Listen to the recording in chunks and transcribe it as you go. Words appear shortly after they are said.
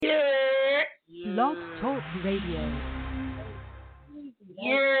Blog Talk Radio.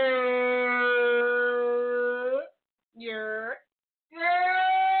 Yeah.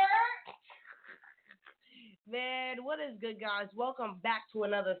 Man, what is good, guys? Welcome back to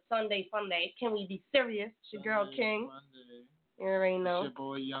another Sunday Fun Day. Can we be serious? It's your girl, King. Monday. You already know. It's your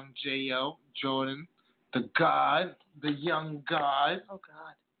boy, Young J.O. Jordan, the God, the young God. Oh,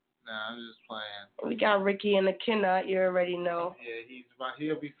 God. Nah, I'm just playing. We got Ricky and the Kidnut. You already know. Yeah,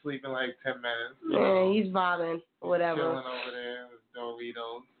 he'll be sleeping like 10 minutes. Yeah, he's vibing. Whatever. Chilling over there with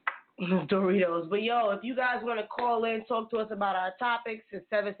Doritos. Doritos. But, yo, if you guys want to call in, talk to us about our topics, it's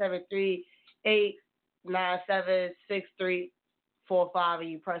 773-897-6345,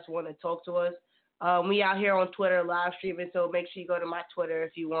 and you press 1 to talk to us. We out here on Twitter live streaming, so make sure you go to my Twitter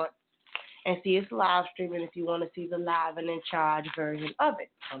if you want and see us live streaming if you want to see the live and in charge version of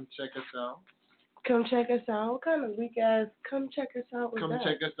it. Come check us out. Come check us out. What kind of weak ass come check us out was Come that?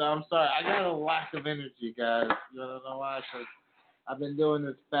 check us out. I'm sorry. I got a lack of energy, guys. You don't know why? Because I've been doing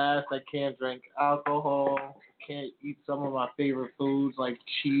this fast. I can't drink alcohol. Can't eat some of my favorite foods like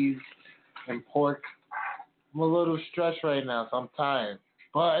cheese and pork. I'm a little stressed right now, so I'm tired.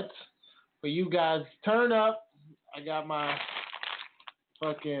 But for you guys, turn up. I got my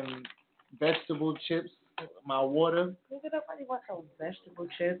fucking vegetable chips, my water. Nobody wants some vegetable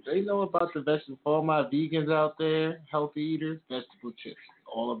chips. They know about the vegetables. For all my vegans out there, healthy eaters, vegetable chips.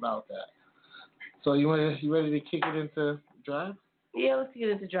 All about that. So you ready to kick it into drive? Yeah, let's get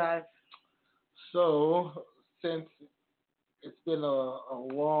into drive. So since it's been a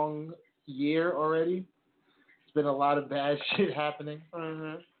long year already, it's been a lot of bad shit happening.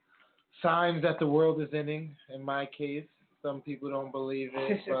 Mm-hmm. Signs that the world is ending. In my case, some people don't believe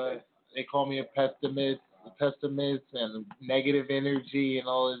it, but they call me a pessimist and negative energy and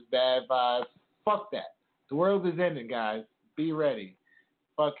all this bad vibes. Fuck that. The world is ending, guys. Be ready.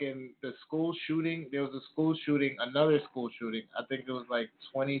 Fucking the school shooting. There was a school shooting, another school shooting. I think it was like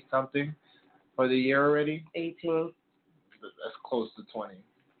 20-something for the year already. 18. That's close to 20.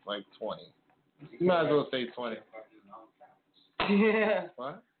 Like 20. You might as well say 20. Yeah.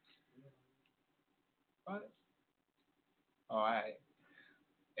 What? All right.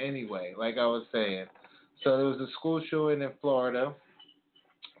 Anyway, like I was saying, so there was a school shooting in Florida.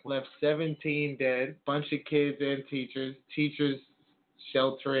 Left 17 dead. Bunch of kids and teachers. Teachers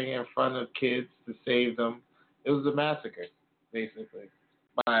sheltering in front of kids to save them. It was a massacre, basically.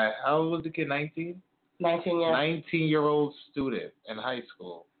 By how old was the kid? 19. 19, yeah. 19-year-old student in high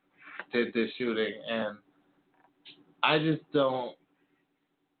school did this shooting, and I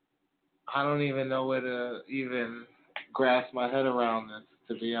don't even know where to even grasp my head around this,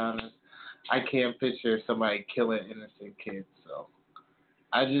 to be honest. I can't picture somebody killing innocent kids, so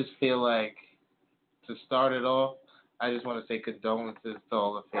I just feel like, to start it off, I just want to say condolences to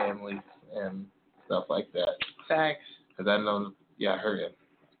all the families and stuff like that. Facts. Because I know y'all hurting,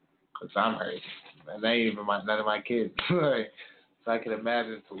 because I'm hurting, and they ain't even none of my kids. So I can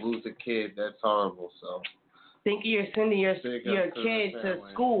imagine to lose a kid, that's horrible, so. Think you're sending your kid to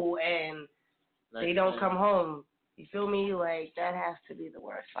school and they don't come home. You feel me? Like, that has to be the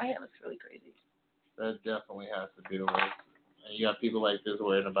worst. My head looks really crazy. That definitely has to be the worst. And you got people like this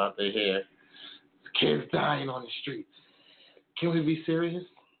worrying about their hair. Kids dying on the streets. Can we be serious?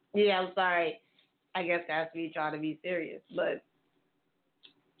 Yeah, I'm sorry. I guess that's me trying to be serious, but.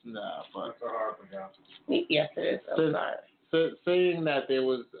 Nah, but. That's a hard one, yeah. Yes, it is. I'm sorry. So, saying that there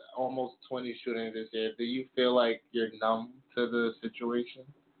was almost 20 shootings this year, do you feel like you're numb to the situation?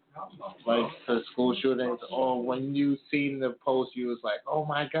 Like the school shootings, or when you seen the post, you was like, "Oh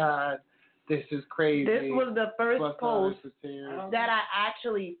my God, this is crazy." This was the first post that I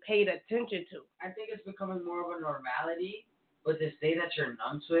actually paid attention to. I think it's becoming more of a normality, but to say that you're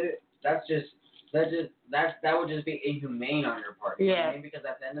numb to it, that would just be inhumane on your part. Yeah. You know what I mean? Because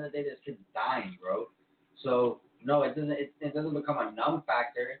at the end of the day, this kid's dying, bro. So no, it doesn't become a numb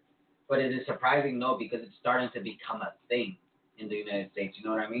factor, but it is surprising, no, because it's starting to become a thing in the United States. You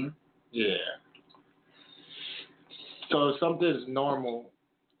know what I mean? Yeah. So if something's normal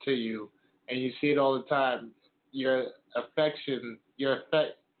to you and you see it all the time,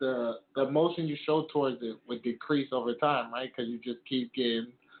 the emotion you show towards it would decrease over time, right? Because you just keep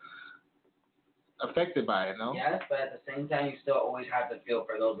getting affected by it, no? Yes, but at the same time, you still always have to feel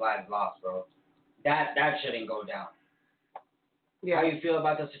for those lives lost, bro. That shouldn't go down. Yeah. How you feel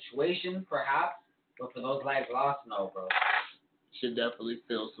about the situation, perhaps, but for those lives lost, no, bro. Should definitely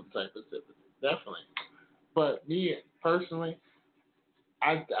feel some type of sympathy. Definitely. But me, personally,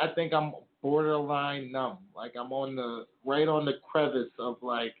 I think I'm borderline numb. Like, I'm right on the crevice of,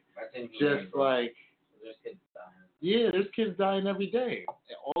 like, just, like, Yeah, there's kids dying every day,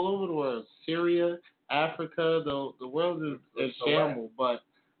 all over the world. Syria, Africa, the world is So shambles. But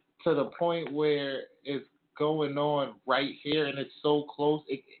to the point where it's going on right here, and it's so close,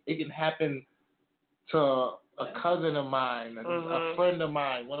 it can happen to a cousin of mine, a friend of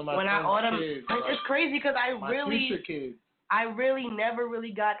mine, one of my friend's kids. It's crazy because my future kids. I really never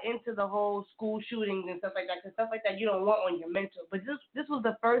really got into the whole school shootings and stuff like that. Cause stuff like that you don't want on your mental. But this was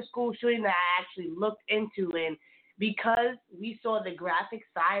the first school shooting that I actually looked into, and because we saw the graphic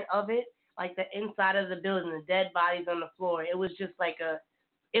side of it, like the inside of the building, the dead bodies on the floor, it was just like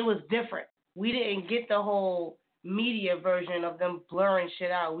it was different. We didn't get the whole media version of them blurring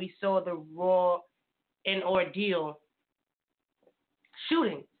shit out. We saw the raw and ordeal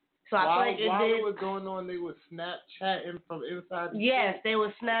shooting. So I feel like while it was going on, they were Snapchatting from inside the Yes, school. they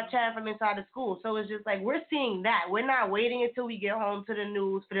were Snapchatting from inside the school. So it's just like we're seeing that. We're not waiting until we get home to the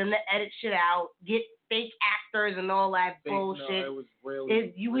news for them to edit shit out, get fake actors and all that bullshit. No, it was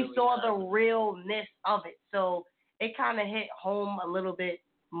really, we saw the realness of it. So it kind of hit home a little bit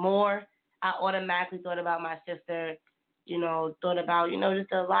more. I automatically thought about my sister, thought about,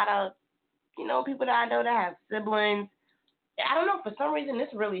 just a lot of, people that I know that have siblings. I don't know, for some reason this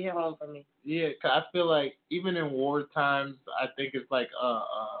really hit home for me. Yeah, 'cause I feel like even in war times, I think it's like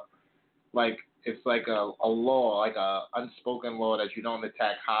it's a law, like a unspoken law that you don't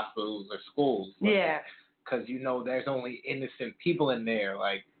attack hospitals or schools. Yeah. Because there's only innocent people in there,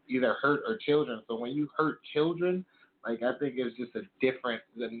 like either hurt or children. So when you hurt children, like I think it's just the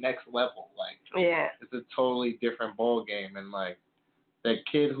next level. Like it's a totally different ball game, and like that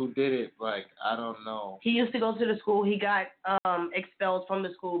kid who did it, like I don't know. He used to go to the school. He got expelled from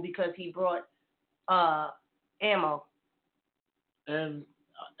the school because he brought ammo. And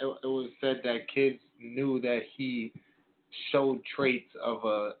it was said that kids knew that he showed traits of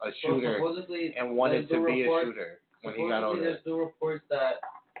a shooter and wanted to be a shooter when he got older. There's still reports that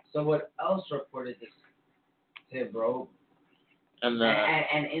someone else reported this to him, bro. And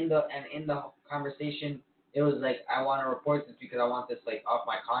in the conversation, it was like, I want to report this because I want this like off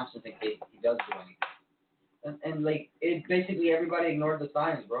my conscience in case he does do anything. And like it basically everybody ignored the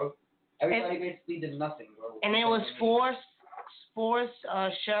signs, bro. Everybody basically did nothing, bro. And it was four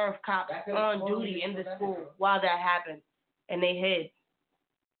sheriff cops on duty in the school while that happened, and they hid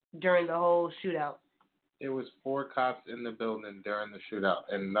during the whole shootout. It was 4 cops in the building during the shootout,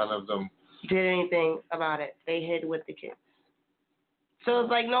 and none of them did anything about it. They hid with the kids. So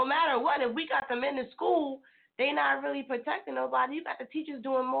it's like, no matter what, if we got them in the school, they not really protecting nobody. You got the teachers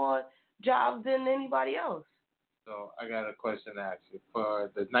doing more jobs than anybody else. So I got a question to ask you.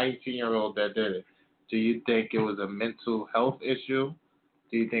 For the 19-year-old that did it, do you think it was a mental health issue?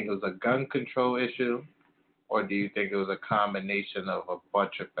 Do you think it was a gun control issue? Or do you think it was a combination of a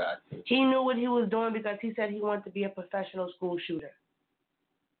bunch of factors? He knew what he was doing because he said he wanted to be a professional school shooter.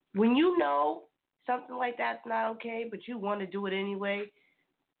 When you know something like that's not okay, but you want to do it anyway,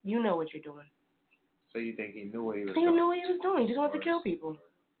 you know what you're doing. So you think he knew what he was doing? He knew what he was doing. He just wanted to kill people.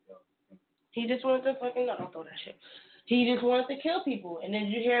 He just wanted to don't throw that shit. He just wanted to kill people. And then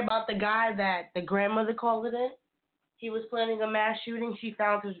did you hear about the guy that the grandmother called it in? He was planning a mass shooting. She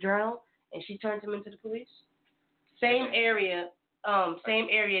found his journal, and she turned him into the police. Same area,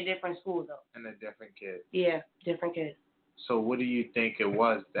 different school, though. And a different kid. Yeah, different kid. So what do you think it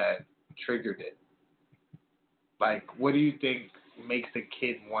was that triggered it? Like, what do you think makes a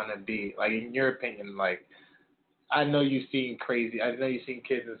kid want to be, like, in your opinion, like, I know you've seen kids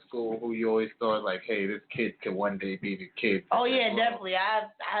in school who you always thought, like, hey, this kid could one day be the kid. Oh, yeah, definitely.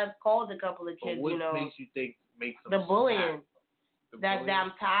 I've called a couple of kids, what makes you think makes them the bullying. That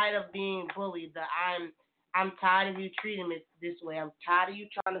I'm tired of being bullied. I'm tired of you treating me this way. I'm tired of you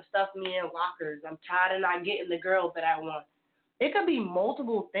trying to stuff me in lockers. I'm tired of not getting the girls that I want. It could be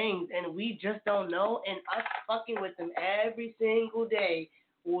multiple things, and we just don't know. And us fucking with them every single day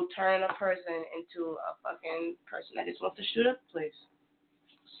will turn a person into a fucking person that just wants to shoot up the place.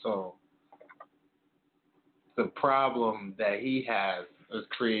 So the problem that he has is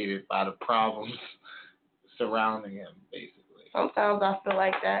created by the problems surrounding him, basically. Sometimes I feel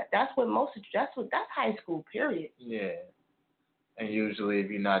like that. That's high school, period. Yeah. And usually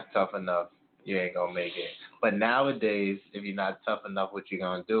if you're not tough enough, you ain't gonna make it. But nowadays, if you're not tough enough, what you're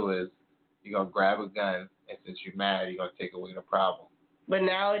gonna do is you're gonna grab a gun, and since you're mad, you're gonna take away the problem. But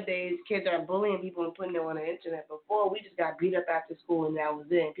nowadays, kids are bullying people and putting them on the internet. Before, we just got beat up after school, and that was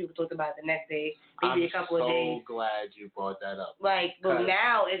it. People talked about it the next day, maybe a couple of days. I'm so glad you brought that up. Like, but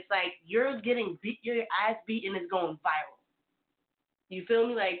now it's like you're getting your ass beat, and it's going viral. You feel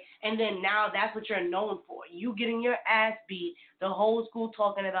me? Like, and then now that's what you're known for. You getting your ass beat, the whole school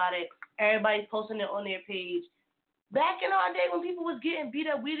talking about it, everybody's posting it on their page. Back in our day when people was getting beat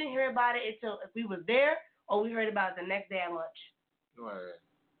up, we didn't hear about it until if we was there or we heard about it the next day at lunch. Right.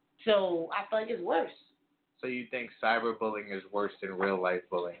 So I feel like it's worse. So you think cyberbullying is worse than real life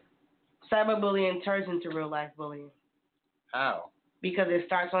bullying? Cyberbullying turns into real life bullying. How? Because it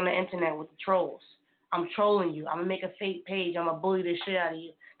starts on the internet with the trolls. I'm trolling you. I'm going to make a fake page. I'm going to bully the shit out of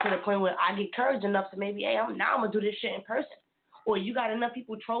you to the point where I get courage enough to maybe, hey, I'm going to do this shit in person. Or you got enough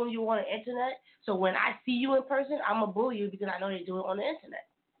people trolling you on the internet, so when I see you in person, I'm going to bully you because I know they do it on the internet.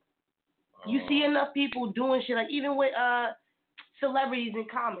 You see enough people doing shit, like even with celebrities in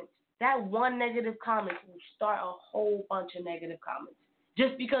comments. That one negative comment will start a whole bunch of negative comments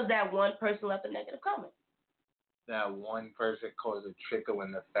just because that one person left a negative comment. That one person caused a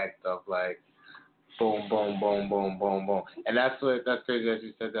trickling effect of like boom, boom, boom, boom, boom, boom. And that's crazy that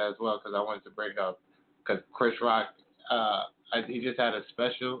you said that as well, because I wanted to bring up, because Chris Rock, he just had a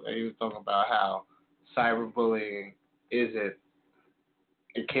special, and he was talking about how cyberbullying it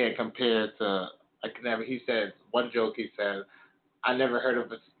can't compare to, he said, one joke he said, I never heard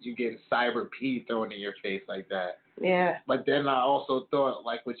of you getting cyber pee thrown in your face like that. Yeah. But then I also thought,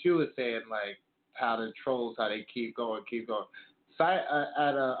 like what you were saying, like how the trolls, how they keep going.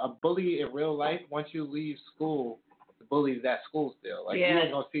 At a bully in real life, once you leave school, the bully's at school still. Like, you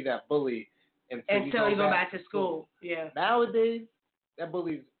ain't going to see that bully until you go back to school. Yeah. Nowadays, that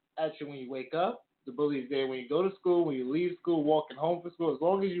bully's at you when you wake up. The bully's there when you go to school, when you leave school, walking home from school. As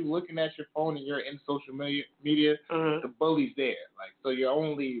long as you're looking at your phone and you're in social media, the bully's there. Like, so your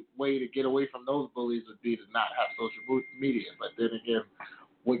only way to get away from those bullies would be to not have social media. But then again,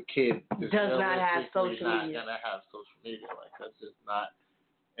 what kid does not have social media? Not gonna have social media. Like, that's just not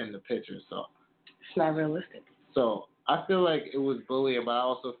in the picture. So it's not realistic. So I feel like it was bullying, but I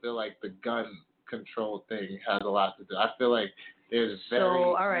also feel like the gun control thing has a lot to do. I feel like there's very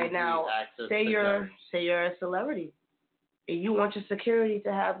all right, now access say to you're guns. a celebrity and you want your security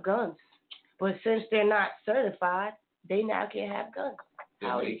to have guns, but since they're not certified, they now can't have guns.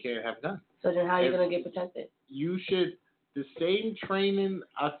 Yeah, they can't have guns. So then how are you gonna get protected? You should. The same training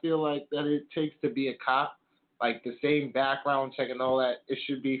I feel like that it takes to be a cop, like the same background check and all that, it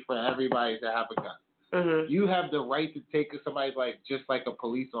should be for everybody to have a gun. Mm-hmm. You have the right to take somebody's life just like a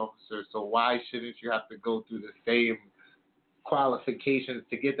police officer, so why shouldn't you have to go through the same qualifications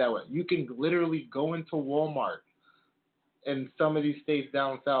to get that way? You can literally go into Walmart in some of these states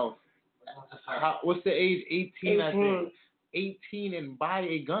down south. What's the age? 18, I think. 18 and buy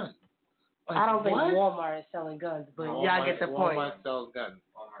a gun. Like, I don't think what? Walmart is selling guns, but y'all get the point. Walmart sells guns.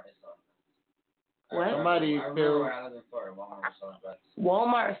 Walmart is selling guns. What? Somebody I remember when I lived in Florida, Walmart was selling guns.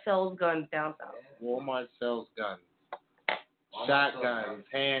 Walmart sells guns down south. Walmart sells guns. Shotguns,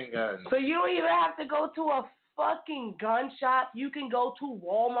 handguns. So you don't even have to go to a fucking gun shop. You can go to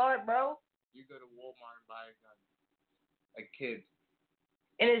Walmart, bro. You go to Walmart and buy a gun. Like kids.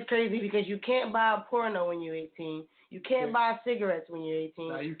 And it's crazy because you can't buy a porno when you're 18. You can't buy cigarettes when you're 18.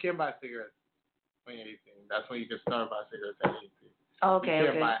 No, you can buy cigarettes when you're 18. That's when you can start buying cigarettes at 18. Okay, you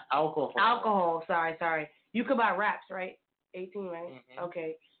can't buy alcohol. Alcohol, sorry. You can buy wraps, right? 18, right? Mm-hmm.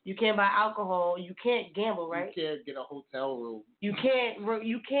 Okay. You can't buy alcohol. You can't gamble, right? You can't get a hotel room. You can't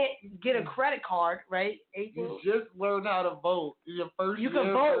get a credit card, right? 18. You just learn how to vote. Your first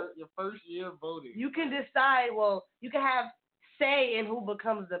year voting. You can decide. Well, you can have say in who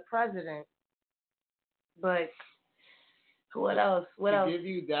becomes the president. But what else? To give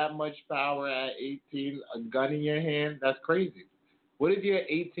you that much power at 18, a gun in your hand, that's crazy. What if your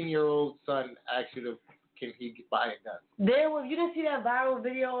 18-year-old son asks you can he buy a gun? You didn't see that viral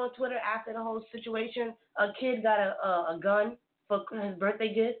video on Twitter after the whole situation? A kid got a gun for his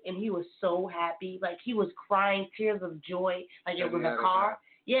birthday gift, and he was so happy. Like, he was crying tears of joy, like it was a car.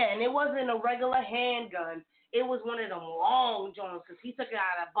 Yeah, and it wasn't a regular handgun. It was one of them long joints, because he took it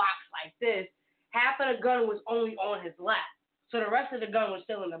out of a box like this. Half of the gun was only on his lap. So the rest of the gun was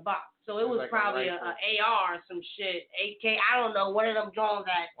still in the box. So it was like probably an AR or some shit, AK, I don't know, one of them drones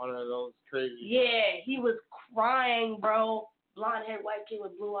that. One of those crazy. Yeah, he was crying, bro. Blonde-haired white kid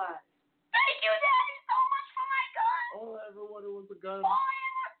with blue eyes. Thank you, Daddy, so much for my gun. All I ever wanted was a gun. Oh,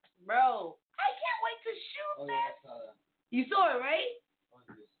 yeah. Bro, I can't wait to shoot this. You saw it, right?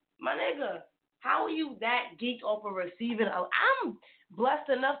 My nigga, how are you that geeked off of receiving? I'm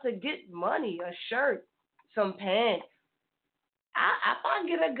blessed enough to get money, a shirt, some pants. If I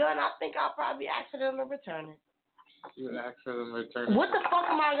get a gun, I think I'll probably ask for them to return it. You would ask for them to return it? What the fuck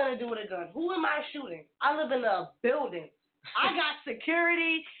am I going to do with a gun? Who am I shooting? I live in a building. I got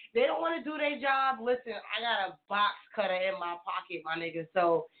security. They don't want to do their job. Listen, I got a box cutter in my pocket, my nigga.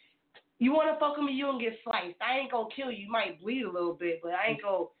 So you want to fuck with me, you going to get sliced. I ain't going to kill you. You might bleed a little bit, but I ain't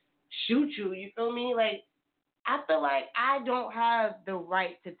going to shoot you. You feel me? Like, I feel like I don't have the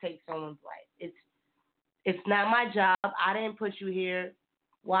right to take someone's life. It's not my job. I didn't put you here.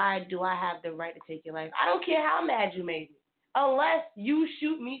 Why do I have the right to take your life? I don't care how mad you made me, unless you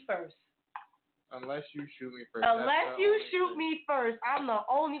shoot me first. Unless you shoot me first. Unless you shoot me first, I'm the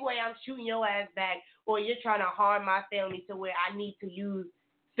only way I'm shooting your ass back, or you're trying to harm my family to where I need to use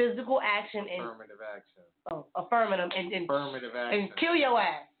physical action and affirmative action. Affirmative action and kill your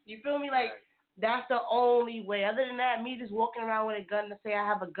ass. You feel me? Like that's the only way. Other than that, me just walking around with a gun to say I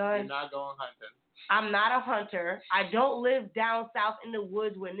have a gun. You're not going hunting. I'm not a hunter. I don't live down south in the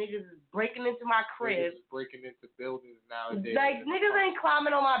woods where niggas is breaking into my crib. Breaking into buildings nowadays. Like, niggas ain't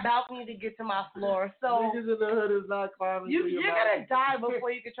climbing on my balcony to get to my floor. So niggas in the hood is not climbing. You're gonna die before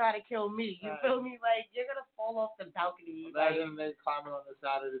you can try to kill me. You feel me? Like, you're gonna fall off the balcony. Imagine they climbing on the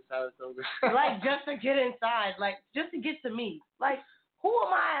side of the Saratoga. Like, just to get inside. Like, just to get to me. Like, who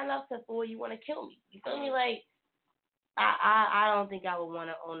am I enough to for you want to kill me? You feel me? Like, I don't think I would want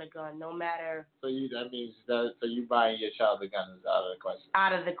to own a gun, no matter. So that means so you buying your child a gun is out of the question.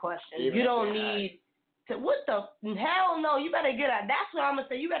 Out of the question. You don't need to. What the hell? No, you better get a. That's what I'm gonna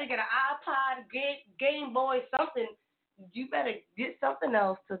say. You better get an iPod, Game Boy, something. You better get something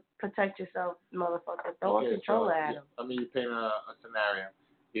else to protect yourself, motherfucker. Throw a controller at him. I mean, you paint a scenario.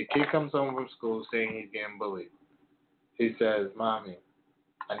 Your kid comes home from school saying he's getting bullied. He says, "Mommy,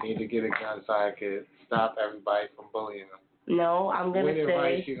 I need to get a gun so I can stop everybody from bullying them." No, I'm gonna say. What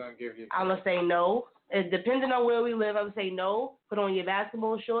advice you gonna give your kid? I'm gonna say no. It depending on where we live, I would say no. Put on your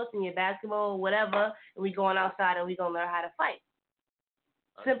basketball shorts and your basketball whatever, and we going outside and we gonna learn how to fight.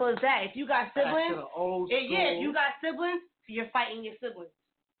 Simple as that. If you got siblings, if you got siblings, you're fighting your siblings.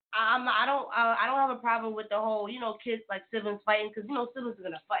 I don't have a problem with the whole kids like siblings fighting because siblings are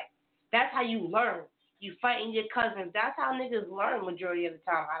gonna fight. That's how you learn. You fighting your cousins. That's how niggas learn majority of the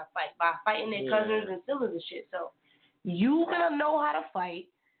time how to fight, by fighting their cousins and siblings and shit. So you gonna know how to fight.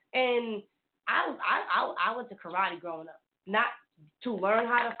 And I went to karate growing up, not to learn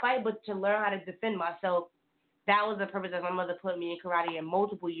how to fight, but to learn how to defend myself. That was the purpose that my mother put me in karate in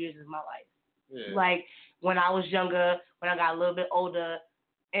multiple years of my life. Yeah. Like when I was younger, when I got a little bit older,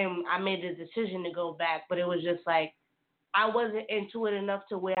 and I made the decision to go back, but it was just like I wasn't into it enough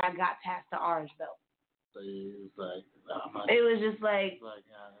to where I got past the orange belt. So it was like, it was just like,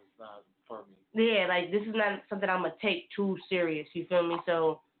 it's not for me. Yeah, like this is not something I'm gonna take too serious. You feel me?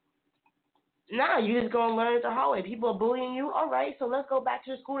 So, you just gonna learn it the hard way. People are bullying you. All right, so let's go back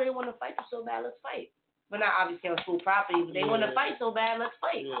to the school. They want to fight you so bad. Let's fight. But not obviously on school property. But they want to fight so bad. Let's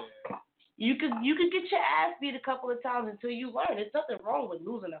fight. Yeah. You could get your ass beat a couple of times until you learn. There's nothing wrong with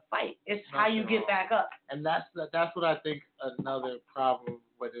losing a fight. It's how you get back up. And that's what I think another problem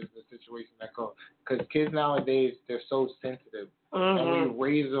with the situation that goes. Because kids nowadays, they're so sensitive. Mm-hmm. And we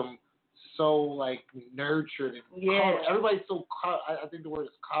raise them so, like, nurtured. And coddled. Everybody's so coddled. I think the word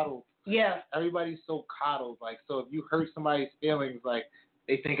is coddled. Yeah. Everybody's so coddled. Like, so if you hurt somebody's feelings, like,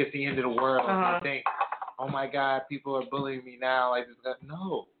 they think it's the end of the world. Uh-huh. They think, oh my God, people are bullying me now. Like,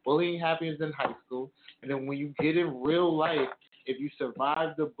 no, bullying happens in high school, and then when you get in real life, if you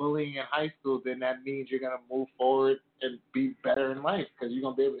survive the bullying in high school, then that means you're gonna move forward and be better in life because you're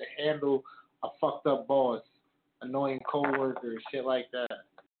gonna be able to handle a fucked up boss, annoying coworkers, shit like that.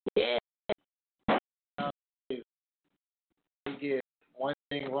 Yeah. They get one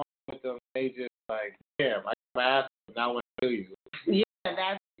thing wrong with them, they just like, damn, I got my ass, now I want to kill you. Yeah,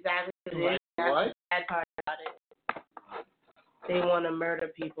 that's exactly it. What? Bad part about it. They want to murder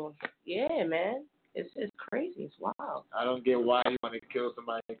people. Yeah, man. It's crazy. It's wild. I don't get why you want to kill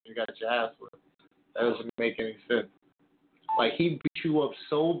somebody if you got your ass whipped. That doesn't make any sense. Like, he beat you up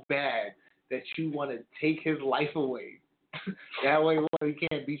so bad that you want to take his life away. That way, he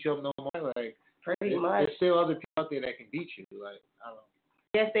can't beat you up no more. Like, pretty much. There's still other people out there that can beat you. Like, I don't know.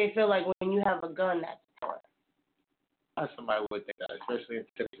 Yes, they feel like when you have a gun, that's power. Somebody would think that, especially in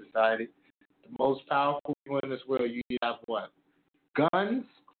today's society. The most powerful people in this world, you have what? Guns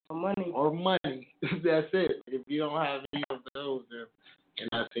or money. That's it. If you don't have any of those, then you're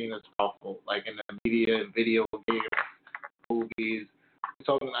not seen as powerful. Like in the media and video games, movies.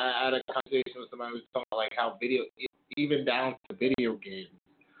 I had a conversation with somebody who was talking about like how even down to video games.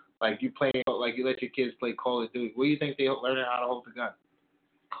 Like you let your kids play Call of Duty. Where do you think they learn how to hold the gun?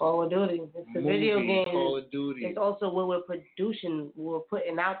 Call of Duty. It's the video game. Call of Duty. It's also what we're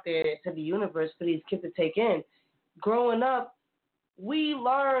putting out there to the universe for these kids to take in. Growing up, we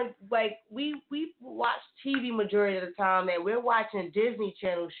learned, like, we watch TV majority of the time, and we're watching Disney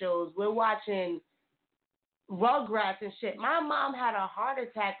Channel shows. We're watching Rugrats and shit. My mom had a heart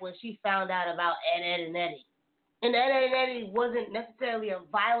attack when she found out about Ed, Edd and Eddy. And Ed, Edd and Eddy wasn't necessarily a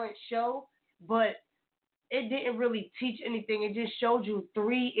violent show, but it didn't really teach anything. It just showed you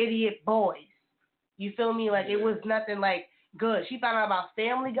 3 idiot boys. You feel me? Like, it was nothing, like, good. She found out about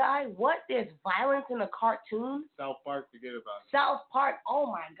Family Guy. What? There's violence in a cartoon? South Park, forget about it. South Park, oh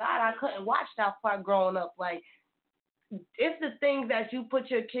my God, I couldn't watch South Park growing up. Like, it's the things that you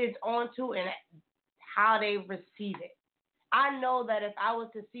put your kids onto and how they receive it. I know that if I was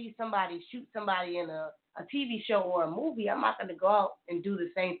to see somebody shoot somebody in a TV show or a movie, I'm not going to go out and do the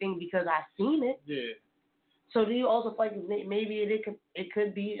same thing because I've seen it. Yeah. So do you also feel like maybe it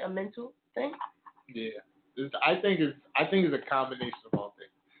could be a mental thing? Yeah. I think it's a combination of all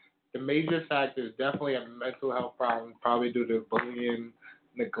things. The major factor is definitely a mental health problem, probably due to bullying,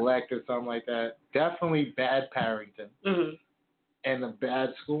 neglect, or something like that. Definitely bad parenting and a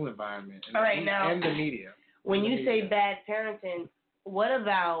bad school environment and, all right, now, and the media. When you say bad parenting, what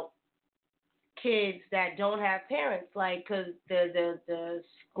about kids that don't have parents? Like, cause the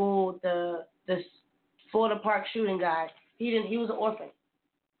school, the Florida Park shooting guy, he was an orphan.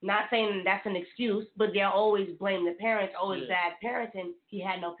 Not saying that's an excuse, but they'll always blame the parents. Oh, it's bad parenting. He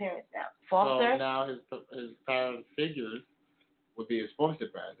had no parents now. Foster. So now his parent figures would be his foster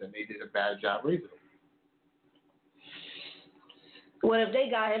parents, and they did a bad job raising him. What if they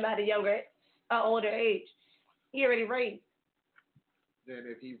got him at an older age? He already raised. Then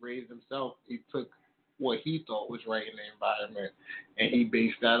if he raised himself, he took what he thought was right in the environment, and he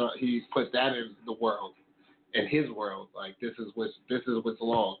put that in the world, in his world. Like, this is what's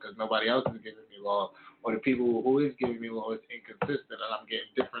law, because nobody else is giving me law, or the people who is giving me law is inconsistent, and I'm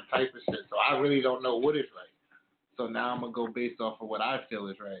getting different types of shit. So I really don't know what is right. So now I'm gonna go based off of what I feel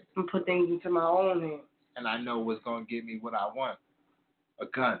is right, and put things into my own hands. And I know what's gonna give me what I want. A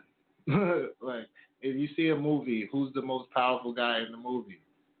gun. Like, if you see a movie, who's the most powerful guy in the movie?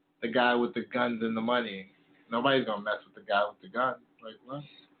 The guy with the guns and the money. Nobody's gonna mess with the guy with the gun. Like, what?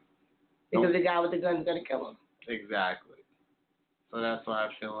 Because the guy with the gun is gonna kill him. Exactly. So that's why I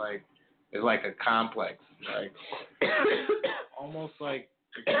feel like it's like a complex. Like, almost like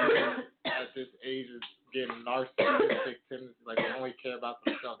the kids at this age is getting narcissistic tendencies. Like, they only care about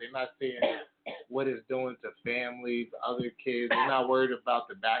themselves. They're not seeing what it's doing to families, other kids. They're not worried about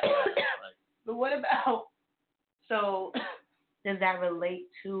the backlash. Like, but what about, so does that relate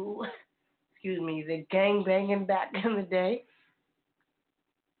to, the gang banging back in the day?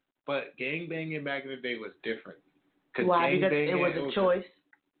 But gang banging back in the day was different. Why? Because it was a choice.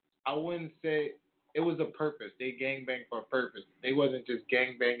 I wouldn't say it was a purpose. They gang banged for a purpose. They wasn't just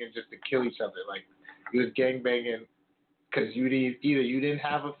gang banging just to kill each other. Like, it was gang banging because you didn't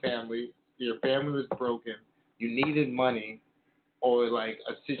have a family, your family was broken, you needed money, or like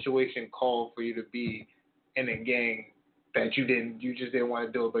a situation called for you to be in a gang that you just didn't want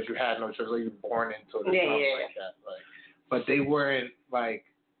to do it, but you had no choice. Like, you were born into it or something like that. Like, but they weren't like,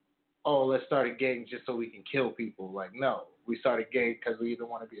 oh, let's start a gang just so we can kill people. Like, no, we started a gang because we either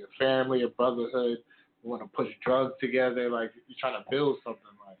want to be a family, a brotherhood, we want to push drugs together. Like, you're trying to build something,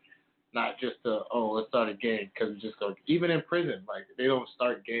 like, not just let's start a gang because we just go. Even in prison, like, they don't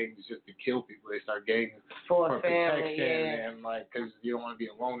start gangs just to kill people. They start gangs for family, protection and like because you don't want to be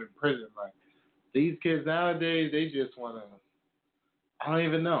alone in prison. Like, these kids nowadays, they just want to. I don't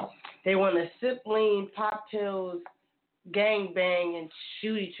even know. They want to sip lean, pop pills, gang bang, and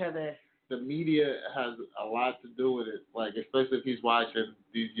shoot each other. The media has a lot to do with it. Like, especially if he's watching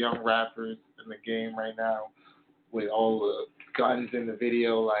these young rappers in the game right now with all the guns in the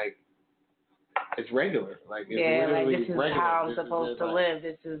video. Like, it's regular. Like, it's literally like, this is regular. how I'm supposed to live.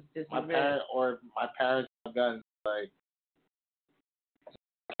 This is my parents have guns. Like,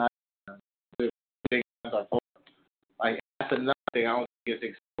 like, that's another thing. I don't think it's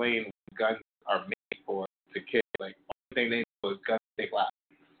explained what guns are made for to kill. Like, the only thing they know is guns take lives.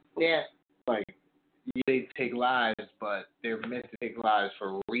 Yeah. Like, they take lives, but they're meant to take lives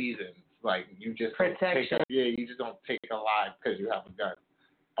for reasons. Like, you just protection. You just don't take a life because you have a gun.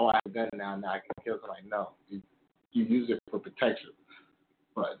 Oh, I have a gun now I can kill somebody. No, you use it for protection.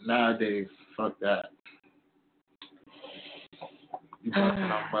 But nowadays, fuck that. You busting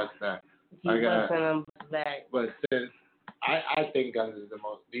on butts back. But since I think guns is the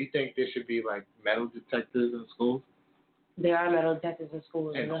most. Do you think there should be like metal detectors in schools? There are metal detectors in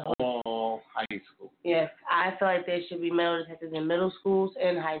schools. In all high schools. Yes, I feel like there should be metal detectors in middle schools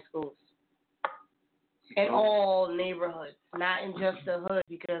and high schools. In all neighborhoods, not in just the hood,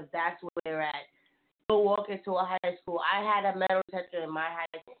 because that's where they're at. You walk into a high school. I had a metal detector in my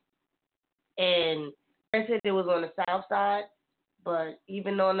high school, and I said it was on the south side, but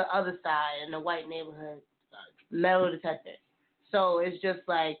even on the other side, in the white neighborhood, metal detector. So it's just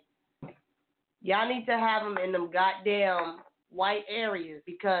like, y'all need to have them in them goddamn white areas,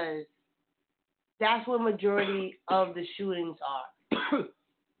 because That's what majority of the shootings are.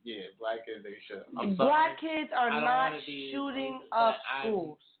 Yeah, black kids, they should. I'm sorry. Black kids are I don't not wanna be shooting racist, up but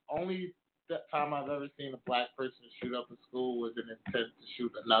schools. Only that time I've ever seen a black person shoot up a school was an intent to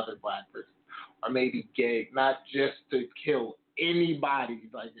shoot another black person. Or maybe gay, not just to kill anybody.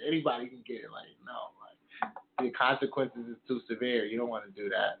 Like, anybody can get it. Like, no. Like, the consequences is too severe. You don't want to do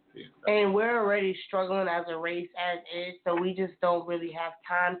that. And we're already struggling as a race as is, so we just don't really have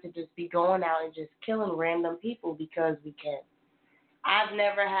time to just be going out and just killing random people because we can. I've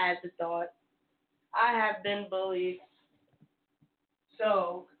never had the thought. I have been bullied.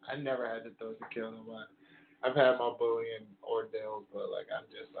 So I never had the thought to kill nobody. I've had my bullying ordeals, but like I'm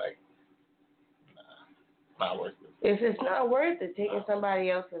just like, nah, not worth it. It's not worth it taking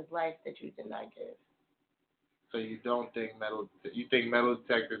somebody else's life that you did not give. So you think metal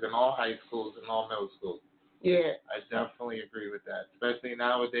detectors in all high schools and all middle schools? Yeah. I definitely agree with that. Especially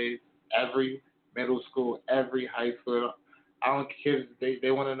nowadays, every middle school, every high school. I don't kids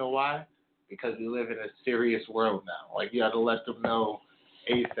they want to know why? Because we live in a serious world now. Like, you got to let them know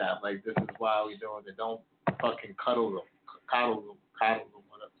ASAP. Like, this is why we doing it. Don't fucking coddle them. Coddle.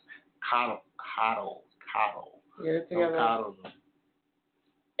 Yeah, Don't coddle them.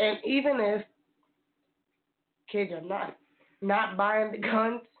 And even if kids are not buying the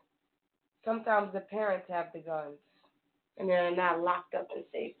guns, sometimes the parents have the guns, and they're not locked up in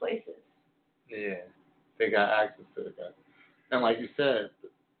safe places. Yeah, they got access to the gun. And like you said,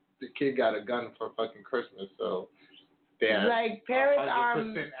 the kid got a gun for fucking Christmas, so they have like parents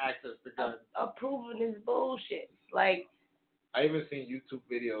 100% access to guns. Approving this bullshit. Like, I even seen YouTube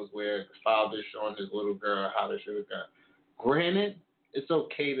videos where the father's showing this little girl how to shoot a gun. Granted, it's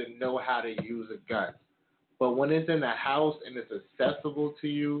okay to know how to use a gun, but when it's in the house and it's accessible to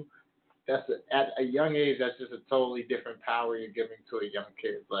you, at a young age, that's just a totally different power you're giving to a young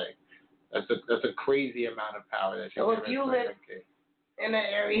kid. Like, that's a crazy amount of power that you're giving to a young kid. In an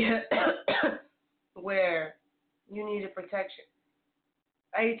area where you needed protection,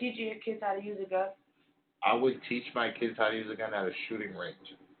 are you teaching your kids how to use a gun? I would teach my kids how to use a gun at a shooting range.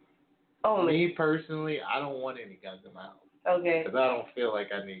 Only. Me personally, I don't want any guns in my house. Okay. Because I don't feel like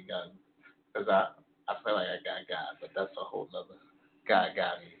I need guns. Because I feel like I got God, but that's a whole nother. God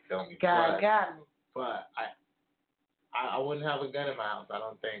got me. Feel me? God got me. But I wouldn't have a gun in my house. I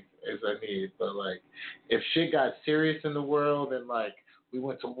don't think it's a need. But like, if shit got serious in the world and like we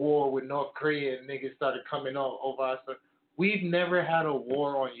went to war with North Korea and niggas started coming over us, we've never had a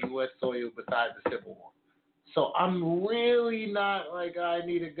war on U.S. soil besides the Civil War. So I'm really not like I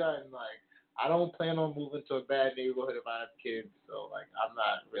need a gun. Like, I don't plan on moving to a bad neighborhood if I have kids. So like, I'm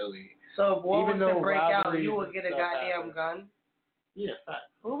not really. So if war was to break out, robberies you would get a and goddamn stuff gun? Yeah, fact.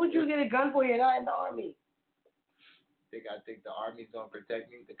 Who would you get a gun for? You're not in the army. I think the army's gonna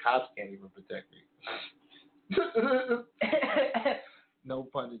protect me. The cops can't even protect me. No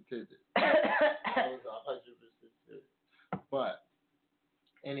pun intended. That was 100% serious. But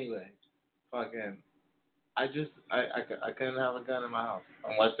anyway, fucking, I couldn't have a gun in my house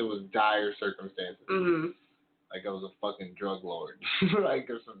unless it was dire circumstances. Mm-hmm. Like I was a fucking drug lord, like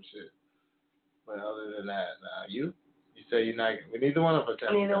or some shit. But other than that, nah. You say you're not. Neither one of us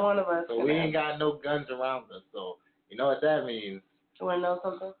have. Neither one of us. So we ain't got no guns around us. So you know what that means. You wanna know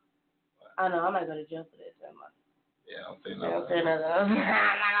something? I know I might go to jail for this. Yeah, don't say nothing. Don't say nothing else. I'm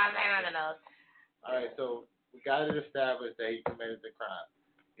not gonna say nothing else. All right, so we got it established that he committed the crime.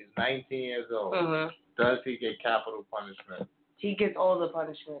 He's 19 years old. Mm-hmm. Does he get capital punishment? He gets all the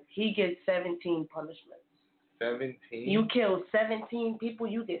punishment. He gets 17 punishments. 17? You kill 17 people,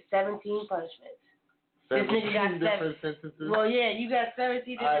 you get 17 punishments. 17 this nigga got different sentences? Well, yeah, you got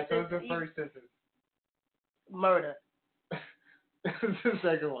 17 different sentences. sentences. All right, so what's the first sentence? Murder. What's the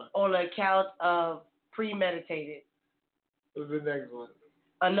second one? On account of premeditated. What's the next one?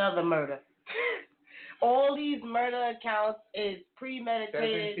 Another murder. All these murder accounts is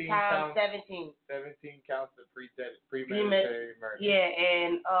premeditated times 17. 17 counts of premeditated murder. Yeah,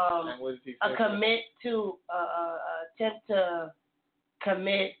 and what is he a commit to attempt to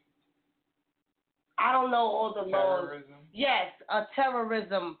commit. I don't know all the laws. Terrorism. Yes, a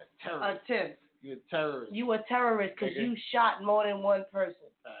terrorism attempt. You're a terrorist. You a terrorist because you shot more than one person.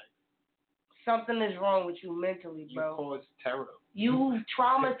 Right. Something is wrong with you mentally, bro. You caused terror. You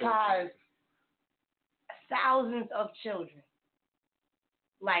traumatized thousands of children.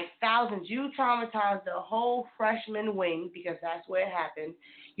 Like thousands. You traumatized the whole freshman wing because that's where it happened.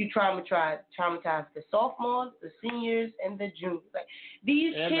 You traumatized the sophomores, the seniors, and the juniors. Like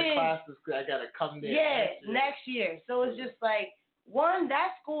these and kids. And the classes that gotta come there. Yeah, next year. So it's just like that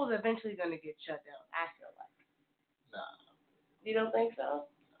school is eventually gonna get shut down. I feel like. Nah. You don't think so?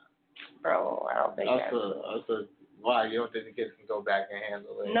 bro. I don't think That's a why you don't think the kids can go back and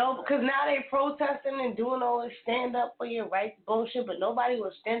handle it? No, because now they protesting and doing all this stand up for your rights bullshit, but nobody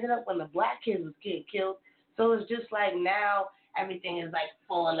was standing up when the black kids was getting killed. So it's just like now everything is like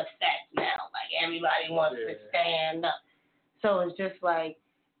full in effect now. Like everybody wants to stand up. So it's just like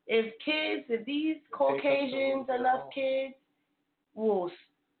if these Caucasians, enough kids will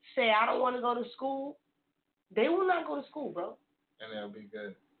say I don't want to go to school, they will not go to school, bro. And it'll be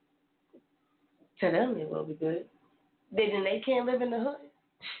good. To them, it will be good. Then they can't live in the hood.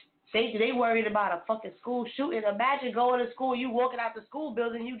 They worried about a fucking school shooting. Imagine going to school, you walking out the school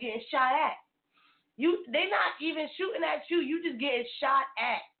building, you getting shot at. They not even shooting at you. You just getting shot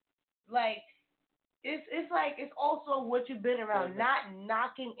at. Like it's like it's also what you've been around. Not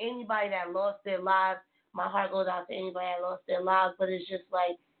knocking anybody that lost their lives. My heart goes out to anybody that lost their lives, but it's just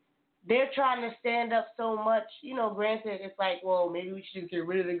like they're trying to stand up so much. You know, granted, it's like, well, maybe we should just get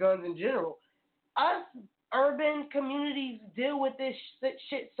rid of the guns in general. Us urban communities deal with this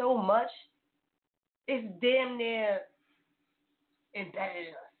shit so much, it's damn near embedded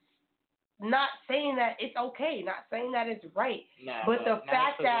in us. Not saying that it's okay, not saying that it's right, but the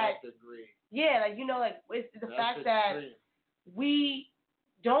fact that, like, you know, like, it's the fact that we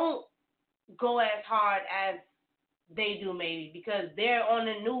don't go as hard as they do maybe because they're on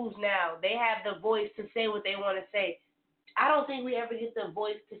the news now. They have the voice to say what they want to say. I don't think we ever get the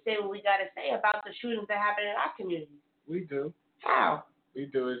voice to say what we got to say about the shootings that happen in our community. We do. How? We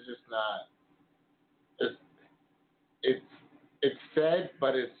do. It's just not. It's said,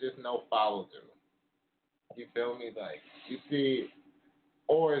 but it's just no follow through. You feel me? Like you see,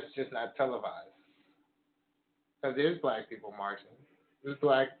 or it's just not televised. Because there's black people marching. There's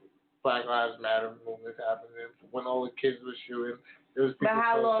Black Lives Matter movements happening. When all the kids were shooting, there was people. But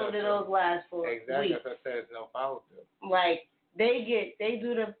how long did those last for? Exactly. Weeks. As I said, it's no follow through. Like they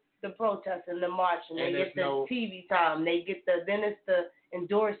do the protest and the march and they get the TV time. They get then it's the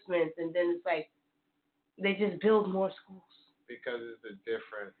endorsements and then it's like they just build more schools. Because it's a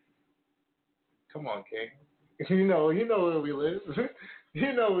different. Come on, King. You know where we live.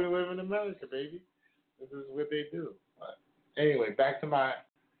 You know we live in America, baby. This is what they do. But anyway, back to my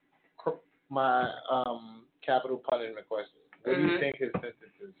capital punishment question. What do you think his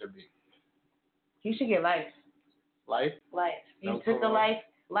sentences should be? He should get life. Life? Life. No You took parole?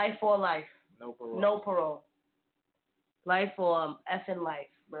 life for life. No parole. No parole. Life for effing life,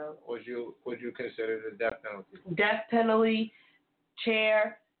 bro. Would you consider the death penalty? Death penalty,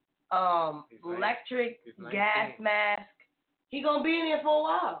 chair, electric, gas mask. He gonna be in there for a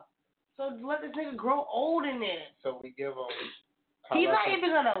while. So let this nigga grow old in there. So we give him. He's not even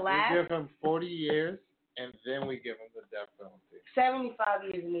gonna last. We give him 40 years, and then we give him the death penalty.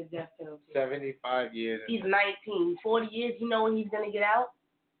 75 years in his death penalty. 75 years. He's 19. 40 years. You know when he's gonna get out?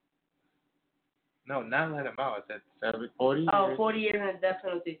 No, not let him out. It's at 40 years. Oh, 40 years in the death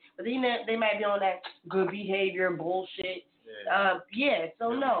penalty. But then they might be on that good behavior bullshit. Yeah.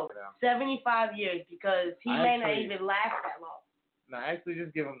 So no, 75 years because he may not even last that long. No, actually,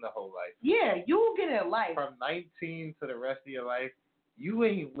 just give him the whole life. Yeah, you will get a life. From 19 to the rest of your life, you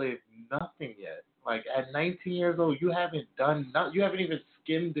ain't lived nothing yet. Like at 19 years old, you haven't done nothing. You haven't even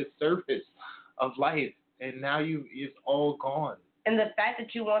skimmed the surface of life, and now it's all gone. And the fact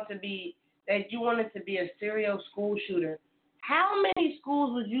that you wanted to be a serial school shooter. How many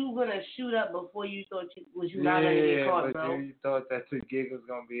schools was you gonna shoot up before you thought you not gonna get caught, bro? You thought that the gig was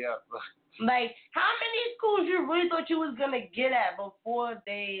gonna be up. Like, how many schools you really thought you was gonna get at before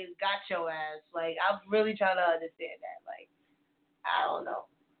they got your ass? Like, I'm really trying to understand that. Like, I don't know.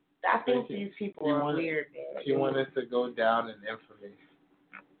 I think these people are weird, man. He wanted to go down in infamy.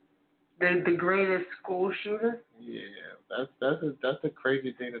 The greatest school shooter? Yeah, that's a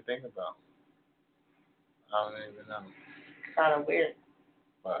crazy thing to think about. I don't even know. Kind of weird.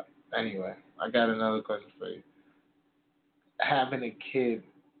 But anyway, I got another question for you. Having a kid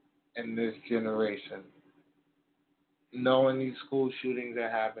in this generation, knowing these school shootings are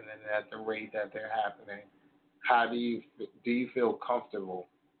happening at the rate that they're happening, how do you feel comfortable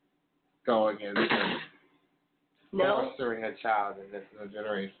going into fostering a child in this new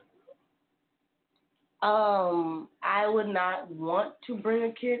generation? I would not want to bring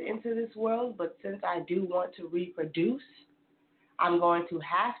a kid into this world, but since I do want to reproduce, I'm going to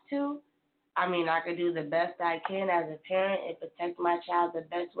have to. I mean, I could do the best I can as a parent and protect my child the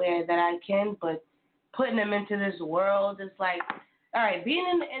best way that I can, but putting them into this world is like, all right, being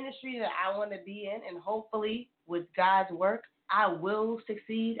in the industry that I want to be in, and hopefully with God's work, I will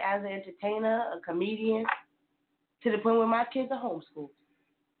succeed as an entertainer, a comedian, to the point where my kids are homeschooled.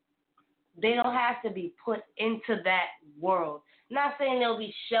 They don't have to be put into that world. Not saying they'll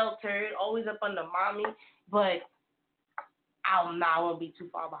be sheltered, always up under mommy, but I won't be too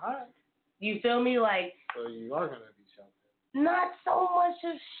far behind. You feel me? Like, So you are gonna be sheltered. not so much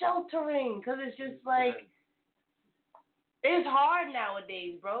of sheltering, because it's just like, it's hard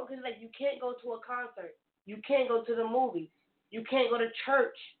nowadays, bro, because like you can't go to a concert. You can't go to the movies. You can't go to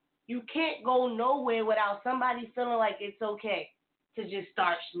church. You can't go nowhere without somebody feeling like it's okay to just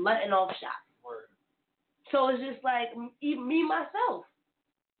start letting off shots. Word. So it's just like, even me, myself.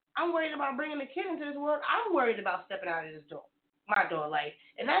 I'm worried about bringing a kid into this world. I'm worried about stepping out of this door. My door, like,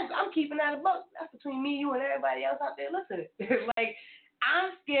 and I'm keeping that a buck. That's between me, you, and everybody else out there listening. Like,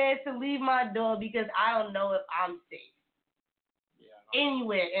 I'm scared to leave my door because I don't know if I'm safe. Yeah.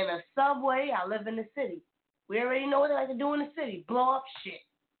 Anywhere, in a subway, I live in the city. We already know what they like to do in the city, blow up shit.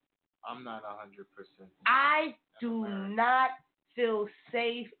 I'm not 100%. I do not feel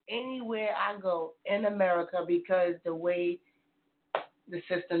safe anywhere I go in America because the way the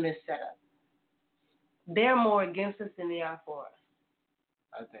system is set up. They're more against us than they are for us.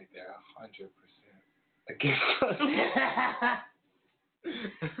 I think they're 100% against us.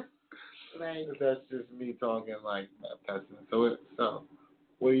 Like, that's just me talking like a pessimist. So,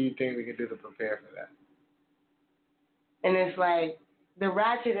 what do you think we can do to prepare for that? and it's like the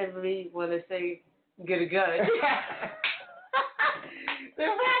ratchet in me want to say, get a gun. The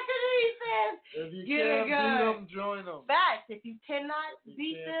ratchet in me says, If you get a can't gun. beat them, join them. Facts. If you cannot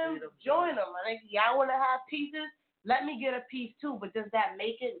beat them, join them. Like, y'all want to have pieces? Let me get a piece too. But does that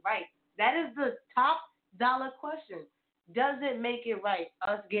make it right? That is the top dollar question. Does it make it right,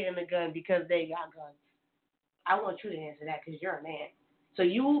 us getting a gun because they got guns? I want you to answer that because you're a man. So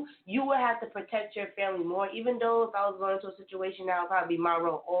you would have to protect your family more, even though if I was going into a situation now, it would probably be my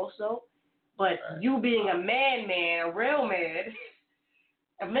role also. But you being a man, a real man,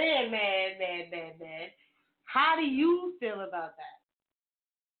 a man, how do you feel about that?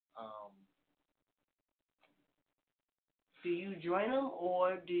 Do you join them,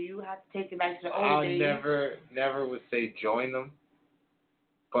 or do you have to take it back to the old days? I never would say join them,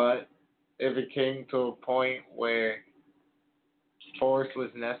 but if it came to a point where force was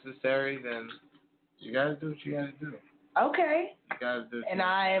necessary, then you gotta do what you gotta do. Okay. You gotta do. And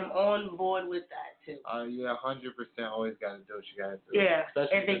I am on board with that too. You 100% always gotta do what you gotta do. Yeah.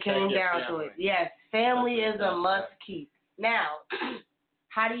 Especially if it came down to it, yes, family is a must keep. Now,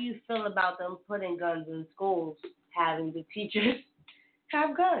 how do you feel about them putting guns in schools, having the teachers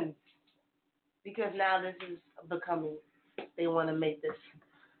have guns? Because now this is becoming, they want to make this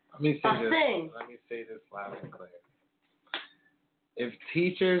Let me say a thing. Let me say this loud and clear. If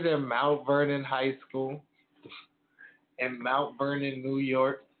teachers at Mount Vernon High School in Mount Vernon, New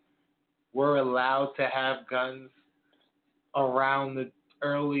York, were allowed to have guns around the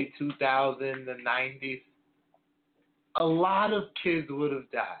early 2000s, the 90s, a lot of kids would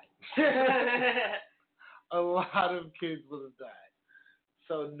have died. A lot of kids would have died.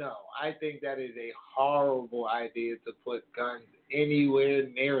 So no, I think that is a horrible idea to put guns anywhere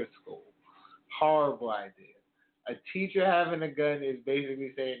near a school. Horrible idea. A teacher having a gun is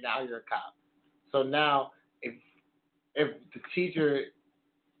basically saying, now you're a cop. So now, if the teacher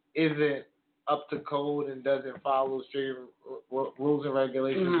isn't up to code and doesn't follow strict rules and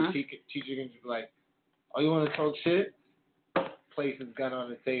regulations, the teacher can just be like, oh, you want to talk shit? Place his gun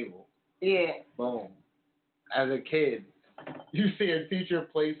on the table. Yeah. Boom. As a kid, you see a teacher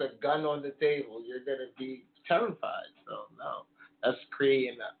place a gun on the table, you're going to be terrified. So, no. That's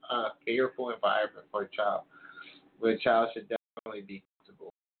creating a fearful environment for a child, where a child should definitely be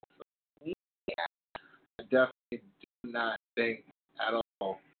comfortable. So, yeah, I definitely do not think at all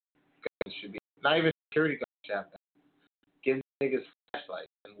guns should be, not even security guards should have that. Give niggas flashlights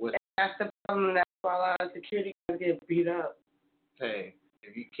and whistle. That's the problem. That's why a lot of security guards get beat up. Hey,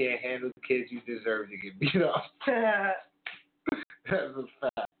 if you can't handle the kids, you deserve to get beat up. That's a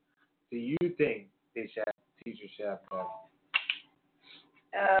fact. Do you think teachers should have guns?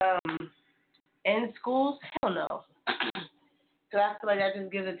 In schools, hell no. Because I feel like that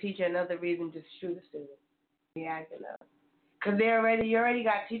just gives a teacher another reason to shoot a student. Yeah, I can know. Because you already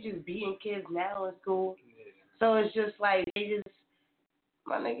got teachers beating kids now in school. Yeah. So it's just like,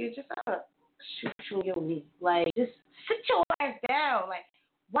 my nigga, just shoot you in your knee. Like, just sit your ass down. Like,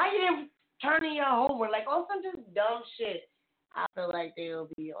 why you didn't turn in your homework? Like, on some just dumb shit. I feel like they'll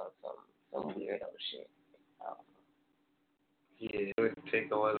be on some weirdo shit. Yeah, it would take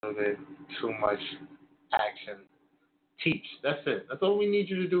a little bit too much action. Teach. That's it. That's all we need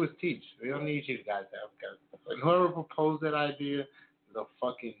you to do is teach. We don't need you guys to have guns. And whoever proposed that idea, a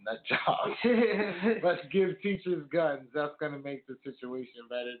fucking nut job. Let's give teachers guns. That's gonna make the situation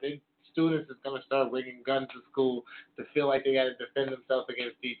better. Then students is gonna start bringing guns to school to feel like they gotta defend themselves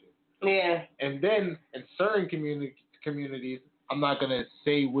against teachers. Yeah. And then in certain communities, I'm not gonna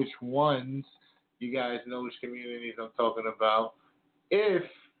say which ones. You guys know which communities I'm talking about. If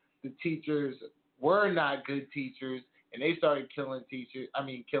the teachers were not good teachers and they started killing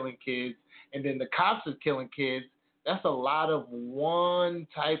kids, and then the cops are killing kids, that's a lot of one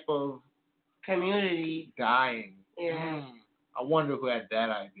type of community dying. Yeah. I wonder who had that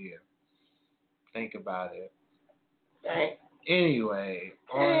idea. Think about it. Right. Anyway,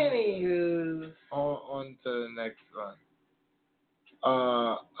 Anywho. on to the next one.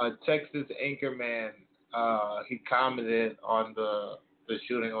 A Texas anchorman, he commented on the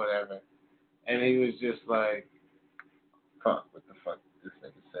shooting or whatever, and he was just like, "Fuck, what the fuck did this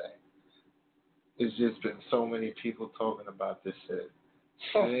nigga say?" There's just been so many people talking about this shit.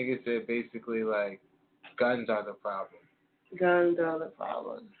 The nigga said basically like, guns are the problem. Guns are the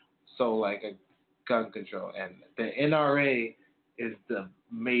problem. So like a gun control, and the NRA is the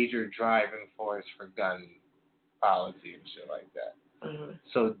major driving force for gun policy and shit like that. Mm-hmm.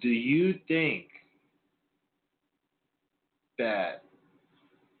 So do you think that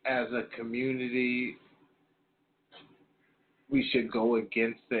as a community we should go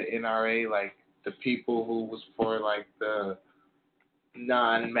against the NRA, like the people who was for like the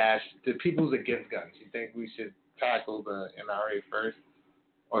the people who's against guns? You think we should tackle the NRA first,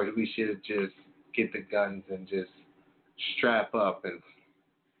 or we should just get the guns and just strap up and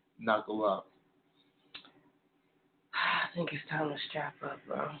knuckle up? I think it's time to strap up,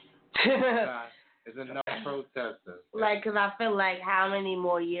 bro. There's enough protesters. Like, because I feel like how many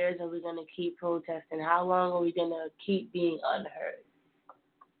more years are we going to keep protesting? How long are we going to keep being unheard?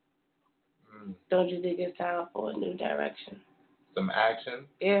 Don't you think it's time for a new direction? Some action?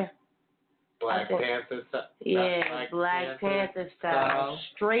 Yeah. Black Panther style? Yeah, Black Panther style.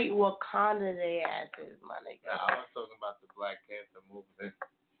 Straight Wakanda they asses, my nigga. I was talking about the Black Panther movement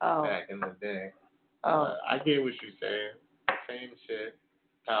back in the day. I get what you're saying. Same shit.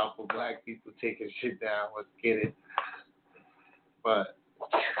 Powerful black people taking shit down. Let's get it. But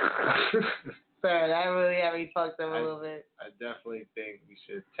sir, that really had me fucked up a little bit. I definitely think we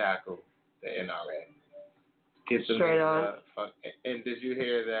should tackle the NRA. Get them straight on. And did you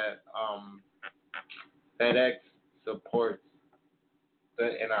hear that FedEx supports the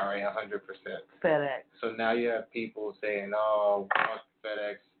NRA 100%? FedEx. So now you have people saying, "Oh, fuck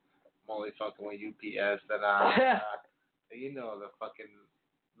FedEx. I'm only fucking with UPS." And you know the fucking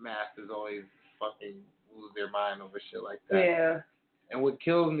masses always fucking lose their mind over shit like that. Yeah. And what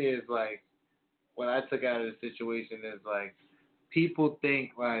kills me is like, what I took out of the situation is like, people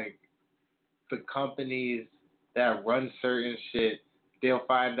think like the companies that run certain shit, they'll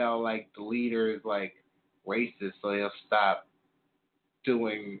find out like the leader is like racist, so they'll stop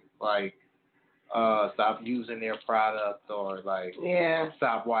doing like stop using their product or like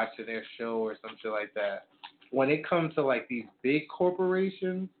stop watching their show or some shit like that. When it comes to like these big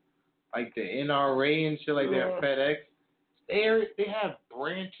corporations, like the NRA and shit like that, FedEx, they have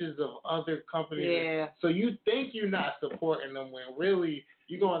branches of other companies. Yeah. So you think you're not supporting them when really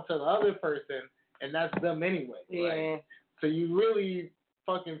you going to the other person and that's them anyway. Yeah. Like, so you really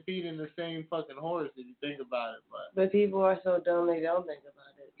fucking feeding the same fucking horse if you think about it. But people are so dumb they don't think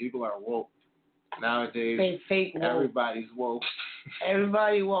about it. People are woke. Nowadays, they fake woke. Everybody's woke.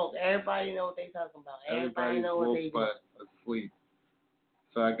 Everybody woke. Everybody know what they talking about. Everybody know what they do. But asleep.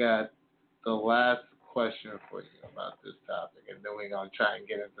 So I got the last question for you about this topic, and then we're gonna try and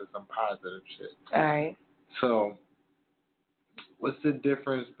get into some positive shit. All right. So, what's the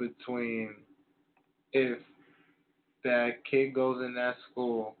difference between if that kid goes in that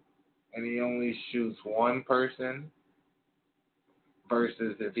school and he only shoots one person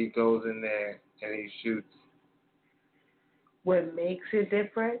versus if he goes in there and he shoots? What makes it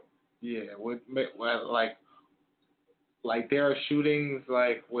different? Yeah, like there are shootings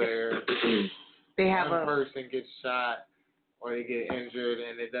like where they have one person gets shot or they get injured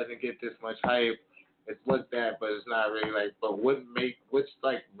and it doesn't get this much hype. It's looked at, but it's not really like. But what's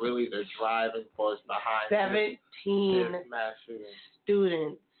like really the driving force behind 17 this mass shooting?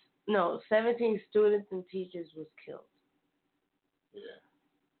 students. No, 17 students and teachers was killed.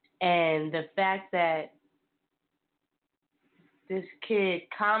 Yeah. And the fact that this kid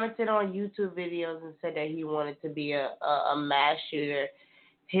commented on YouTube videos and said that he wanted to be a mass shooter.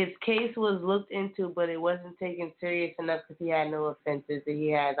 His case was looked into, but it wasn't taken serious enough because he had no offenses and he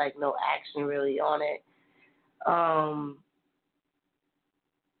had like no action really on it. Damn,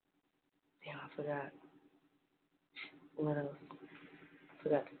 I forgot. What else?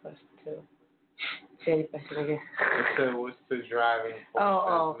 forgot the question too. Say the question again. What's the driving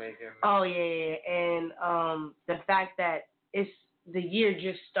force that's making? Oh yeah, and the fact that the year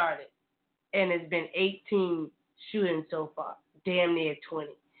just started, and it's been 18 shootings so far, damn near 20,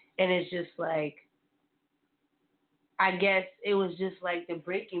 and it's just like, I guess it was just like the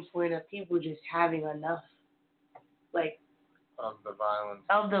breaking point of people just having enough, like of the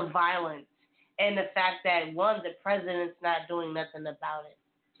violence. And the fact that the president's not doing nothing about it.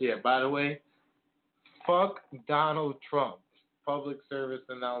 Yeah. By the way, fuck Donald Trump. Public service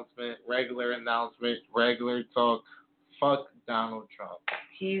announcement, regular talk. Fuck Donald Trump.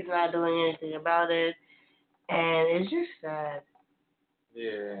 He's not doing anything about it, and it's just sad.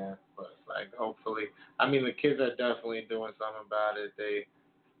 Yeah, but like hopefully, I mean the kids are definitely doing something about it.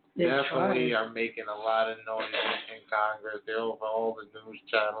 They're definitely are making a lot of noise in Congress. They're over all the news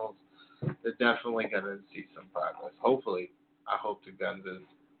channels. They're definitely gonna see some progress. Hopefully, I hope the guns is.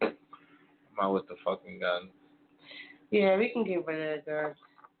 I'm out with the fucking guns. Yeah, we can get rid of the guns.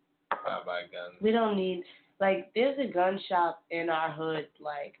 Bye guns. We don't need, like, there's a gun shop in our hood,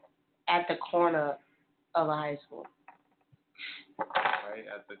 like, at the corner of a high school. Right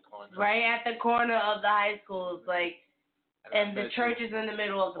at the corner. Right at the corner of the high school, like, and the church is in the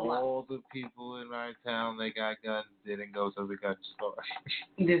middle of the block. All the people in our town, they got guns, didn't go to the gun store.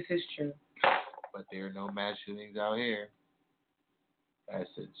 This is true. But there are no mass shootings out here.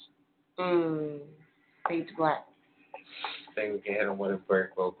 Message. Fade to black. I think we can hit him with a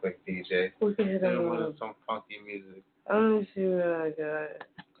break real quick, DJ. We can hit him with some funky music. Let me see what I got.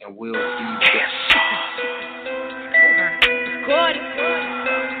 And we'll be back. Good.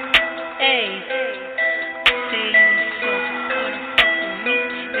 Hey. Say so good fuck with me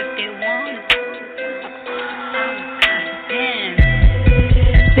if they want to.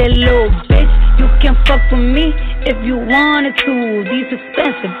 Say little bitch, you can fuck with me if you wanted to. These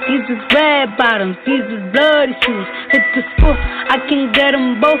expensive, these is red bottoms, these is bloody shoes. Hit the school, I can get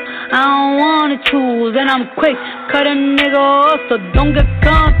them both, I don't wanna choose. And I'm quick, cut a nigga off, so don't get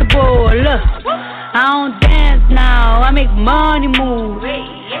comfortable. Look, I don't dance now, I make money move.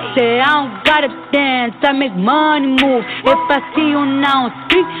 Say I don't gotta dance, I make money move. If I see you now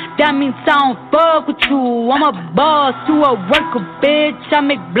speak, that means I don't fuck with you. I'm a boss, you a worker, bitch, I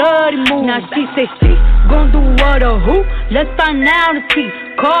make bloody moves. Now she say she gon' do what or who? Let's find out and see.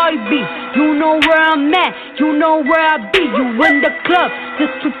 Cardi B, you know where I'm at, you know where I be. You in the club,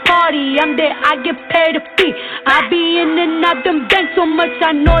 just to party, I'm there, I get paid a fee. I be in and out them banks so much,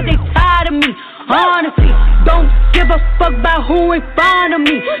 I know they tired of me. Honestly, don't give a fuck about who in front of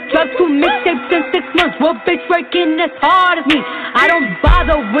me. Drop 2 mixtapes in 6 months, what bitch working as hard as me? I don't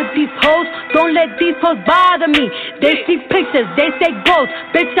bother with these hoes, don't let these hoes bother me. They see pictures, they say goals,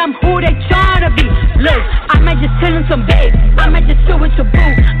 bitch I'm who they tryna be. Look, I might just chill in some babe, I might just chill with your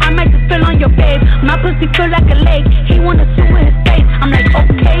boo, I might just fill on your babe. My pussy feel like a lake, he wanna shoot with his face. I'm like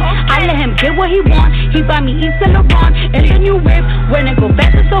okay, I let him get what he want. He buy me East and LeBron and the new whip. When I go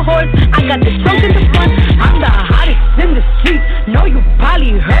back to the horse, I got the trunk in the front. I'm the hottest in the street, know you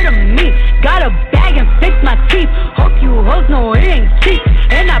probably heard of me. Got a bag and fix my teeth, hope you hoes know it ain't cheap.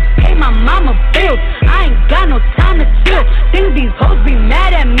 And I pay my mama bills, I ain't got no time to chill. Think these hoes be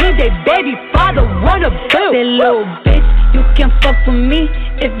mad at me, they baby father wanna build. Say little bitch, you can fuck with me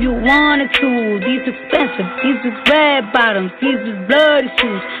if you wanted to. These expensive, these is red bottoms, these is bloody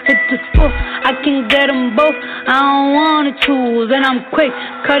shoes. Hit the school, I can get them both, I don't wanna choose. And I'm quick,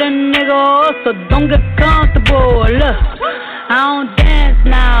 cut a nigga off, so don't get comfortable. Look, I don't dance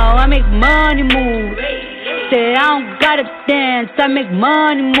now, I make money move. Say I don't gotta dance, I make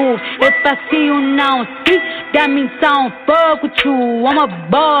money move. If I see you now speak, that means I don't fuck with you. I'm a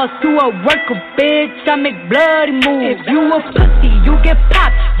boss, you a worker, bitch, I make bloody moves. If you a pussy, you get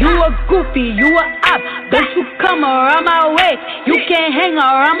popped. You a goofy, you a op. Bet you come around my way, you can't hang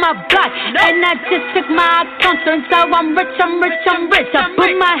around my block. And I just check my account, turns out I'm rich, I'm rich, I'm rich. I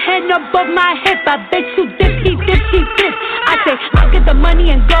put my hand above my hip, I bet you dip. I say, I'll get the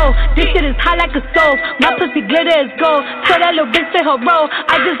money and go. This shit is hot like a stove. My pussy glitter is gold. So that little bitch play her role.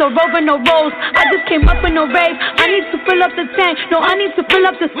 I just don't roll with no rolls. I just came up in no rave. I need to fill up the tank. No, I need to fill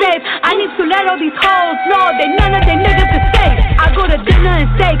up the safe. I need to let all these hoes know they none of they niggas is safe. I go to dinner and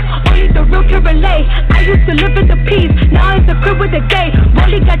steak. Only the real can relate. I used to live in the peace. Now it's the crib with the gay.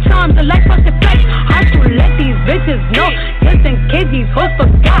 Rolly got charms, the life was the flex. Hard to let these bitches know. Just in case these hoes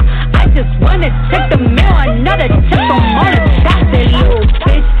forgot. I just wanna check the mail. Another check on all the shots. That little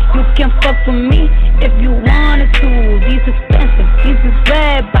bitch, you can fuck with me if you wanted to. These expensive, these is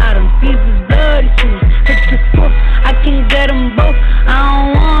red bottoms, these is bloody shoes. Hit the school, I can get them both, I don't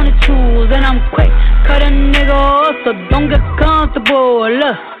wanna choose. And I'm quick, cut a nigga off, so don't get comfortable.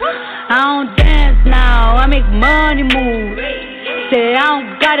 I don't dance now, I make money move. Say I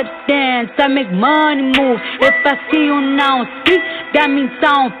don't gotta dance, I make money move. If I see you now speak, that means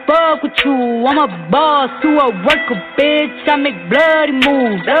I don't fuck with you. I'm a boss to a worker, bitch. I make bloody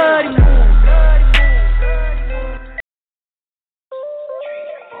moves. Bloody moves.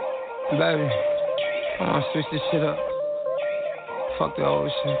 Baby, I wanna switch this shit up. Fuck the old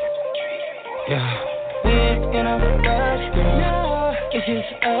shit. Yeah. We ain't in a rush, girl. It's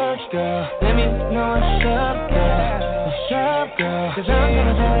just us, girl. Let me know what's up, girl. What's up, girl? Cause I'm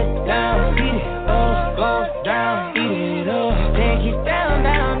gonna throw it down. Beat it up, go down. Beat it up, take it down,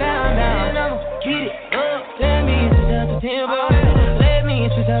 down, down, down. I'ma beat it up. Let me switch up the tempo. Let me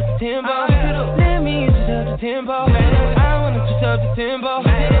switch up the tempo. Let me switch up the tempo. I wanna switch up the tempo.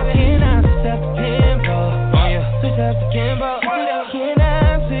 Can I switch up the tempo? Oh yeah, switch up the tempo. Can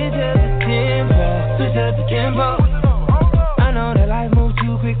I switch up the tempo? Switch up the tempo. I know that life moves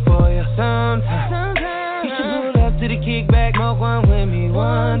too quick for you sometimes. You should pull up to the kickback, smoke one with me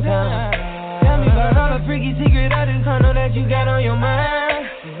one time. Tell me about all the freaky secret I know that you got on your mind.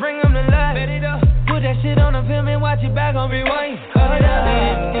 Bring them to life. Put that shit on the film and watch it back on rewind. Hold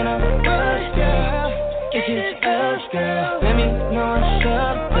up, in a rush, girl. It's just us, girl. Let me know what's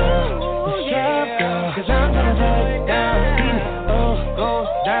up, girl. What's up, girl? Cause I'm gonna throw it down. Beat it up, go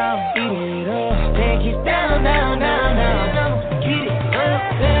down. Beat it up, take it down, down, down, down. I'ma beat it up.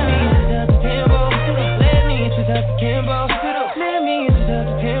 Let me switch up the tempo. Let me switch up the tempo. Let me switch up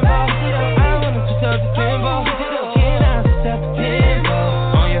the tempo. I wanna switch up the tempo. Can I switch up the tempo?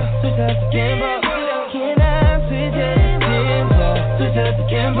 Oh yeah, switch up the tempo. Can I switch up the tempo? Switch up the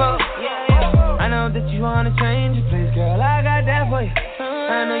tempo. I know that you wanna change your place, girl. I got that for you.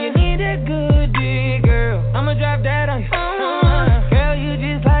 I know you need that good dick, girl. I'ma drop that on you. Girl, you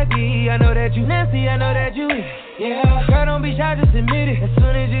just like me. I know that you nasty. I know that you eat. Yeah, girl, don't be shy, just admit it. As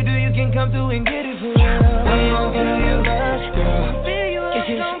soon as you do, you can come through and get it for real. We don't feel you rush, girl. It's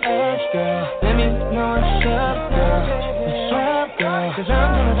just us, girl. Let me know what's up, girl. What's up, girl? Cause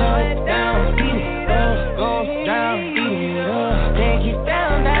I'm gonna throw it down. Beat it up, go down. Beat it up, take it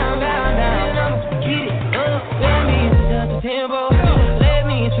down, down, down, down. I'ma beat it up. Let me switch up the tempo. Let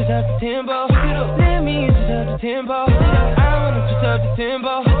me switch up the tempo. Let me switch up the tempo. I wanna switch up the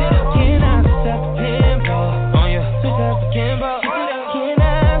tempo. Can I switch up the tempo? Oh yeah, switch up the tempo. Can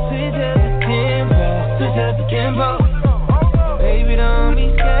I switch up the tempo? Switch up the tempo. Baby, don't be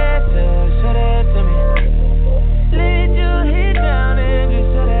scared to say that to me. Let your head down and just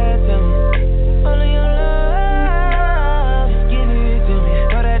say that to me. Only your love, just give it to me.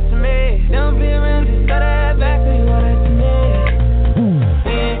 Throw that to me. Don't be around, just throw that back to you. Throw that to me.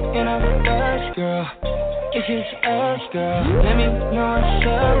 We ain't in a rush, girl. It's just us, girl. Let me know what's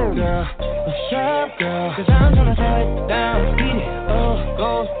up, girl. What's up, girl? Cause I'm gonna throw it down. Beat it up,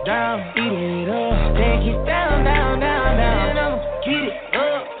 go down. Beat it up, take it down, down, down, down. I'ma beat it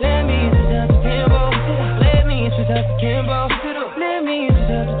up. Let me switch up the tempo. Let me switch up the tempo. Let me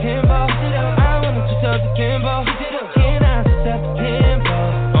switch up the tempo. I wanna switch up the tempo. Can I switch up the tempo?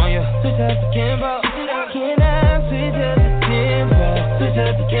 Oh yeah, switch up the tempo. Can I switch up the tempo? Switch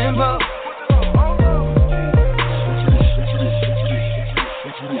up the tempo.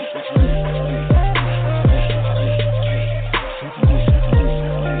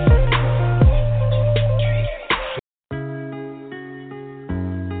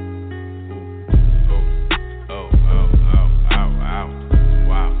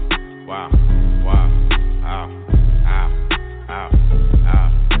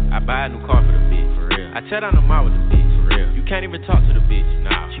 Shut down the mouth with the bitch, for real. You can't even talk to the bitch,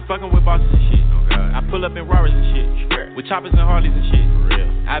 nah. She fucking with bosses and shit, oh god. I pull up in Rarers and shit, with choppers and Harleys and shit, for real.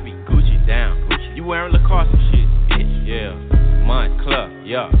 I be Gucci down, Gucci. You wearing Lacoste and shit, bitch, yeah. Montclair,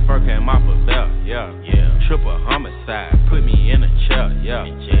 yeah. Furka and Mopper belt, yeah, yeah. Triple homicide, put me in a chair, yeah.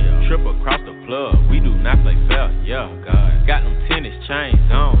 Triple cross the plug, we do not play fair, yeah, god. Got them tennis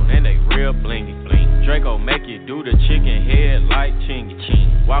chains on, and they real blingy, bling. Draco make you do the chicken head like chingy, ching.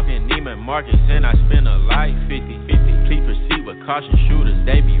 Walking Neiman Marcus and I spend a life 50-50. Please proceed with caution, shooters,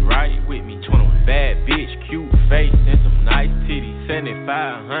 they be right with me. 21 bad bitch, cute face and some nice titties.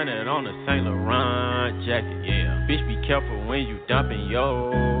 7500 on a Saint Laurent jacket, yeah. Bitch, be careful when you dumping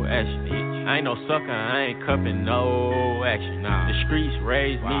your action, bitch. I ain't no sucker, I ain't cupping no action, nah. The streets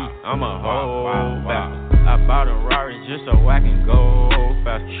raised me, I'm a whole bastard. I bought a Rari just so I can go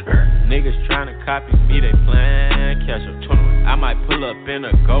faster. Niggas tryna copy me, they plan catch up. 21. I might pull up in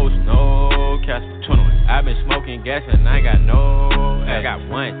a ghost, no castle. 21. I been smoking gas and I got no. I got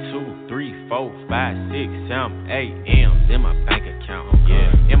 1, 2, 3, 4, 5, 6, 7, 8 M's in my bank account.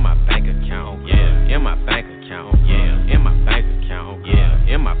 Yeah, in my bank account. Yeah, in my bank account. Yeah, in my bank account.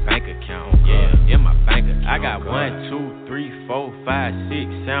 Yeah, in 1, 2, 3, 4, 5,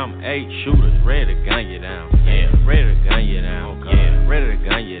 6, 7, 8 shooters ready to gun you down. Yeah, ready to gun you down. Yeah, ready to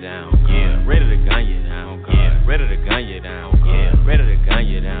gun you down. Yeah, ready to gun you down. Yeah, ready to gun you down. Yeah, ready to gun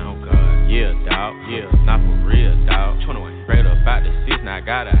you down. Yeah, dawg. Yeah, not for real, dawg. 21. Straight up out the 6, now I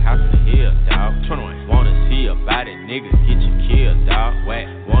got a house in the hill, dawg. 21. Wanna see about it, niggas get you killed, dawg. Whack.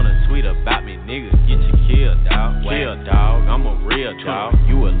 Wanna tweet about me, niggas get you killed, dawg. Chill, dawg. I'm a real dawg.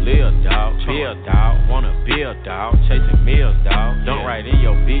 You a lil dawg. Bill, dawg. Wanna build, dawg. Chasing meals, dawg. Don't write in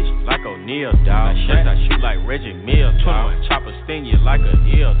your bitch like O'Neal, dawg. Shots I shoot like Reggie Mills, dawg. Chopper sting you like a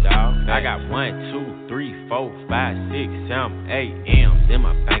eel, dawg. I got 1, 2, 3, 4, 5, 6, 7, 8 M's in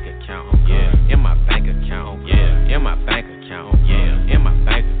my bank account. Yeah, in my bank account. Yeah, in my bank account. Yeah, in my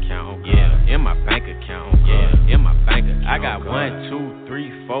bank account. Yeah, in my bank account. Yeah, in my bank account. I got 1, 2,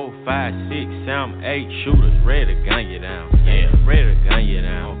 3, 4, 5, 6, 7, 8 shooters ready to gun you down. Yeah, ready to gun you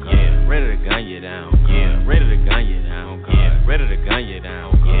down. Yeah, ready to gun you down. Yeah, ready to gun you down. Yeah, ready to gun you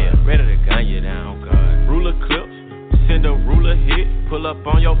down. Yeah, ready to gun you down. Ruler clips. Send a ruler hit, pull up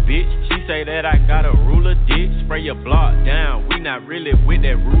on your bitch. She say that I got a ruler dick. Spray your block down. We not really with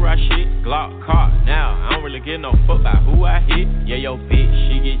that Rura shit. Glock caught now. I don't really give no fuck about who I hit. Yeah, yo bitch,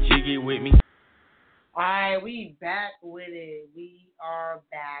 she get jiggy with me. Alright, we back with it. We are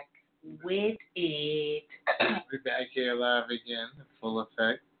back with it. We're back here live again, full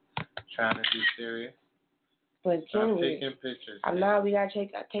effect. Trying to be serious. But I'm taking pictures. I'm not. We gotta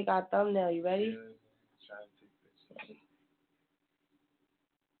take our thumbnail. You ready? Yeah, trying to take pictures.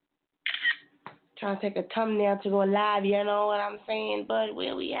 Trying to take a thumbnail to go live. You know what I'm saying? But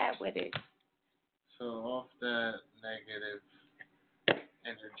where we at with it? So off that negative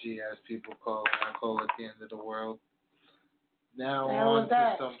energy, as people call it, I call it the end of the world. Now on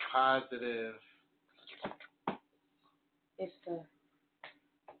to some positive. It's the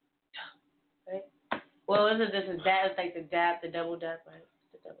right. Well, is it? This is dab. It's like the dab, the double dab, right?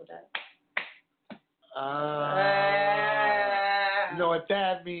 The double dab. You know what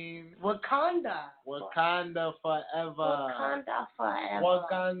that means? Wakanda. Wakanda forever. Wakanda forever.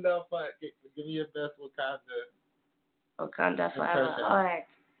 Wakanda forever. Give me your best Wakanda. Wakanda forever. All right.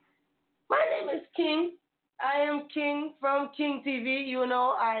 My name is King. I am King from King TV. You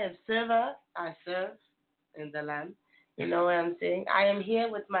know, I am server. I serve in the land. You know what I'm saying? I am here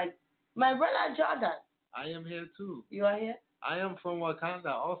with my brother Jordan. I am here too. You are here? I am from Wakanda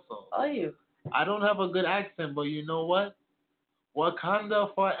also. Are you? I don't have a good accent, but you know what?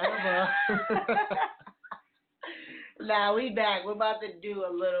 Wakanda forever. Now we back. We're about to do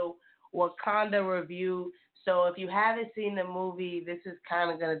a little Wakanda review. So if you haven't seen the movie, this is kind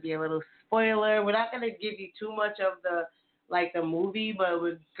of going to be a little spoiler. We're not going to give you too much of the movie, but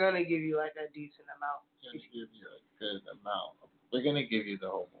we're going to give you like a decent amount. We're going to give you a good amount. We're going to give you the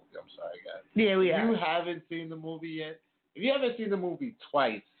whole movie. I'm sorry, guys. Yeah, we are. If you haven't seen the movie yet, if you haven't seen the movie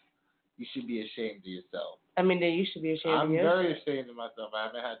twice, you should be ashamed of yourself. I mean, then you should be ashamed of yourself. I'm very ashamed of myself. I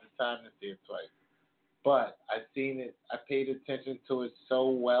haven't had the time to see it twice. But I've seen it. I paid attention to it so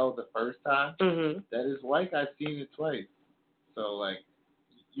well the first time that it's like I've seen it twice. So, like,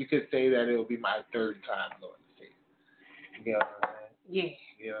 you could say that it'll be my third time going to see it. You know what I'm saying? Yeah.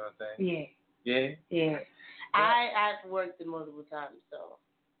 You know what I'm saying? Yeah. Yeah? Yeah. I've worked it multiple times, so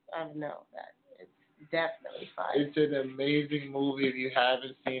I know that it's definitely fine. It's an amazing movie. If you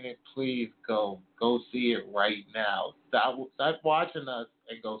haven't seen it, please go see it right now. Stop watching us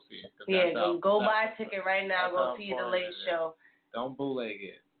and go see it. Yeah, go buy a ticket right now. Go see the late show. Don't bootleg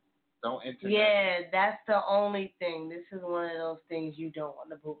it. Don't internet. Yeah, that's the only thing. This is one of those things you don't want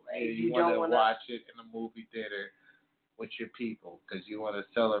to bootleg. Yeah, you want to watch it in a movie theater with your people because you want to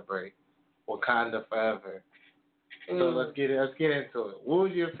celebrate Wakanda forever. So let's get into it. What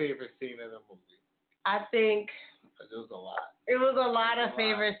was your favorite scene in the movie? I think it was a lot. It was a lot of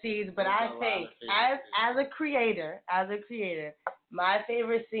favorite scenes, but I think as a creator, my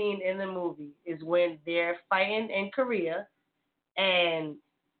favorite scene in the movie is when they're fighting in Korea, and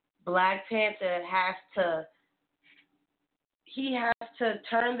Black Panther has to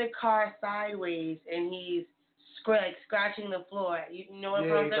turn the car sideways, and he's scratching the floor. You know what I'm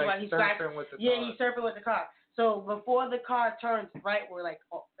talking about? He's surfing with the car. Yeah, he's surfing with the car. So before the car turns right, we're like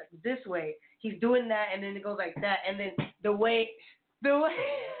this way. He's doing that, and then it goes like that, and then the way that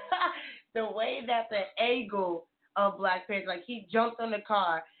the angle of Black Panther, like he jumped on the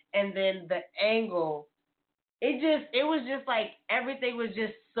car, and then the angle, it was just like everything was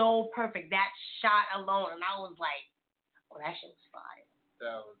just so perfect. That shot alone, and I was like, oh, that shit was fire.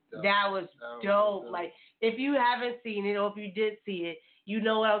 That was dope. Like if you haven't seen it, or if you did see it, you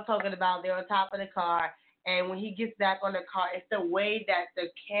know what I'm talking about. They're on top of the car. And when he gets back on the car, it's the way that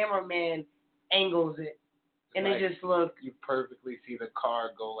the cameraman angles it. and like, it just looked. You perfectly see the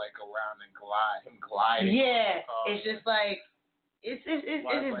car go like around and gliding. Yeah, the car. it's just like it's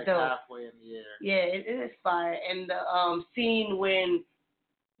like dope. halfway in the air. Yeah, it is fire. And the scene when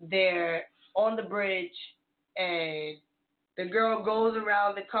they're on the bridge and the girl goes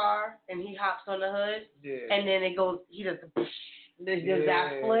around the car and he hops on the hood, and then it goes. He does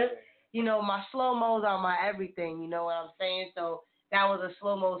that flip. You know, my slow mo's are my everything. You know what I'm saying? So that was a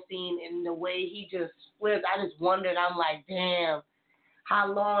slow mo scene, and the way he just flipped, I just wondered. I'm like, damn,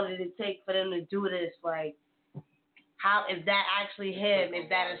 how long did it take for them to do this? Like, how is that actually him? Is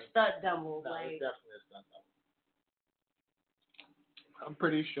that a stunt double? No, like, it's definitely a stunt double. I'm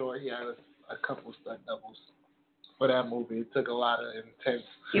pretty sure he had a couple stunt doubles for that movie. It took a lot of intense.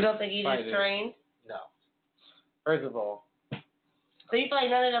 You don't think he fighting. just trained? No. First of all. So you feel like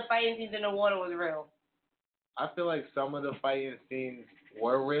none of the fighting scenes in the water was real? I feel like some of the fighting scenes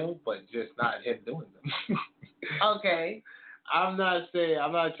were real, but just not him doing them. Okay. I'm not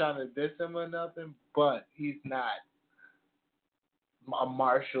trying to diss him or nothing, but he's not a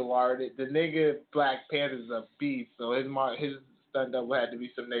martial artist. The nigga Black Panther's a beast, so his stunt double had to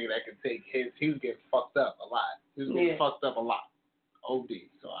be some nigga that could take hits. He was getting fucked up a lot. He was getting fucked up a lot. OD.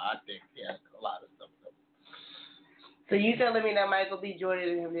 So I think he had a lot of stuff. So you telling me that Michael B. Jordan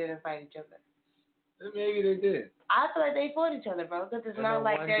and him didn't fight each other? Maybe they did. I feel like they fought each other, bro. Because it's not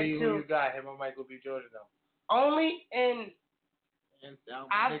like they're two. Who you got, him or Michael B. Jordan, though? Only in.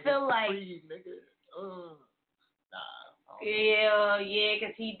 I feel like. Free, nigga. Nah. Yeah,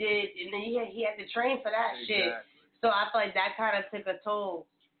 because he did, and then he had to train for that shit. So I feel like that kind of took a toll,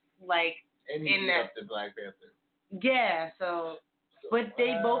 like and he in beat that. up the Black Panther. Yeah, so. But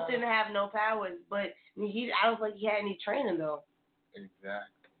they both didn't have no powers. But I don't think he had any training though.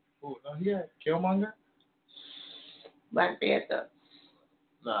 Exactly. Oh no, he had Killmonger. Black Panther.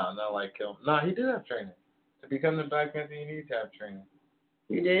 No, not like Killmonger. No, he did have training. To become the Black Panther, you need to have training.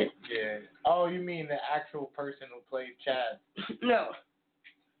 You did? Yeah. Oh, you mean the actual person who played Chad? No.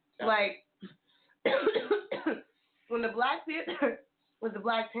 Chad. Like when the Black Panther was the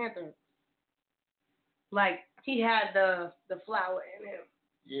Black Panther, like he had the flower in him.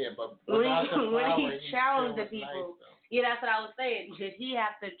 Yeah, but when he challenged the people, yeah, that's what I was saying. Did he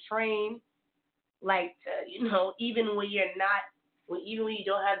have to train, like, even when you're not, even when you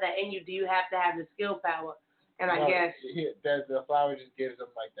don't have that in you, do you have to have the skill power? And I guess the flower just gives him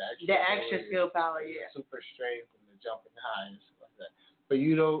like the extra skill power, yeah, super strength and the jumping high and stuff like that. But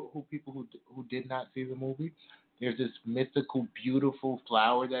you know who did not see the movie? There's this mythical, beautiful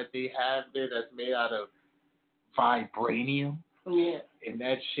flower that they have there that's made out of vibranium. Yeah. And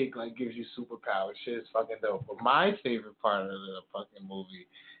that shit like gives you superpowers. Shit is fucking dope. But my favorite part of the fucking movie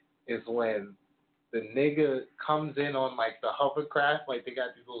is when the nigga comes in on like the hovercraft, like they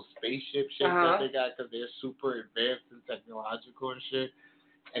got these little spaceship shit that they got because they're super advanced and technological and shit.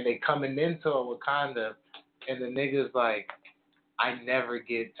 And they coming into Wakanda, and the nigga's like, I never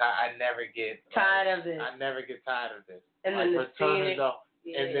get tired of this. I never get tired of this. And like, then the scenery,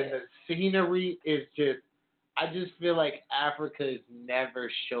 and then the scenery is just. I just feel like Africa is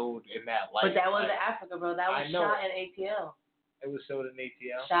never showed in that light. But that wasn't Africa, bro. That was shot in ATL. It was showed in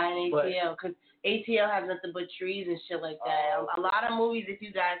ATL? Shot in ATL. Because ATL has nothing but trees and shit like that. A lot of movies, if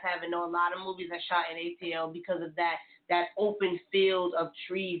you guys haven't known, a lot of movies are shot in ATL because of that open field of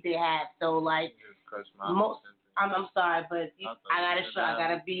trees they have. So, like, I'm sorry, but I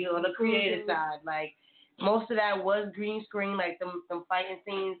gotta be on the creative side. Like, most of that was green screen, like some fighting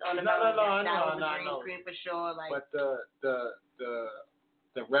scenes on the mountain. That was green screen for sure. Like, but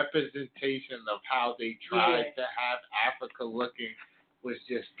the representation of how they tried to have Africa looking was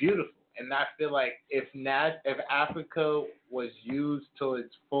just beautiful. And I feel like if Africa was used to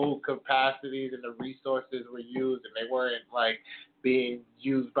its full capacities and the resources were used and they weren't like being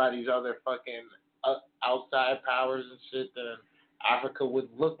used by these other fucking outside powers and shit, then Africa would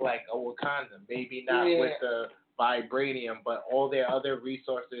look like a Wakanda. Maybe not with the vibranium, but all their other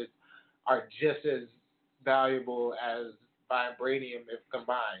resources are just as valuable as vibranium if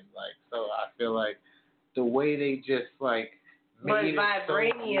combined. Like, so I feel like the way they just like made but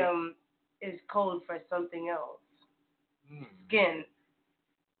vibranium is code for something else. Skin.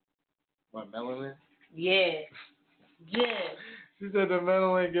 What, melanin? Yeah. She said the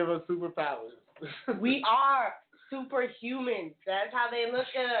melanin give us superpowers. We are superhumans. That's how they look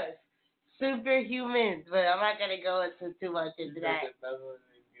at us. Superhumans. But I'm not going to go into too much into that.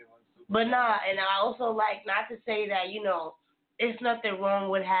 But nah, and I also like, not to say that, it's nothing wrong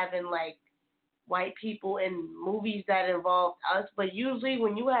with having, like, white people in movies that involve us. But usually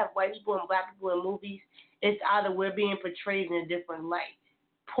when you have white people and black people in movies, it's either we're being portrayed in a different light.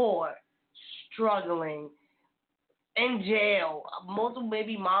 Poor, struggling, in jail, multiple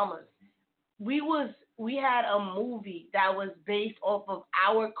baby mamas. We had a movie that was based off of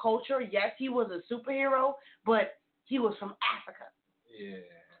our culture. Yes, he was a superhero, but he was from Africa. Yeah.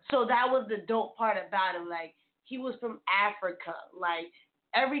 So that was the dope part about him. Like, he was from Africa. Like,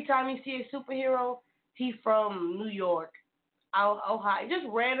 every time you see a superhero, he's from New York, Ohio, just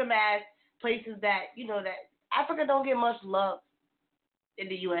random ass places that, that Africa don't get much love in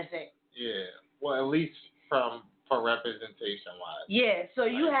the USA. Yeah. Well, at least for representation wise. Yeah, so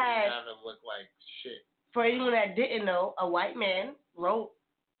you had, have it look like shit. For anyone that didn't know, a white man wrote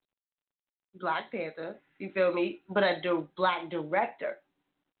Black Panther, you feel me? But a black director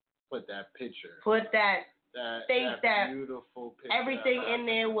Put that picture. Put that that beautiful picture. Everything in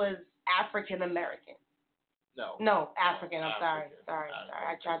there was African American. No, African. I'm sorry.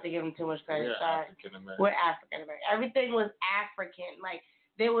 I tried to give him too much credit. We're Sorry. African American. We're African American. Everything was African. Like,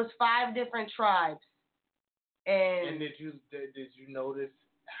 there was 5 different tribes. And did you notice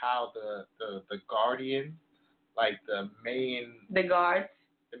how the Guardian, like the main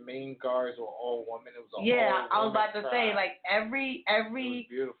guards were all women? It was a yeah, whole I was about to tribe. say, like, every it was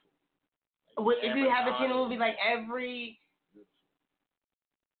beautiful. Like, if you haven't seen the movie, like, every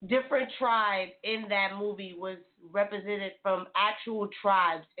different tribe in that movie was represented from actual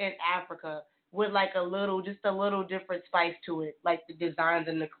tribes in Africa with like a little different spice to it, like the designs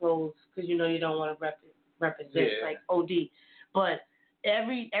and the clothes, because you don't want to represent like OD. But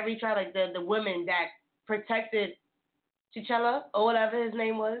every tribe, like the women that protected T'Challa or whatever his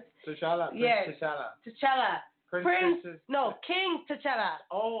name was. T'Challa. T'Challa. Prince. No, King T'Challa.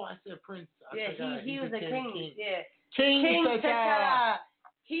 Oh, I said Prince. He was a king. Yeah. King T'Challa.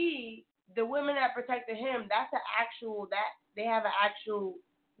 The women that protected him, they have an actual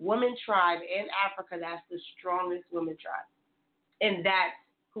woman tribe in Africa that's the strongest woman tribe. And that's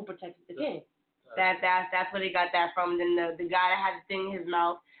who protected the king. That's where they got that from. Then the guy that had the thing in his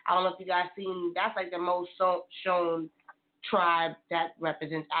mouth, I don't know if you guys seen, that's like the most shown tribe that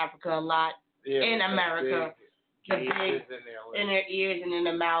represents Africa a lot in America. The big in their ears and in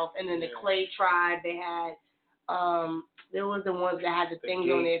their mouth. And then the clay tribe they had. There was the ones that had the things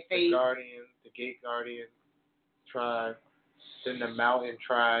on their face. The Gate Guardian tribe. Then the Mountain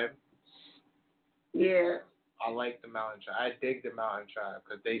tribe. Yeah. I like the Mountain tribe. I dig the Mountain tribe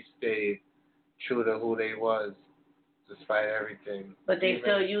because they stayed true to who they was despite everything. But they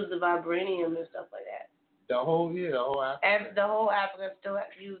still use the vibranium and stuff like that. The whole Africa. The whole Africa still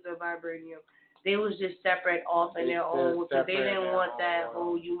used the vibranium. They was just separate off in their own because they didn't want that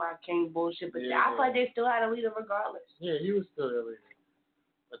whole "you my king" bullshit. But I thought they still had a leader regardless. Yeah, he was still their leader,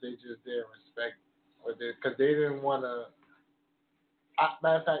 but they just didn't respect, because they didn't want to.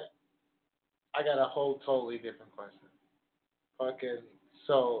 Matter of fact, I got a whole totally different question.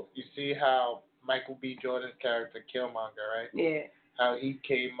 So you see how Michael B. Jordan's character Killmonger, right? Yeah. How he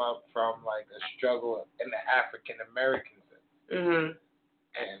came up from like a struggle in the African American sense. Mhm.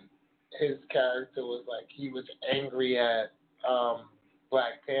 And his character was like he was angry at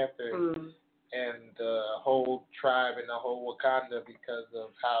Black Panther and the whole tribe and the whole Wakanda because of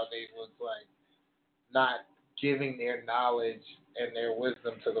how they was like not giving their knowledge and their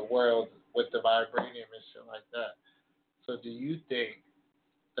wisdom to the world with the vibranium and shit like that. So do you think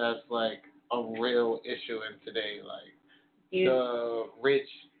that's like a real issue in today? Like the rich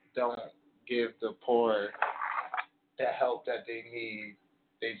don't give the poor the help that they need.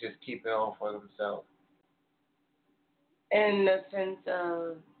 They just keep it all for themselves. In the sense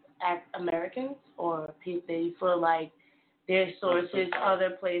of Americans or people, you feel like their sources,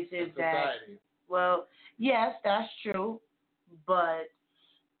 other places that. Well, yes, that's true, but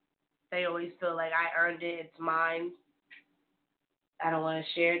they always feel like I earned it, it's mine. I don't want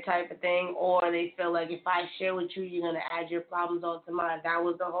to share type of thing, or they feel like if I share with you, you're gonna add your problems onto mine. That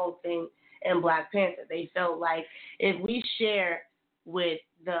was the whole thing in Black Panther. They felt like if we share with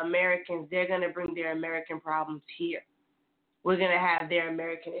the Americans, they're going to bring their American problems here. We're going to have their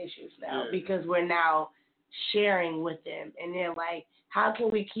American issues now because we're now sharing with them. And they're like, how can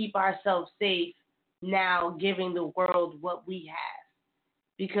we keep ourselves safe now giving the world what we have?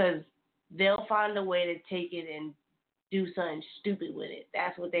 Because they'll find a way to take it and do something stupid with it.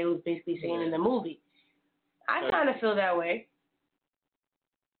 That's what they was basically saying in the movie. I kind of feel that way.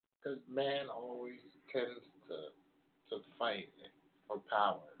 Because man always tends to fight for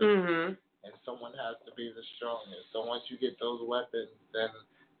power. Mm-hmm. And someone has to be the strongest. So once you get those weapons, then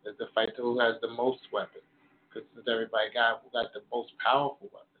there's the fight to who has the most weapons. Because since everybody got who got the most powerful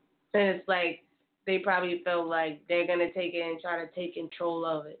weapons. And it's like they probably feel like they're going to take it and try to take control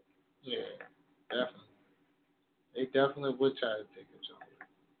of it. Yeah, definitely. They definitely would try to take control of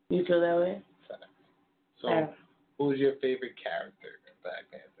it. You feel that way? So Who's your favorite character in Black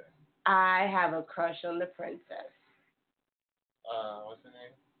Panther? I have a crush on the princess. What's her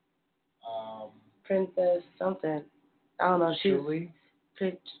name? Princess something. I don't know. She's Julie.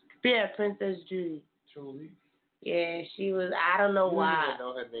 Princess Julie. Julie. Yeah, she was. I don't know why. I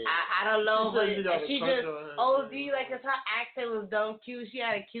don't even know her name. I don't know, but she just OD like, cause her accent was dumb cute. She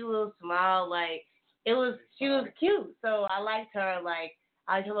had a cute little smile, like she was cute. So I liked her. Like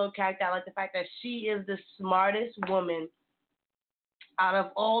I liked her little character. I like the fact that she is the smartest woman out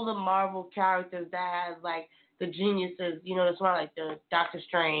of all the Marvel characters that has like the geniuses. You know, the smart like the Doctor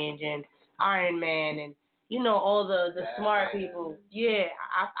Strange and Iron Man and all the smart people. Yeah,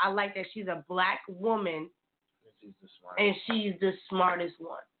 I like that she's a black woman. And she's the smartest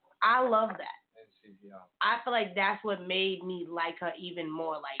one. I love that. And she's young. I feel like that's what made me like her even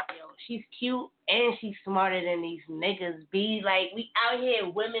more. Like, she's cute and she's smarter than these niggas be. Like, we out here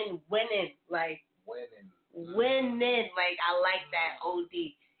women winning. Like, winning. Like, I like that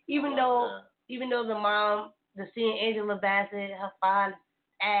OD. Even though the mom, seeing Angela Bassett, her fine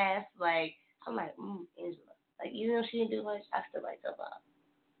ass, like, I'm like, Angela. Like, even though she didn't do much, I still like her vibe.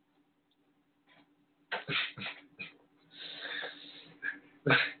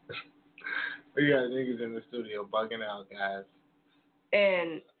 We got niggas in the studio bugging out, guys.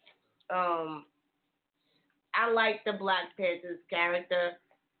 And I like the Black Panther's character.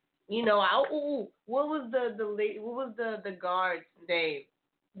 What was the guard's name?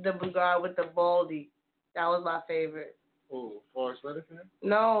 The guard with the baldy. That was my favorite. Oh, Forrest Whitaker?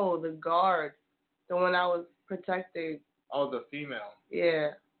 No, the guard, the one I was protecting. Oh, the female.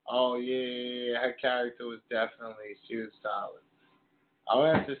 Yeah. Oh yeah. Her character was she was solid. I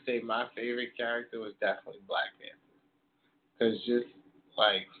would have to say my favorite character was definitely Black Panther. Because just,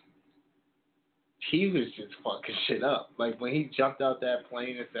 like, he was just fucking shit up. Like, when he jumped out that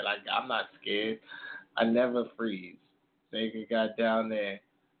plane and said, I'm not scared, I never freeze. Nigga got down there.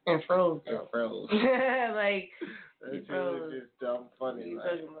 And froze. Like, that shit was just dumb funny.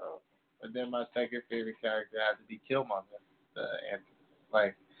 Like. But then my second favorite character had to be Killmonger, the Anthony.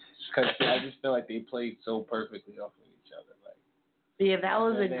 Like, because I just feel like they played so perfectly off of each other. Like, yeah, that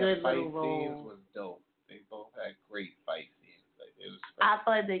was a good fight little role. scenes was dope. They both had great fight scenes. Like, it was. I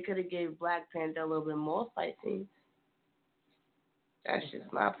feel like they could have gave Black Panther a little bit more fight scenes. That's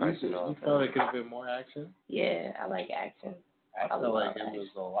just my personal. You thought it could have been more action? Yeah, I like action. I feel like it was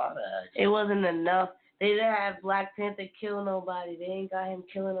a lot of action. It wasn't enough. They didn't have Black Panther kill nobody. They ain't got him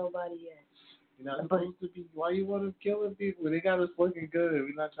killing nobody yet. You're not supposed to be. Why you want him killing people? They got us looking good.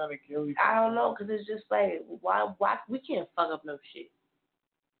 We're not trying to kill each other. I don't know, because it's just like, why we can't fuck up no shit.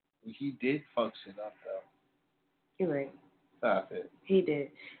 He did fuck shit up, though. You're right. Stop it. He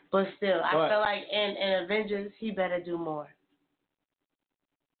did. But still, I feel like in Avengers, he better do more.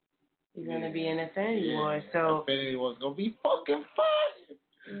 He's going to be in Infinity War, so. Infinity War's going to be fucking fun.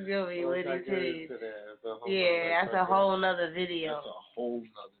 He's going to be with his titties. Yeah, that's a whole nother video. That's a whole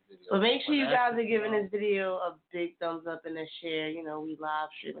nother video. But make sure you guys are giving this video a big thumbs up and a share. We live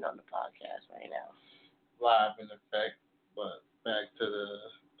streaming on the podcast right now. Live in effect, but back to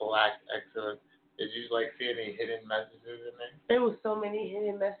the Black Excellence. Did you see any hidden messages in there? There was so many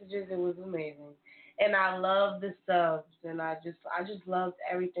hidden messages. It was amazing. And I love the subs, and I just loved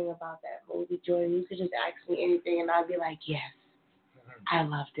everything about that movie, Jordan. You could just ask me anything, and I'd be like, yes, I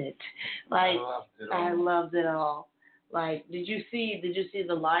loved it. Like, I loved it all. Like, did you see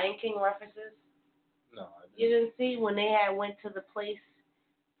the Lion King references? No, I didn't. You didn't see when they went to the place,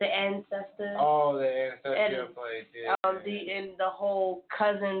 the ancestors? Oh, the ancestral place, yeah. And the whole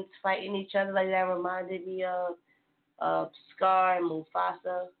cousins fighting each other, like that reminded me of Scar and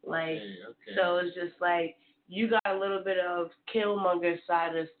Mufasa. Like, okay. So it's just like, you got a little bit of Killmonger's side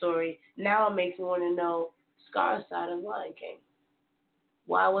of the story. Now it makes me want to know Scar's side of Lion King.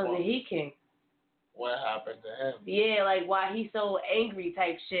 Why wasn't he king? What happened to him? Yeah, like why he's so angry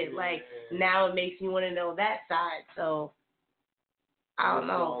type shit. Yeah. Like now it makes me want to know that side. So I don't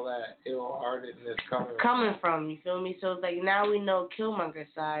know. All that ill-heartedness coming from, you feel me? So it's like now we know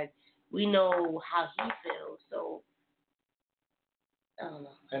Killmonger's side. We know how he feels. So I don't know.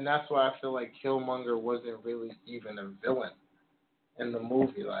 And that's why I feel like Killmonger wasn't really even a villain in the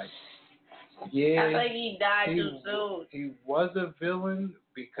movie. Like, yeah, I feel like he died too soon. He was a villain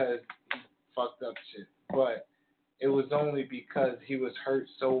because he fucked up shit, but it was only because he was hurt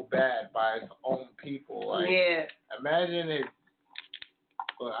so bad by his own people. Like, yeah. Imagine it.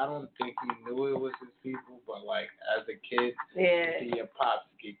 But I don't think he knew it was his people. But like as a kid, yeah, to see your pops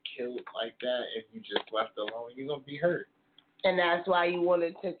get killed like that, and you just left alone, you're gonna be hurt. And that's why you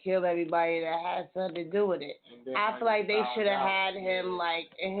wanted to kill everybody that had something to do with it. I feel like they should have had him like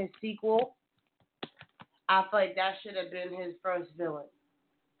in his sequel. I feel like that should have been his first villain.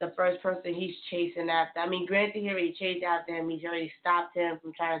 The first person he's chasing after. I mean, granted, he already chased after him. He's already stopped him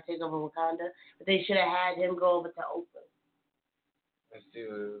from trying to take over Wakanda. But they should have had him go over to Oakland. Let's see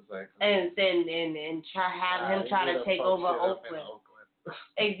what it was like. And have him try to take over Oakland.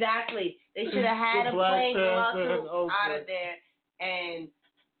 Exactly. They should have had him playing muscle out of there. And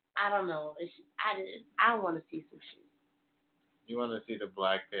I don't know. I want to see some shit. You want to see the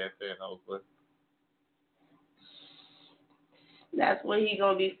Black Panther in Oakland? That's where he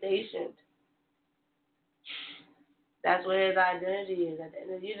gonna be stationed. That's where his identity is. At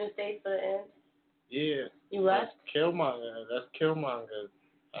the end, you didn't stay for the end. Yeah. You left. Killmonger. That's Killmonger's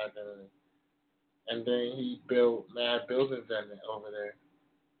identity. And then he built mad buildings in it over there.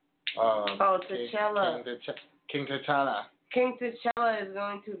 T'Challa. King T'Challa. King T'Challa is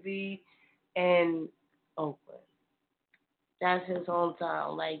going to be in Oakland. That's his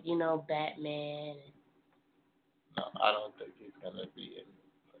hometown, like, you know, Batman. No, I don't think he's gonna be in.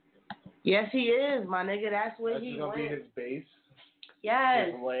 Yes, he is, my nigga. That's where he gonna went. be his base.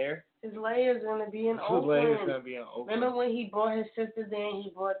 Yes. His lair. His lair is gonna be in His Oakland. lair is gonna be in Oakland. Remember when he brought his sisters in?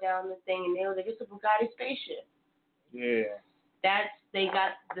 He brought down the thing, and they was like, "It's a Bugatti spaceship." Yeah. They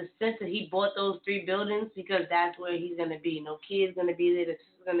got the sense that he bought those 3 buildings because that's where he's gonna be. No kid's gonna be there. The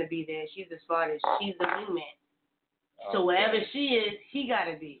sister's gonna be there. She's the smartest. She's the wingman. So wherever she is, he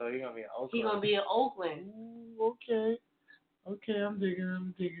gotta be. So he's gonna be in Oakland. He gonna be in Oakland. Ooh, okay, I'm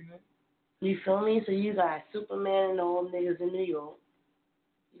digging it. You feel me? So you got Superman and all them niggas in New York.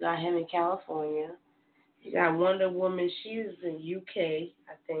 You got him in California. You got Wonder Woman. She's in UK,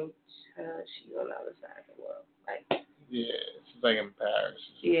 I think. She's on the other side of the world. Like. Yeah, she's like in Paris.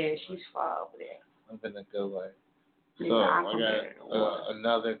 Yeah, she's far over there. I'm in a good way. So Yeah, I got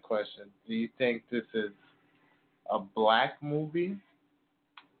another question. Do you think this is a black movie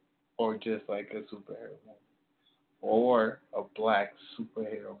or just like a superhero movie? Or a black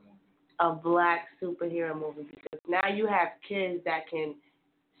superhero movie? A black superhero movie. Because now you have kids that can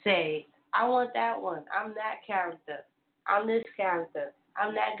say, I want that one. I'm that character. I'm this character.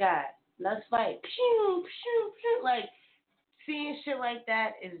 I'm that guy. Let's fight. Pew, pew, pew. Like, seeing shit like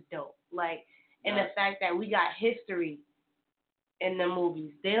that is dope. Like, and the fact that we got history in the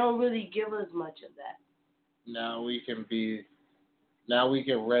movies. They don't really give us much of that. Now we can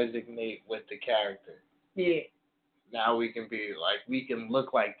resonate with the character. Yeah. Now we can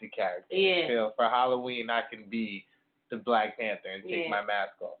look like the character. Yeah. So for Halloween, I can be the Black Panther and take my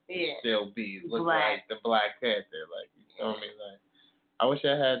mask off. And still look like the Black Panther. Like, you feel me? Like, I wish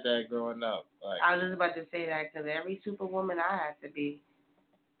I had that growing up. Like, I was just about to say that because every Superwoman I had to be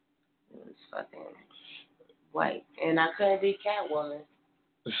was fucking white. And I couldn't be Catwoman.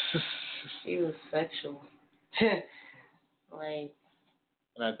 She was sexual. Like.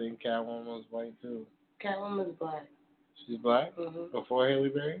 And I think Catwoman was white too. Catwoman's black. She's black? Mm-hmm. Before Halle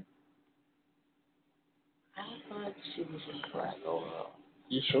Berry? I thought she was just black overall.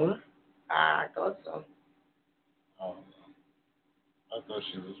 You sure? I thought so. Oh, I thought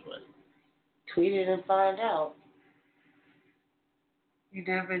she was white. Tweet it and find out. You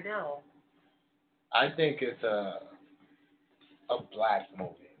never know. I think it's a black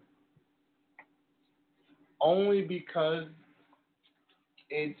movie. Only because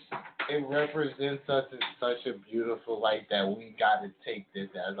it represents us in such a beautiful light that we gotta take this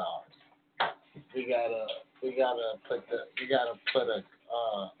as ours. We gotta put a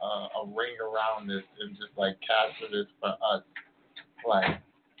ring around this and just like capture this for us. Like,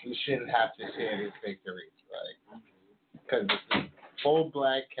 we shouldn't have to share this victory, right? Because it's a full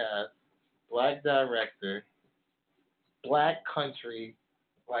black cast, black director, black country.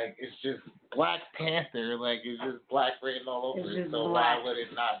 Like, it's just Black Panther. Like, it's just black written all over it. So black. why would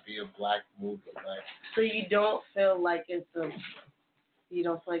it not be a black movie? Like, so you don't feel like it's both?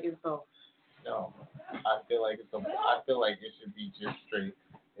 No, I feel like it should be just straight.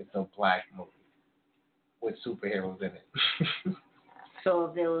 It's a black movie with superheroes in it. So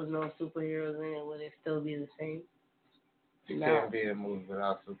if there was no superheroes in it, would it still be the same? It couldn't be a movie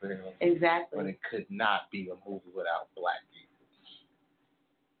without superheroes. Exactly. But it could not be a movie without black people.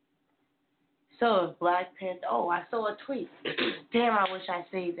 So if Black Panther, I saw a tweet. Damn, I wish I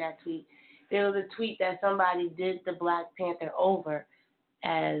saved that tweet. There was a tweet that somebody did the Black Panther over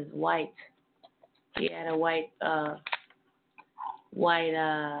as white. He had a white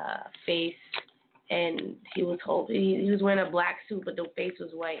face, and he was wearing a black suit, but the face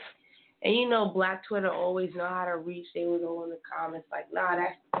was white. And you know, Black Twitter always know how to reach. They was all in the comments like, nah,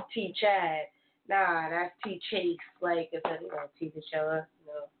 that's T Chad, nah, that's T Chase, like it's T T'Challa,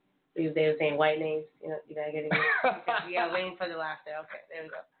 because they were saying white names, you gotta get it. Yeah, waiting for the laughter. Okay, there we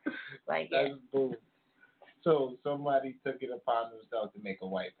go. Like, yeah. That's boom. So somebody took it upon themselves to make a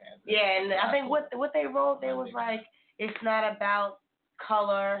White Panther. Yeah, and I think what they wrote there was like, it's not about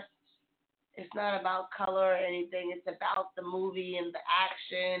color. It's not about color or anything. It's about the movie and the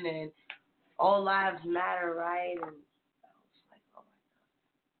action and all lives matter, right? And I was like, oh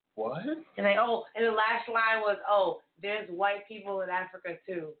my God. What? And they, and the last line was, there's white people in Africa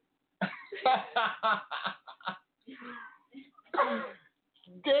too.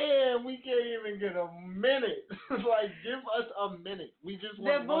 Damn, we can't even get a minute. Like, give us a minute. We just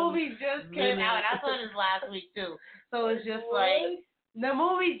want the movie just came out. And I saw this last week too. So it's just like, the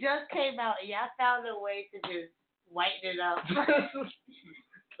movie just came out. And y'all found a way to just whiten it up.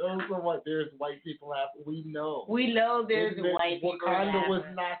 Those are what there's white people Africa. We know. We know there's white people. Wakanda was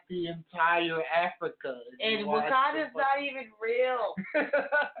not the entire Africa. And Wakanda's not even real.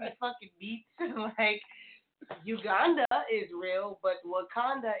 It fucking beats. Like, Uganda is real, but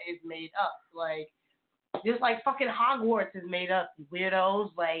Wakanda is made up. Like, just like fucking Hogwarts is made up, you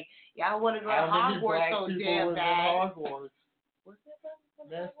weirdos. Like, y'all want to go to Hogwarts so damn bad. Hogwarts. What's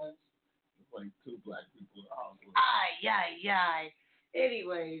that? Like 2 black people in Hogwarts. Ay.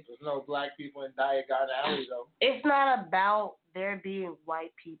 Anyways. There's no black people in Diagon Alley, though. It's not about there being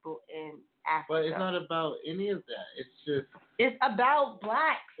white people in Africa. But it's not about any of that. It's just... It's about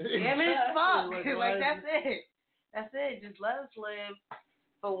blacks. Damn it, fuck. Exactly. Like, that's it. That's it. Just let us live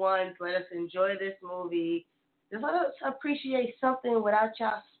for once. Let us enjoy this movie. Just let us appreciate something without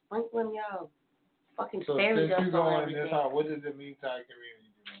y'all sprinkling y'all fucking fairy dust on everything. What does it mean to our community?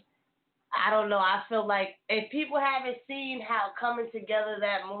 I don't know. I feel like if people haven't seen how Coming Together,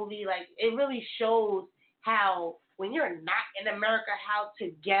 that movie, like, it really shows how when you're not in America, how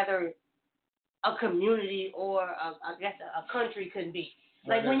together a community or I guess a country can be.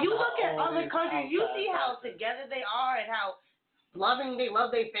 Like, when you look at other countries, you see how together they are and how loving they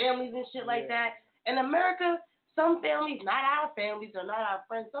love their families and shit like that. In America, some families, not our families or not our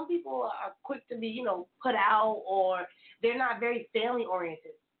friends, some people are quick to be, put out, or they're not very family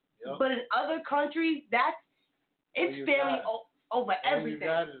oriented. Yep. But in other countries, it's family over everything.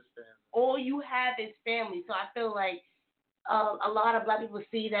 All you have is family. So I feel like a lot of black people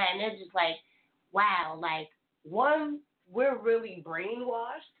see that and they're just like, wow, like, one, we're really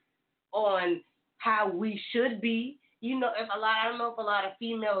brainwashed on how we should be. I don't know if a lot of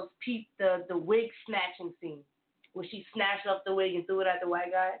females peep the wig snatching scene where she snatched up the wig and threw it at the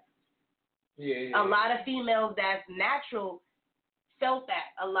white guy. Yeah. A lot of females that's natural felt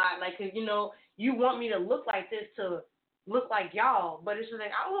that a lot. Like, 'cause, you want me to look like this to look like y'all, but it's just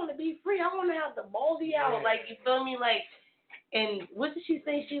like, I want to be free. I want to have the baldy out. Yeah. Like, you feel me? Like, and what did she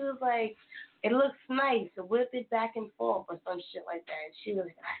say? She was like, it looks nice. So whip it back and forth or some shit like that. And she was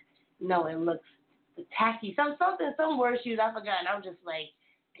like, no, it looks tacky. Some words she used, I forgot. And I was just like,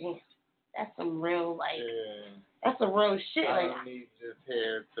 damn, that's some real, like, that's some real shit. I don't need this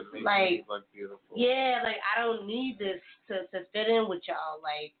hair to make me look beautiful. Yeah, like, I don't need this to fit in with y'all.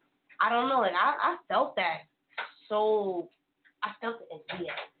 Like, I don't know. Like, I felt that. So, I felt it in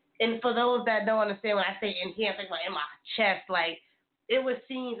here. And for those that don't understand, when I say in here, I'm thinking about in my chest. Like, it was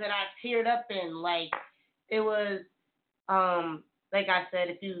scenes that I teared up in. Like, it was, like I said,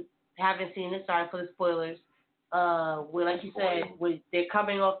 if you haven't seen it, sorry for the spoilers. Where, like you said, they're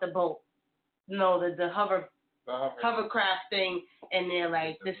coming off the boat. No, the hovercraft thing, and they're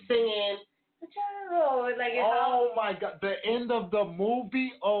like, the singing. Like, oh my God! The end of the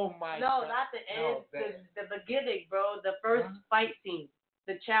movie. Oh my God! No, not the end. The beginning, bro. The first fight scene.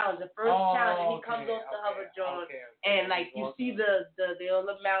 The challenge, the first challenge, and he comes off the hover drone, and like you see the on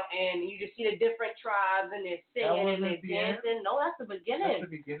the mountain, and you just see the different tribes, and they're singing and they're dancing. No, that's the beginning.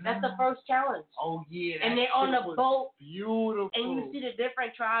 That's the first challenge. Oh yeah. And they're on the boat. Beautiful. And you see the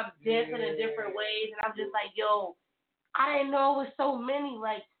different tribes dancing in different ways, and I'm just like, yo, I didn't know it was so many.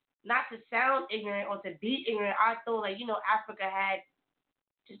 Like, not to sound ignorant or to be ignorant, I thought, like, Africa had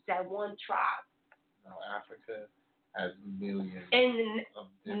just that one tribe. No, Africa has millions. And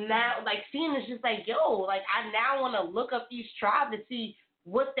now, like, seeing this, just like, yo, like, I now want to look up each tribe to see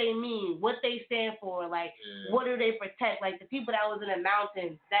what they mean, what they stand for, like, what do they protect? Like, the people that was in the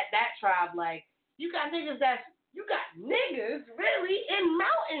mountains, that tribe, like, you got niggas really in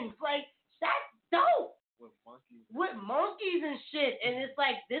mountains. Like, that's dope. With monkeys and shit. And it's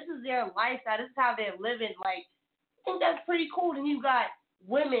like, this is their lifestyle. This is how they're living. Like, I think that's pretty cool. And you got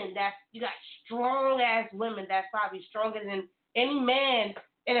women you got strong ass women that's probably stronger than any man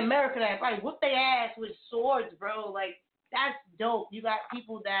in America that probably whip their ass with swords, bro. Like, that's dope. You got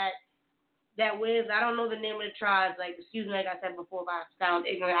people that wears, I don't know the name of the tribes. Like, excuse me, like I said before, if I sound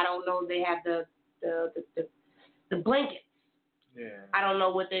ignorant, I don't know. They have the blankets. Yeah. I don't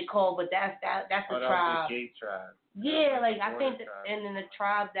know what they call, but that's a that tribe. was the gay tribe. Yeah, That was like the I think, border tribe. and then the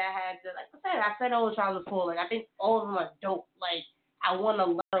tribe that had the, like I said all the tribes before. Like I think all of them are dope. Like I want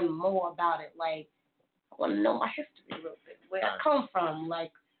to learn more about it. Like I want to know my history a little bit, where I come from,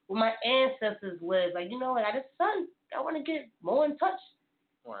 like where my ancestors lived. Like like I want to get more in touch.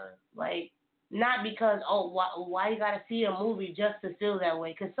 Right. Like not because why you gotta see a movie just to feel that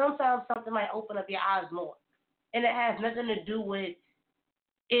way? Because sometimes something might open up your eyes more, and it has nothing to do with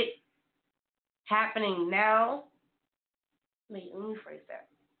it happening now. Let me rephrase that.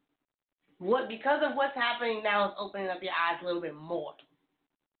 Because of what's happening now is opening up your eyes a little bit more.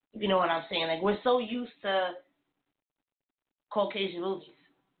 You know what I'm saying? Like we're so used to Caucasian movies,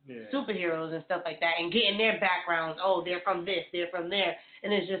 superheroes and stuff like that, and getting their backgrounds. Oh, they're from this, they're from there,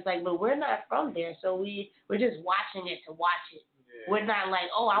 and it's just like, but we're not from there, so we're just watching it to watch it. Yeah. We're not like,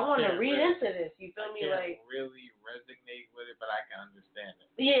 I want to read into this. You feel me? Like really resonate with it, but I can understand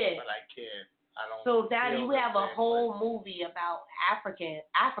it. Yeah. But I can't. I don't. So that you have a whole movie about Africa.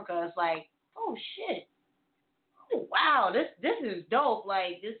 It's like, oh shit. Oh wow, this is dope.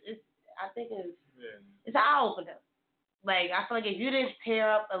 Like this is, I think it's an eye opener. Like I feel like if you didn't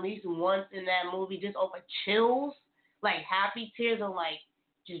tear up at least once in that movie, just over chills, like happy tears or like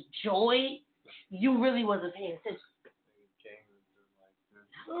just joy, you really wasn't paying attention.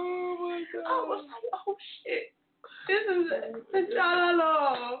 Oh my god. I was like, oh shit. This is the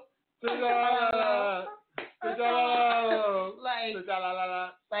Jalalo.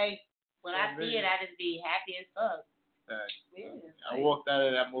 Like when I see it, I just be happy as fuck. Yeah, I walked out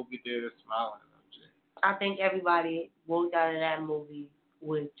of that movie theater smiling. I think everybody walked out of that movie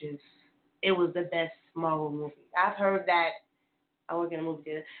with it was the best Marvel movie. I've heard that. I work in a movie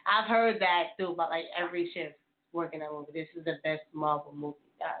theater. I've heard that through about like every shift working that movie. This is the best Marvel movie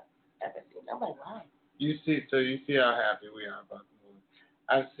I've ever seen. I'm like, wow. You see how happy we are about the movie.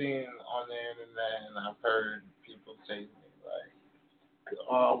 I've seen on the internet and I've heard people say to me like,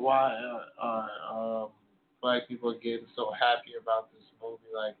 why black people are getting so happy about this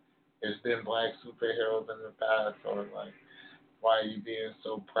movie? Like, there's been black superheroes in the past, or like, why are you being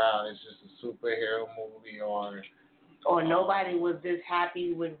so proud? It's just a superhero movie, or nobody was this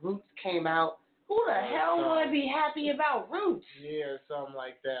happy when Roots came out. Who the hell want to be happy about Roots? Yeah, or something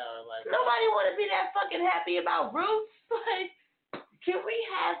like that, or like nobody want to be that fucking happy about Roots. Like, can we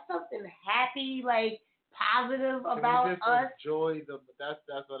have something happy, like positive about us? Enjoy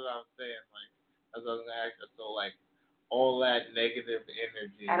that's what I'm saying. Like, that's what I was gonna ask you. So like, all that negative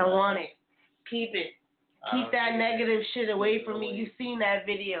energy. I don't want it. Keep it. Keep that negative shit away from me. You seen that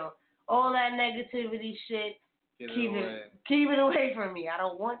video? All that negativity shit. Keep it away from me. I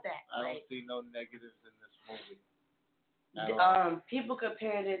don't want that. I don't see no negatives in this movie. People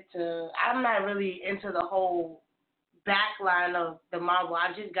compared it to. I'm not really into the whole backline of the Marvel.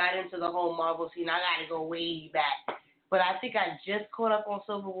 I just got into the whole Marvel scene. I got to go way back. But I think I just caught up on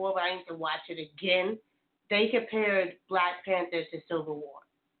Civil War, but I need to watch it again. They compared Black Panther to Civil War.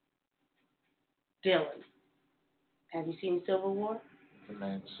 Dylan, have you seen Civil War?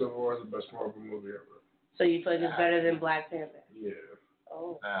 Civil War is the best Marvel movie ever. So you feel like it's better than Black Panther? Yeah.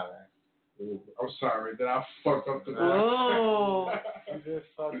 Oh. Nah, man. I'm sorry. Did I fuck up the Oh. You just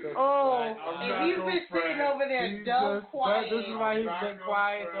fucked up. Oh. And you've been sitting over there dumb quiet. This is why he's been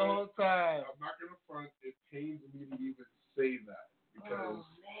quiet the whole time. I'm not going to front. It pains me to even say that. Because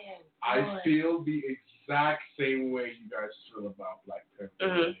man, I feel the exact same way you guys feel about Black Panther.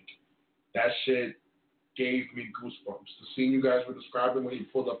 Mm-hmm. That shit gave me goosebumps. The scene you guys were describing when he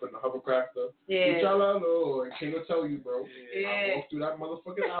pulled up in the hovercraft, yeah. Uchalalo, I came to tell you, bro. Yeah. I walked through that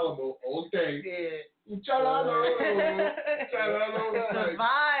motherfucking Alamo all day. Yeah. Uchalalo, Uchalalo. It's a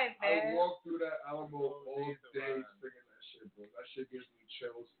vibe, man. I walked through that Alamo all day singing that shit, bro. That shit gives me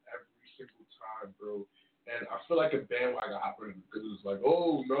chills every single time, bro. And I feel like a bandwagon hopper because it's like,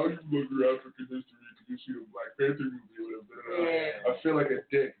 oh, now you love your African history because you see the Black Panther movie or whatever. Yeah. I feel like a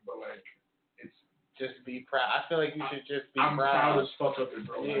dick, but like, it's just be proud. I feel like you should just be I'm proud proud. as fuck of it,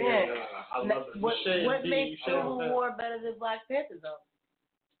 bro. Yeah. I love it. What makes Civil War better than Black Panther, though?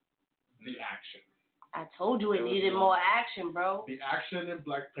 The action. I told you it needed more action, bro. The action in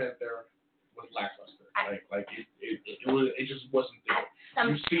Black Panther was lackluster. It just wasn't there.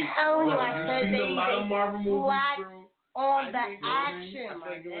 I'm telling you, I said a lot of Marvel movies, bro. On the action,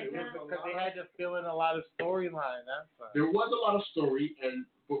 I think it was because they had to fill in a lot of storyline. That's fine. There was a lot of story,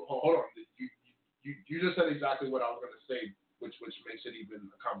 but hold on. You just said exactly what I was going to say, which makes it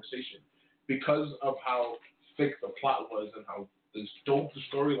even a conversation. Because of how thick the plot was and how dope the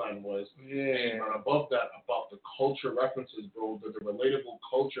storyline was, and above that, about the culture references, bro, the relatable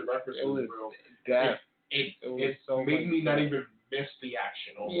culture references, bro. It It made me not even missed the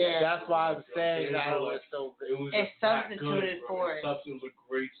action. Almost. Yeah. That's why I'm saying It that was was so good. It was It just that substituted good, for bro. It was a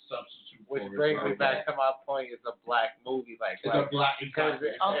great substitute. Which for brings it, me bro. back to my point. It's a black movie, like It's a black. because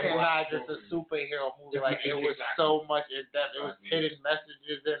Exactly. Okay. it's not just a superhero movie. Like it was so much in depth. It was hidden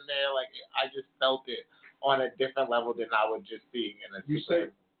messages in there. Like I just felt it on a different level than I would just see in a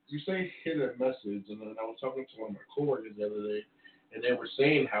superhero. You say hidden message, and then I was talking to one of my coworkers the other day, and they were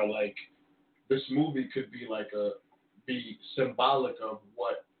saying how like this movie could be like be symbolic of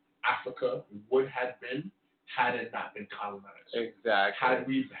what Africa would have been had it not been colonized.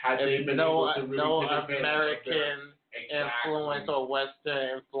 Exactly. Had they been no able to really no take advantage of American their- influence or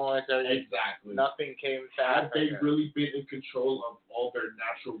Western influence or exactly. nothing came to Had they Africa. really been in control of all their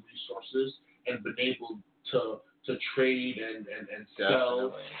natural resources and been able to trade and sell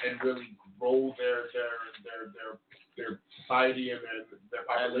Definitely. and really grow their society and their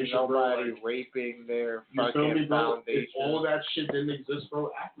population, and nobody bro, like, raping their you feel me, fucking bro? foundation. If all that shit didn't exist, bro,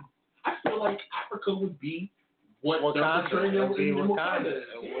 I feel like Africa would be what they're portraying in Wakanda.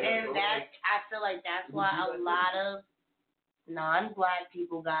 And that's, I feel like that's why a lot of non-black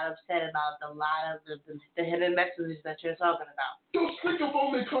people got upset about a lot of the hidden messages that you're talking about. Don't speak of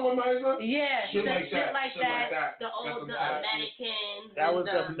only colonizer. Yeah, Shit the like shit that, like shit like that. that. The That's old, what the I'm Americans. That was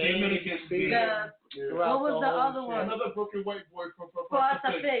the main Dominicans, theme what was the other whole one? Another broken white boy from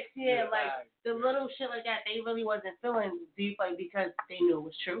Fix, yeah, like the little shit like that. They really wasn't feeling deep, like because they knew it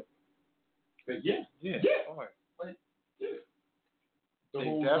was true. But yeah. Like, yeah. They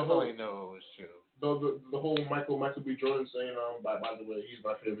definitely know it was true. The whole Michael B. Jordan saying, by the way, he's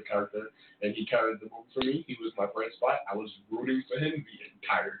my favorite character, and he carried the movie for me. He was my bright spot. I was rooting for him the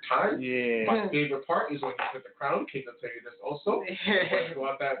entire time. Yeah. My favorite part is when he put the crown. King will tell you this also. Go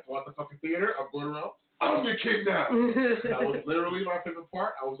out the fucking theater. I'm going around. I'm your king now. That was literally my favorite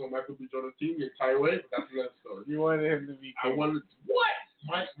part. I was on Michael B. Jordan's team the entire way, but that's another story. You wanted him to be king. I wanted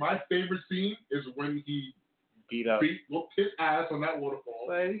what? My favorite scene is when he whooped his ass on that waterfall.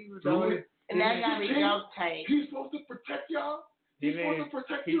 But he was and that got me jump tight. He's supposed to protect y'all. He's supposed to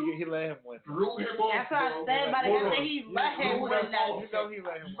protect you. He let him win. Threw him off. That's what I said, but I think he let him win that. You know he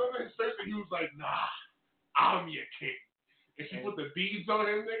let him You win. remember his face and he was like, nah, I'm your king. And she put the beads on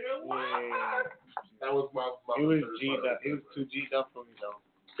him, nigga. What? Yeah. That was my He was G'd up. He was too G'd up for me though.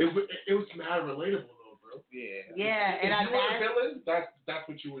 It was mad relatable though, bro. Yeah. Yeah, If and you were a villain, that's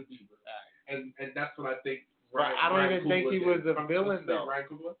what you would be, bro. And that's what I think. But I don't even think he was a villain though.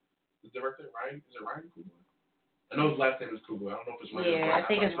 Ryan Coogler, the director. Ryan, is it Ryan Coogler? I know his last name is Coogler. I don't know if it's Ryan. Yeah, I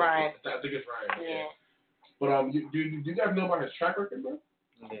think it's Ryan. I think it's Ryan. Yeah. But do you guys know about his track record, bro?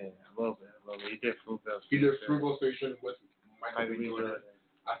 Yeah, a little bit. He did Fruitvale Station. He did Fruitvale Station with Michael B. Jordan.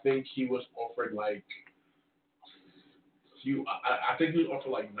 I think he was offered like I think he was offered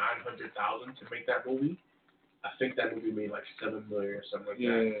like $900,000 to make that movie. I think that movie made like $7 million or something like that.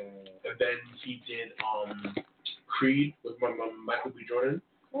 And then he did Creed with Michael B. Jordan.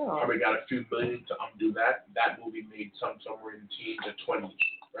 Oh. Probably got a few million to undo that. That movie made somewhere in the teens or 20s,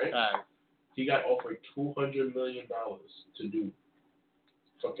 right? He got offered $200 million to do.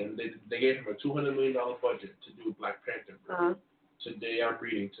 Fucking, they gave him a $200 million budget to do Black Panther. Uh-huh. Today I'm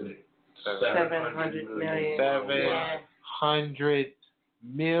reading today. $700 million. $700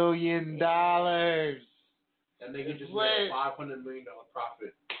 million. And they just made a $500 million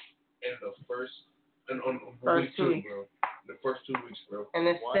profit in the first 2 weeks, bro. The first 2 weks, bro. And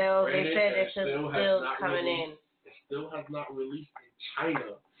it's still, they said it's still coming in. It still has not released in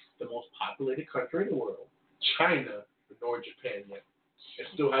China, the most populated country in the world. China, nor Japan yet. It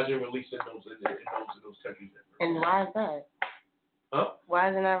still hasn't released in those countries yet. Bro. And why is that? Huh? Why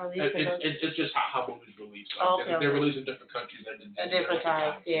is it not released? It's just how movies release. Okay. They're released in different countries at different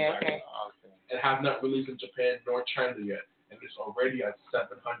times. Yeah, okay. It has not released in Japan nor China yet, and it's already at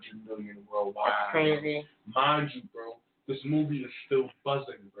 $700 million worldwide. That's crazy. Mind you, bro, this movie is still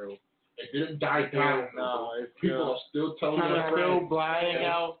buzzing, bro. It didn't die down. No, people are still telling their friends. Still buying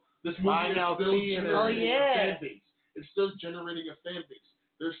out. This movie is still generating a fan base. It's still generating a fan base.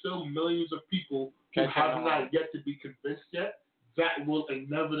 There's still millions of people who have not yet to be convinced yet that will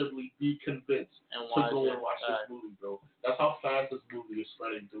inevitably be convinced to go and watch this movie, bro. That's how fast this movie is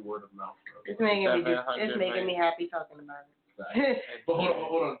spreading through word of mouth, bro. It's making me happy talking about it. But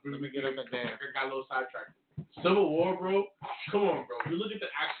hold on. Let me get up and dance. I got a little sidetracked. Civil War, bro. Come on, bro. You look at the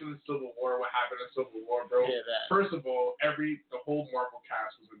action in Civil War. What happened in Civil War, bro? Yeah, first of all, the whole Marvel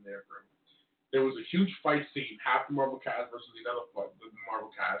cast was in there, bro. There was a huge fight scene, half the Marvel cast versus the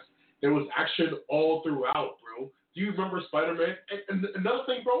Marvel cast. There was action all throughout, bro. Do you remember Spider-Man? And another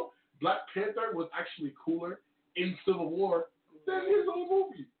thing, bro, Black Panther was actually cooler in Civil War than his own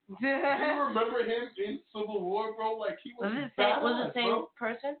movie. Do you remember him in Civil War, bro? Like he was. Was it the same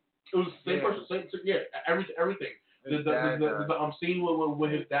person? It was the same person. Everything. The scene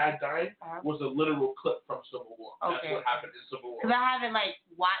when his dad died was a literal clip from Civil War. That's what happened in Civil War. Because I haven't like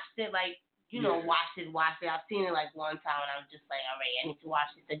watched it watched it. I've seen it like one time and I'm just like, all right, I need to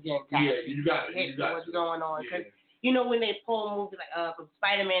watch this again. Yeah, you got it. You got what's going on? Because when they pull movies like from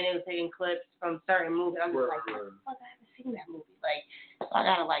Spider-Man, they were taking clips from certain movies. I'm just like, what the fuck? I haven't seen that movie. Like, so I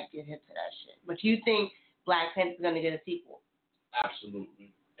gotta like get hip to that shit. But you think Black Panther's gonna get a sequel?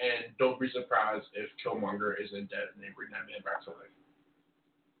 Absolutely. And don't be surprised if Killmonger isn't dead and they bring that man back to life.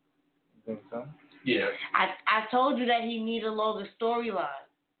 You think so? Yeah. I told you that he need a longer storyline.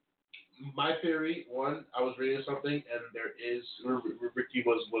 My theory, one, I was reading something and there is Ricky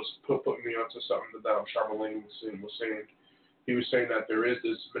was putting me onto something that Charlemagne was saying. He was saying that there is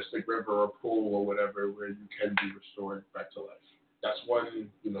this mystic river or pool or whatever where you can be restored back to life. That's one,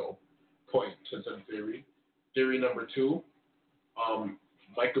 point to the theory. Theory number two,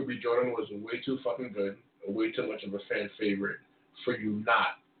 Michael B. Jordan was way too fucking good, way too much of a fan favorite for you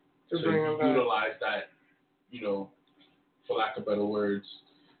not to utilize that, for lack of better words.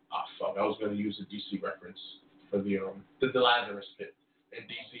 I was going to use a DC reference for the Lazarus Pit. In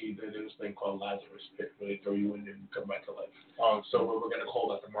DC, there's this thing called Lazarus Pit where they throw you in and come back to life. So we're going to call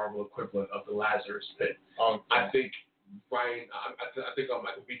that the Marvel equivalent of the Lazarus Pit. I think I think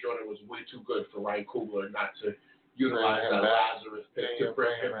Michael B. Jordan was way too good for Ryan Coogler not to utilize that Lazarus Pit to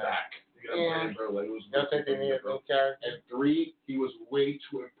bring him back. You know what I'm saying, bro? Like, it was I think they need a new character. And three, he was way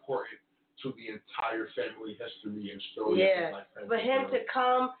too important to the entire family history and story of the Black Panther. For him to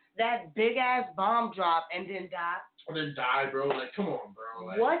come, that big ass bomb drop and then die. And then die, bro. Like, come on, bro.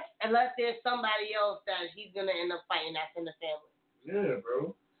 Like, what? Unless there's somebody else that he's gonna end up fighting that's in the family. Yeah,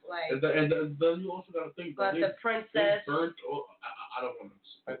 bro. Like, and then you also gotta think, bro. But the princess. They burnt. I don't want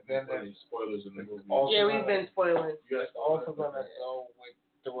to any spoilers in the movie. Yeah, we've been spoiling. You guys also gonna go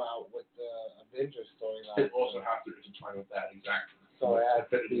throughout with the Avengers storyline. They also have to intertwine with that, exactly. So it has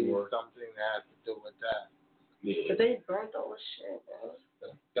to be something that has to do with that. Yeah. But they burnt all the shit, man.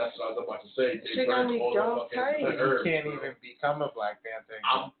 That's what I was about to say. They shit burnt got me all the fucking herbs. You can't even become a Black Panther.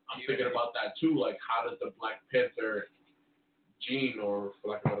 I'm thinking about that too. Like, how does the Black Panther gene, or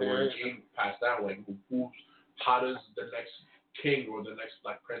for lack of another word, gene pass down? Like, how does the next king or the next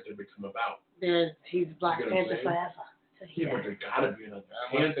Black Panther become about? He's Black Panther forever. So yeah, but there gotta be another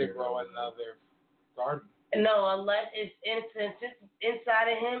Unless they grow another garden. No, unless it's inside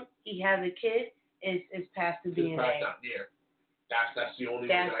of him, he has a kid. It's past the DNA. Yeah, that's the only.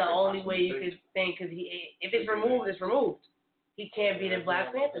 That's the only way you could think, because if it's removed, it's removed. He can't be the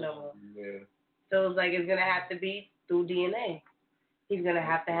Black Panther no more. Yeah. So it's like it's gonna have to be through DNA. He's gonna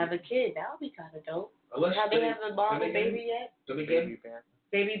have to have a kid. That would be kind of dope. Unless have they have a Marvel baby yet? Baby Panther.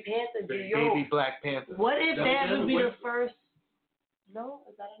 Baby Panther. Baby Black Panther. What if that would be the first? No,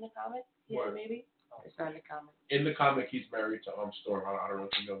 is that in the comic? Yeah, maybe. It's not in the comic. In the comic, he's married to Storm. I don't know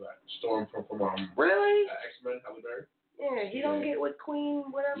if you know that. Storm from really? X-Men, Halle Berry. Yeah, he don't get with Queen,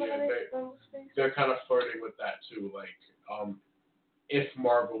 whatever that is. They're kind of flirting with that too. Like, if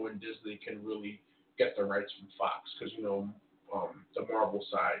Marvel and Disney can really get the rights from Fox, because the Marvel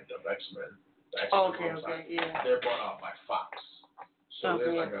side of X-Men, they're bought out by Fox. So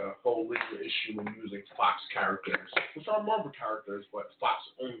there's like a whole legal issue in using Fox characters, which are Marvel characters, but Fox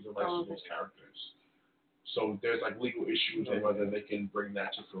owns the rights to those characters. So there's like legal issues on whether they can bring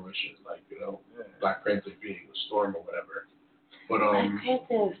that to fruition, like Black Panther being a Storm or whatever. But Black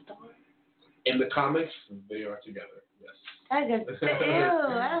Panther and Storm. In the comics, they are together. Yes. I don't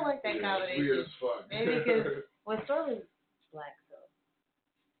like that combination. It's weird as fuck. Maybe because Storm is black, so.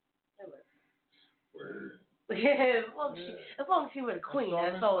 Word. Yeah, as long as she was a queen,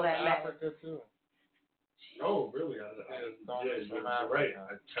 that's all that matters. Oh, really? You're right.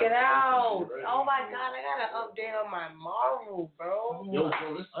 Get out! Oh my God, I gotta update on my Marvel, bro. Yo,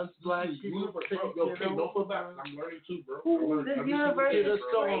 this Black universe, bro. Yo, okay, don't feel bad. I'm learning too, bro. This universe is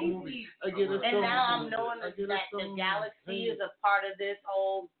crazy. And now I'm knowing that the galaxy is a part of this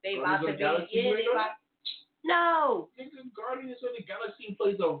whole. They about to be. No. Guardians of the Galaxy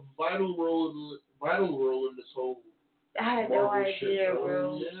plays a vital role in this whole. I had no idea,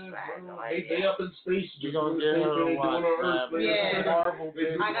 bro. Yeah, I had no idea. They up in space. You gonna get her to watch Marvel. I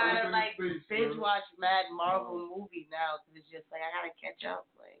gotta binge watch Mad Marvel movies now, because it's just like I gotta catch up.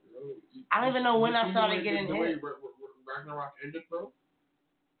 Like I don't even know when I started getting hit. Ragnarok ended, bro.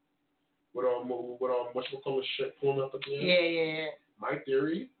 With whatchamacallit shit pulling up at the end. Yeah. My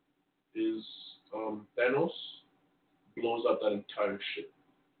theory is Thanos blows up that entire shit.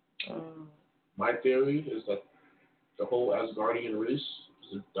 My theory is that the whole Asgardian race is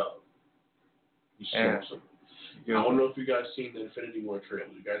a dub. He's Yeah. awesome. I don't know if you guys seen the Infinity War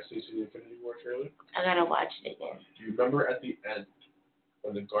trailer. You guys seen the Infinity War trailer? I gotta watch it again. Do you remember at the end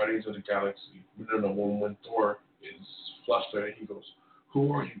when the Guardians of the Galaxy, when Thor is flustered and he goes,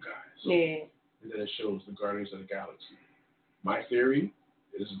 "Who are you guys?" Yeah. And then it shows the Guardians of the Galaxy. My theory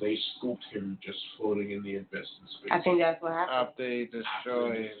is they scooped him just floating in the abyss in space. I think that's what happened. After they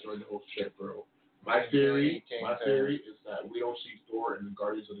destroyed the whole shit, bro. My theory is that we don't see Thor in the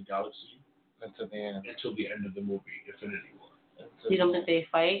Guardians of the Galaxy until the end of the movie, Infinity War. You don't think they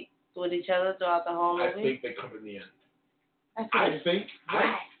fight with each other throughout the whole movie? I think they come in the end. I think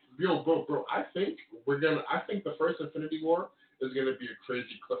the first Infinity War is gonna be a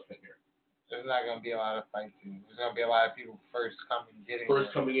crazy cliffhanger. There's not gonna be a lot of fight scenes. There's gonna be a lot of people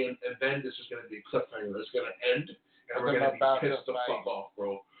coming in, and then this is gonna be a cliffhanger. It's gonna end, and we're gonna be pissed the fuck off,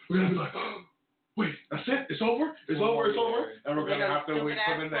 bro. We're gonna be like, wait, that's it? It's over? It's over, and we're gonna have to wait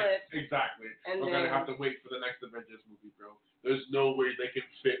for the next. Exactly. We're gonna have to wait for the next Avengers movie, bro. There's no way they can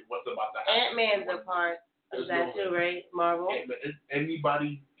fit what's about to happen. Ant-Man's a part of that too, right? Marvel.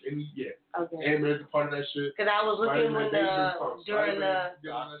 Anybody. Okay. Ant-Man's a part of that shit. Because I was looking during the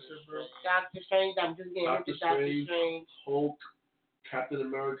Doctor Strange. I'm just getting into Doctor Strange. Hulk, Captain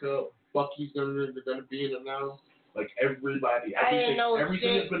America, Bucky's gonna be in it now. Like everybody,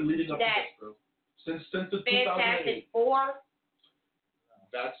 everything has been leading up to this, bro. Since the 2008. Fantastic Four.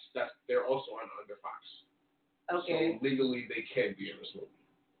 That's they're also under Fox. Okay. So legally they can't be in this movie.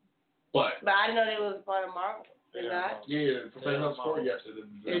 But I didn't know they was a part of Marvel. They're not? Yeah, Professional Sport, yes.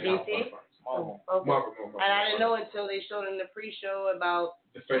 They're DC? Marvel. Okay. Marvel. And I didn't know until they showed in the pre-show about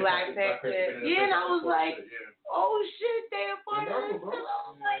Black Panther. Yeah, and I was like, oh shit, they're a part of this. I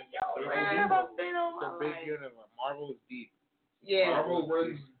was like, yo, man, I've been on my life. Big universe. Marvel is deep. Yeah. Marvel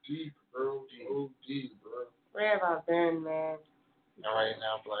runs deep, bro. So deep, bro. Where have I been, man? And right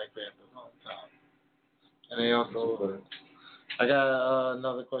now, Black Panther's on top. And they also, I got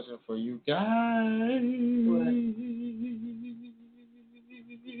another question for you guys. What?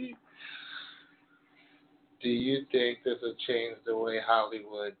 Do you think this will change the way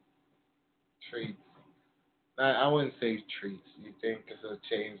Hollywood treats? I wouldn't say treats. You think this will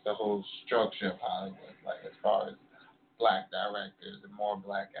change the whole structure of Hollywood, like as far as black directors and more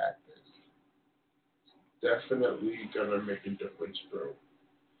black actors? Definitely gonna make a difference, bro.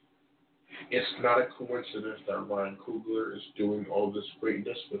 It's not a coincidence that Ryan Coogler is doing all this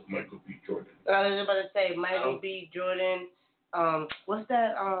greatness with Michael B. Jordan. I was about to say Michael B. Jordan. What's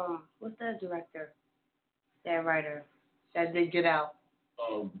that director? That writer that did Get Out.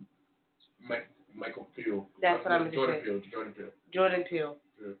 Michael Peele. That's what I'm going to say. Jordan Peele.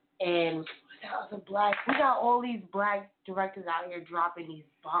 Yeah. And we got all these black directors out here dropping these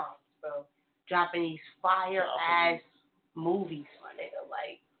bombs, bro. Dropping these fire-ass movies, my nigga.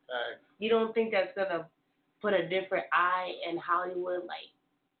 Like, you don't think that's going to put a different eye in Hollywood? Like,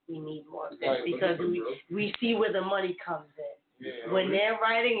 we need more of this because we see where the money comes in. Yeah, when they're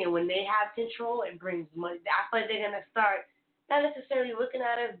writing and when they have control, it brings money. I feel like they're going to start not necessarily looking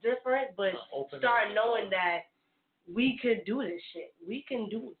at us different, but start knowing that we could do this shit. We can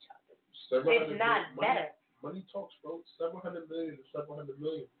do each other. It's not better. Money talks, bro. $700 million to $700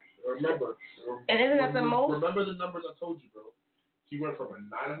 million. Remember. And isn't that the most? Remember the numbers I told you, bro. He went from a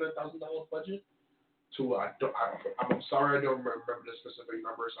 $900,000 budget to I'm sorry I don't remember the specific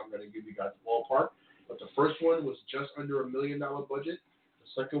numbers. So I'm going to give you guys the ballpark. But the first one was just under $1 million budget. The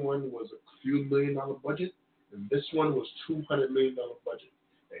second one was a few $1 million budget. And this one was $200 million budget.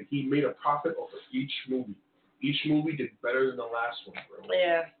 And he made a profit off of each movie. Each movie did better than the last one, bro.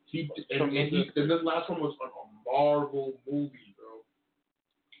 Yeah. And this last one was a Marvel movie, bro.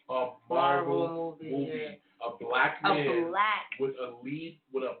 A Marvel movie. Yeah. A black man with a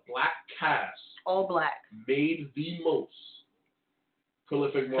black cast. All black. Made the most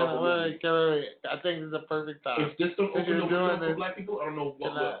prolific Marvel movie. Wait. I think this is a perfect time. If this don't open the window for black people, I don't know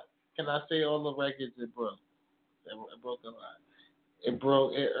what will. Can I say all the records it broke? It broke a lot. It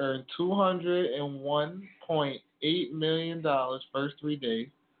earned $201.8 million first 3 days,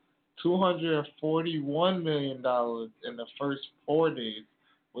 $241 million in the first 4 days,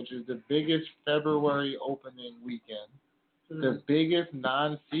 which is the biggest February opening weekend, the biggest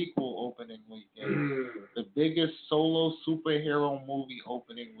non-sequel opening weekend, the biggest solo superhero movie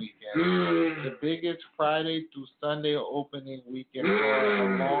opening weekend, the biggest Friday through Sunday opening weekend for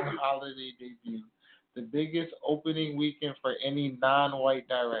a long holiday debut, the biggest opening weekend for any non-white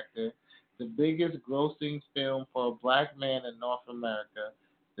director, the biggest grossing film for a black man in North America,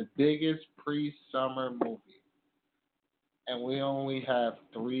 the biggest pre-summer movie. And we only have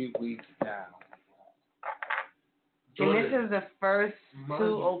 3 weeks now. And this is the first Mind 2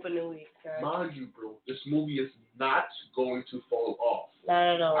 you- opening weeks, guys. Mind you, bro, this movie is not going to fall off.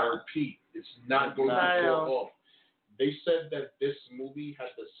 Not at all. I repeat, it's not going Not to at fall all. off. They said that this movie had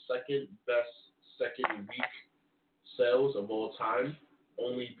the second best second week sales of all time,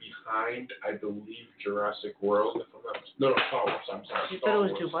 only behind, I believe, Jurassic World. If I'm not, no, Star Wars. I'm sorry. You Star thought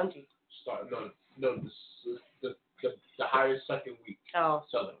it was Wars. Jumanji. The highest second week Oh.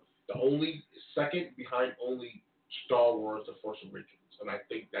 selling. The only second behind only Star Wars: The Force Awakens, and I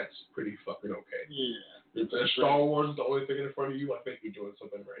think that's pretty fucking okay. Yeah. If Star Wars is the only thing in front of you, I think you're doing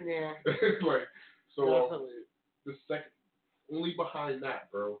something right. Yeah. Like, so Definitely. the second, only behind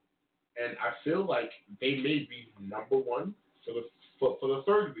that, bro. And I feel like they may be number one for the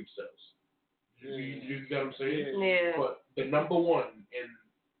third week sales. You get what I'm saying? Yeah. But the number one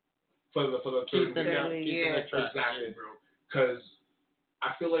for the third Keeping week. the track. Exactly, bro. Because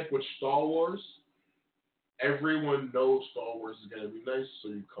I feel like with Star Wars, everyone knows Star Wars is gonna be nice, so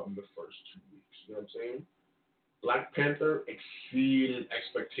you come the first 2 weeks. You know what I'm saying? Black Panther exceeded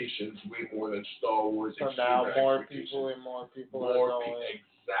expectations way more than Star Wars. So exceeded now their more expectations. people and more people More are people, going.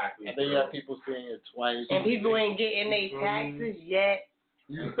 exactly. And then you bro. have people seeing it twice. And people ain't getting their taxes yet.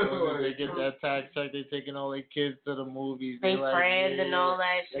 As soon as they get that tax check, they taking all their kids to the movies. They They're like, friends yeah, and all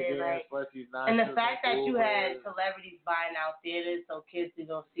that they shit. getting Like, slushies, and the nachos, fact that you had Ubers. celebrities buying out theaters so kids could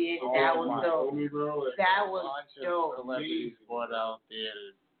go see it, Oh that was my dope. Homie, bro, like, That A was bunch of dope. celebrities bought out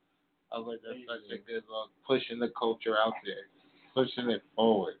theaters. I was like, that's such a good look. Pushing the culture out there. Pushing it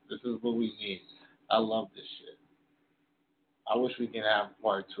forward. This is what we need. I love this shit. I wish we can have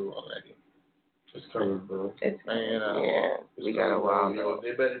part 2 already. it's coming, bro. It's Man, yeah, we got a while. Yo,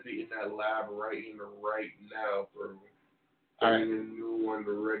 they better be in that lab writing right now, bro. All right. Getting a new one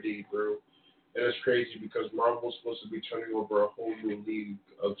ready, bro. And it's crazy because Marvel's supposed to be turning over a whole new league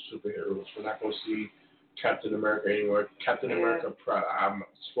of superheroes. We're not going to see Captain America anymore. Captain America,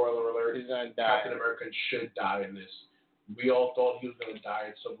 spoiler alert, He's gonna die. Captain America should die in this. We all thought he was going to die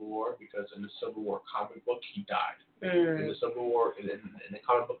in Civil War because in the Civil War comic book, he died. In the Civil War, in the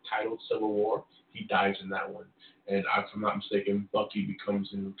comic book titled Civil War, he dies in that one. And if I'm not mistaken, Bucky becomes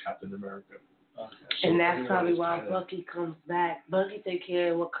the new Captain America. And that's probably why kinda, Bucky comes back. Bucky take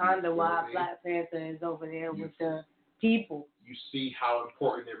care of Wakanda while Black Panther is over there with the people. You see how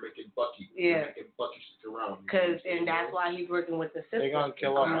important they're making Bucky. Yeah. They're making Bucky stick around. And that's why he's working with the sister. They're gonna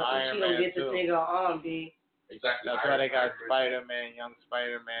kill off Iron She gonna Man get this too. nigga on, B. Exactly. That's why they got Spider-Man, young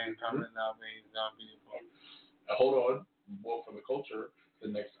Spider-Man coming up, and he's gonna be. Hold on. Well, for the culture, the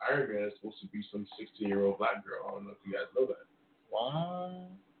next Iron Man is supposed to be some 16-year-old black girl. I don't know if you guys know that.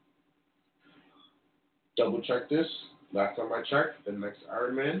 What? Double check this. Last time I checked, the next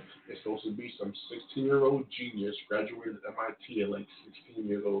Iron Man is supposed to be some 16-year-old genius, graduated MIT at like 16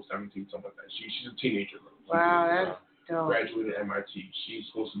 years old, 17, something like that. She's a teenager. Bro. Wow, that's dope. Graduated MIT. She's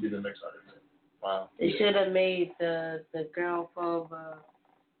supposed to be the next Iron Man. Wow. They should have made the girl from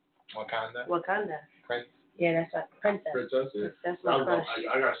Wakanda. Wakanda. Prince. Yeah, that's right. Princess. Princess, yeah. That's my crush.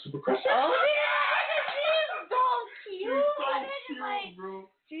 I got a super crush. Oh yeah, she's so cute. bro.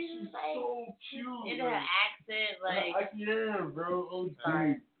 She's She's like so cute. in her accent, like yeah, bro. Oh,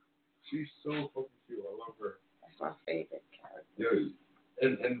 Sorry. dude. She's so fucking cute. I love her. that's my favorite character. Yeah,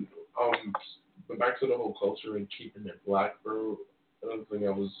 and but back to the whole culture and keeping it black, bro. Another thing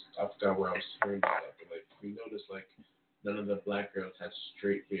I forgot where I was hearing about that, but like we noticed like none of the black girls had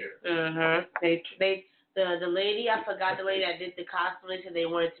straight hair. The lady, I forgot the lady that did the cosplaying, they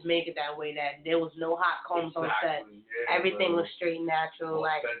wanted to make it that way, that there was no hot combs on set. Yeah, Everything bro. was straight, natural,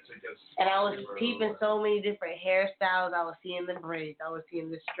 like. Authentic as And I was fuck, bro. peeping so many different hairstyles. I was seeing the braids. I was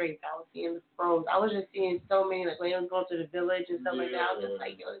seeing the straights. I was seeing the fros. I was just seeing so many, like when I was going to the village and stuff like that. I was just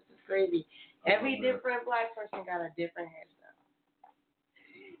like, yo, this is crazy. Every different black person got a different hairstyle.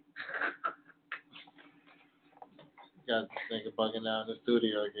 Got this nigga bugging out in the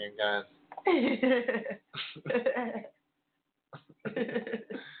studio again, guys.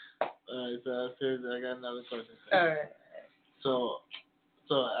 Alright, so I got another question. Alright. So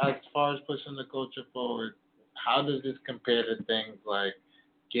as far as pushing the culture forward, how does this compare to things like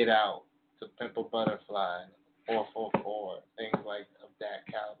Get Out, To Pimp a Butterfly, 444, things like of that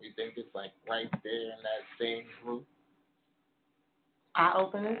caliber? You think it's like right there in that same group? Eye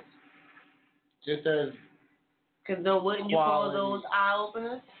openers? Just as Because wouldn't you call Quality. those eye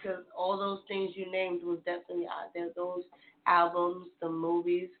openers? Because all those things you named was definitely out there. Those albums, the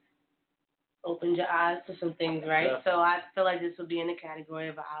movies, opened your eyes to some things, right? Definitely. So I feel like this would be in the category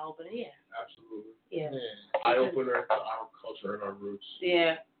of an eye opener. Yeah. Absolutely. Yeah. Eye opener to our culture and our roots.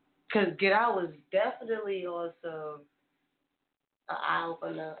 Yeah. Because Get Out was definitely also an eye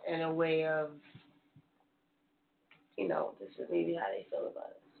opener in a way of, this is maybe how they feel about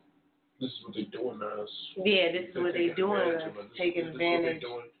us. This is what they're doing to us. Yeah, this is what they're doing to us, taking advantage. This is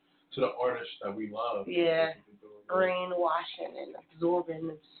what they're doing to the artists that we love. Yeah, brainwashing and absorbing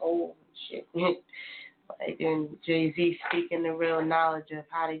the soul and shit. Like, and Jay-Z speaking the real knowledge of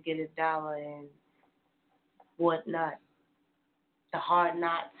how to get $1 and whatnot. The hard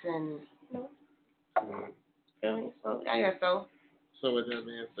knots and, feel me? So, I guess so. So with that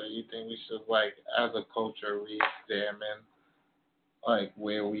being said, you think we should, like, as a culture, re-examine, like,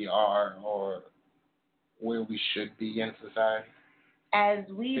 where we are or where we should be in society? As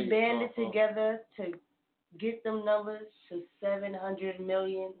we banded together to get them numbers to 700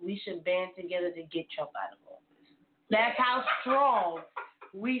 million, we should band together to get Trump out of office. That's how strong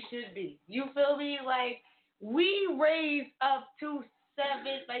we should be. You feel me? Like, we raised up to 7,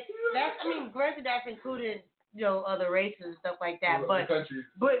 like, that's, granted that's included, other races and stuff like that,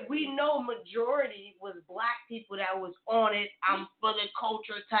 but we know majority was black people that was on it. I'm for the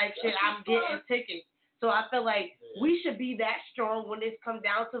culture type shit. I'm getting tickets. So I feel like we should be that strong when this comes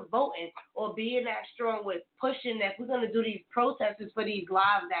down to voting, or being that strong with pushing that we're going to do these protesters for these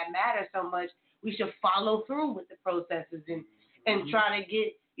lives that matter so much. We should follow through with the protesters and try to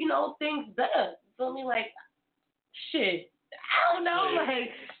get, things better. You feel me? Like, shit. I don't know.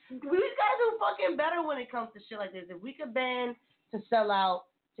 Like, we got to do fucking better when it comes to shit like this. If we could ban to sell out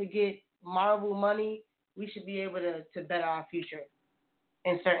to get Marvel money, we should be able to better our future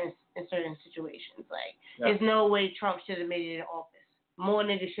in certain situations. Like, there's no way Trump should have made it in office. More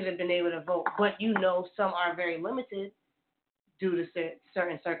niggas should have been able to vote. But some are very limited due to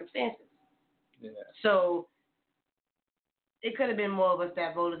certain circumstances. Yeah. So it could have been more of us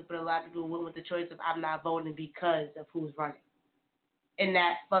that voted, but a lot of people went with the choice of I'm not voting because of who's running. And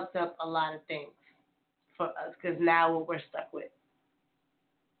that fucked up a lot of things for us, because now what we're stuck with.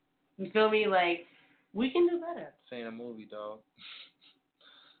 You feel me? Like, we can do better. This ain't a movie, dog.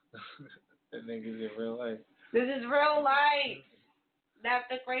 That nigga's in real life. This is real life. That's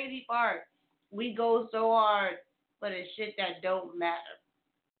the crazy part. We go so hard for the shit that don't matter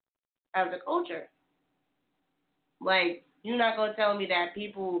as a culture. Like, you're not going to tell me that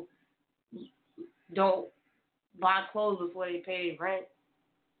people don't buy clothes before they pay their rent.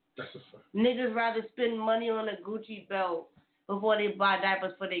 That's a fact. Niggas rather spend money on a Gucci belt before they buy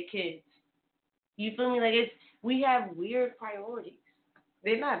diapers for their kids. You feel me? Like, we have weird priorities.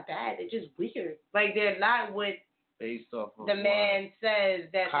 They're not bad. They're just weird. Like, they're not what based off of the man says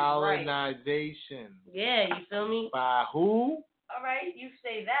that's right. Colonization. Yeah, you feel me? By who? All right, you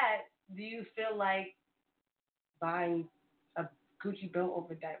say that. Do you feel like buying a Gucci belt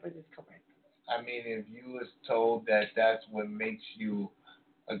over diapers is correct? I mean, if you was told that that's what makes you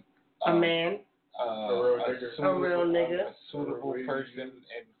a man, a real nigga, a suitable person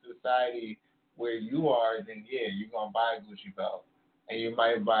in society where you are, then yeah, you're going to buy a Gucci belt. And you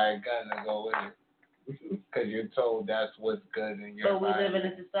might buy a gun and go with it. Because you're told that's what's good in your life. But we live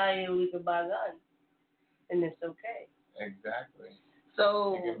in a society where we can buy guns. And it's okay. Exactly.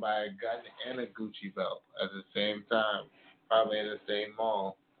 So you can buy a gun and a Gucci belt at the same time. Probably in the same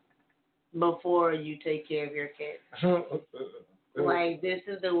mall. Before you take care of your kids. Like, this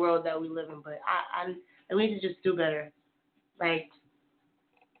is the world that we live in. But we need to just do better. Like,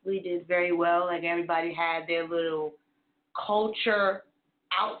 we did very well. Like, everybody had their little culture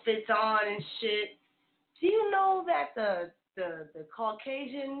outfits on and shit. Do you know that the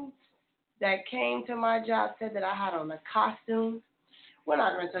Caucasians that came to my job said that I had on a costume? We're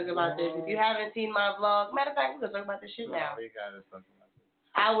not going to talk about this. If you haven't seen my vlog, matter of fact, we're going to talk about this shit now. We got to talk about this.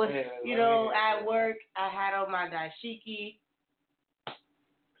 I was, at work, I had on my dashiki.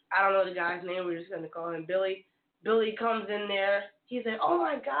 I don't know the guy's name. We're just going to call him Billy. Billy comes in there. He's like, oh,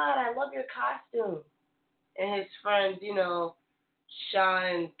 my God, I love your costume. And his friends, Sean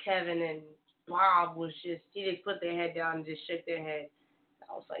and Kevin and Bob he just put their head down and just shook their head.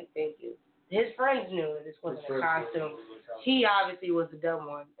 I was like, thank you. His friends knew that this wasn't a costume. He obviously was the dumb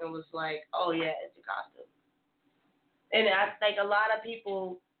one and was like, oh, yeah, it's a costume. And I think a lot of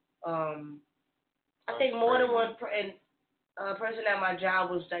people, I think more than one person at my job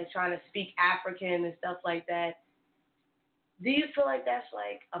was like trying to speak African and stuff like that. Do you feel like that's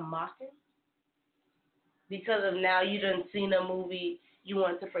like a mocking? Because of now you done seen a movie, you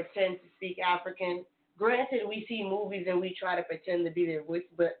want to pretend to speak African. Granted, we see movies and we try to pretend to be their voice,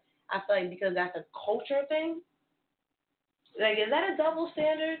 but I feel like because that's a culture thing, like, is that a double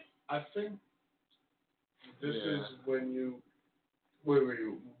standard? I think this is when you. What do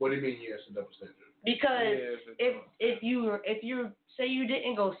you mean? Yes, a double standard. Because if you say you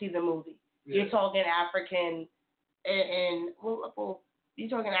didn't go see the movie, you're talking African, and you're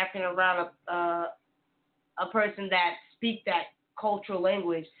talking African around a person that speak that cultural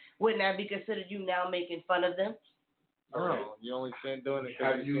language, wouldn't that be considered you now making fun of them? No, you only been doing it.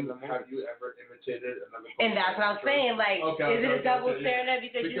 Have you ever imitated another? And that's what I'm saying. Like, is it a double standard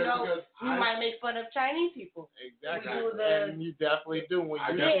because you might make fun of Chinese people? Exactly. And you definitely do. When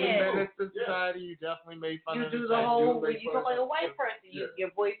you menace to society, you definitely make fun of. You do the whole. When you talk like a white person,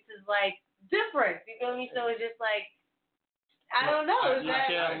 your voice is like different. You feel me? So it's just like, I don't know. You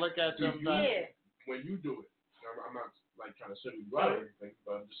can't look at them. When you do it, I'm not like trying to single you out or anything,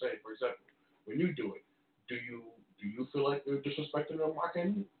 but I'm just saying. For example, when you do it, do you feel like you're disrespecting or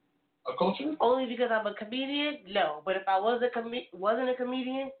mocking a culture? Only because I'm a comedian? No. But if I wasn't a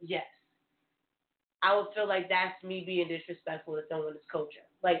comedian, yes. I would feel like that's me being disrespectful to someone's culture.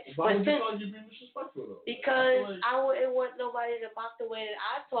 Like, why would you feel like you're being disrespectful though? Because I wouldn't want nobody to mock the way that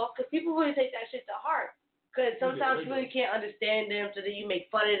I talk, because people really take that shit to heart. Because sometimes you really can't understand them, so then you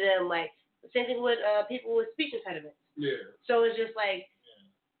make fun of them. Like, the same thing with people with speech impediments. Yeah. So it's just like,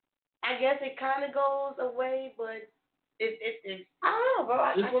 I guess it kind of goes away, but it's I don't know, bro.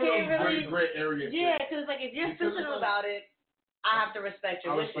 I can't really. Gray areas. Yeah, because like if you're sensitive about it, I have to respect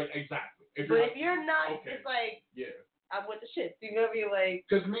your wishes. Exactly. But if you're not, it's like I'm with the shit. You know what I mean? Like,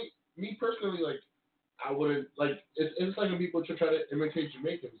 because me personally, like I wouldn't like it's like when people try to imitate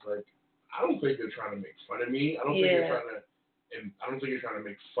Jamaicans. Like I don't think they're trying to make fun of me. I don't think you're trying to. And I don't think you're trying to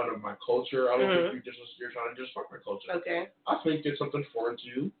make fun of my culture. I don't think you're trying to disrespect my culture. Okay. I think it's something foreign to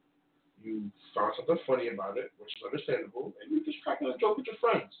you. You found something funny about it, which is understandable, and you just cracking a joke with your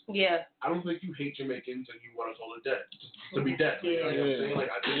friends. Yeah. I don't think you hate Jamaicans and you want us all to dead to be dead. You know what I'm saying?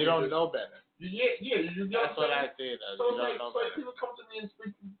 Like, I think you don't know better. Yeah, that's what I say. So people come to me and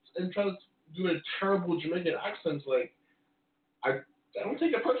speak and try to do a terrible Jamaican accents. Like, I don't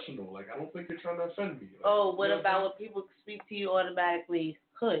take it personal. Like, I don't think you're trying to offend me. Like, what about when people speak to you automatically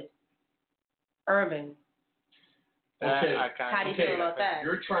hood, urban? Okay. How do you feel about that?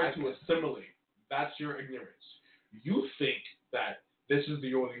 You're trying to assimilate. That's your ignorance. You think that this is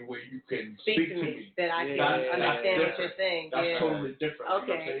the only way you can speak to me. That I can understand what you're saying. That's totally different. Okay. You know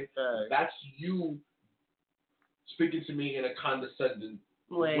what I'm saying? That's you speaking to me in a condescending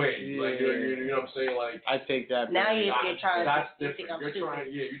way. Like, you know what I'm saying? Like, I take that. Now you're trying. That's different. You're trying.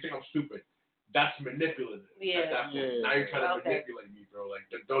 Yeah, you think I'm stupid. That's manipulative. Yeah. Now you're trying to manipulate me, bro. Like,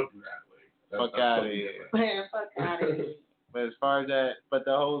 don't do that. Fuck out of here. Fuck out of here. But as far as that, but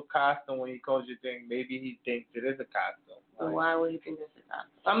the whole costume when he culture thing, maybe he thinks it is a costume. Well, why would you think it's a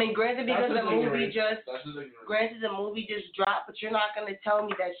costume? I mean, granted, because the movie just dropped, but you're not gonna tell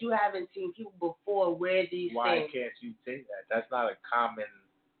me that you haven't seen people before wear these Why things. can't you say that? That's not a common.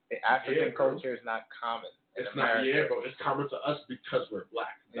 African culture is not common. It's not, but it's common to us because we're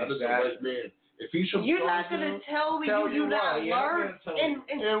black. That is a white man. If he should, you're not gonna tell me you do not learn in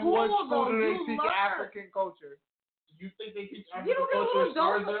what school. School do they teach African culture? You think they teach African culture in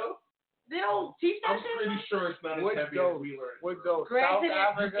Scarsdale? They don't teach that shit. I'm pretty sure it's not as heavy as we learned. What those? Granted,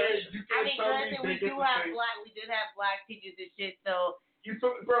 South Africa. Granted, we did have black teachers and shit. So you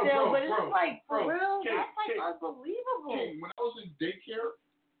feel, bro, but it's like for real. That's like unbelievable. When I was in daycare,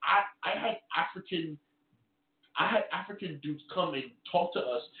 I had African dudes come and talk to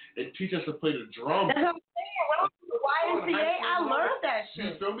us and teach us to play the drum. That's what I'm saying. When I was in YMCA, I learned that shit.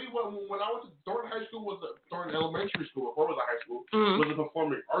 You feel me? When I was during high school, during elementary school, before it was a high school, was a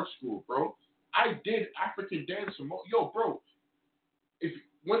performing arts school, bro. I did African dance. Yo, bro.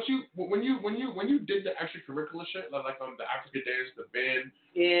 When you did the extracurricular shit, like the African dance, the band,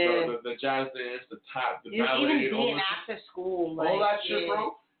 the jazz dance, the tap, the ballet, even being after school, all that shit,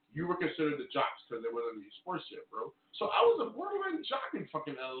 bro. You were considered the jocks because there wasn't any sports yet, bro. So I was a borderline jock in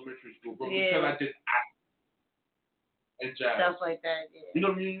fucking elementary school, bro, because I did act and jazz. Stuff like that, yeah. You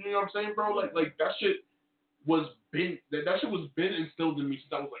know what I'm saying, bro? Like that shit was been instilled in me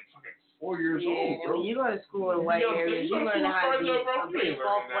since I was like fucking 4 years old, bro. I mean, you go to school in white areas, you learn how to be a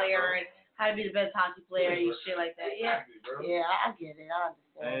baseball player and how to be the best hockey player and shit like that. Exactly, yeah, bro. Yeah, I get it. I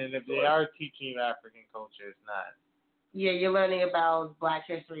understand. And if they are teaching you African culture, it's not. Yeah, you're learning about Black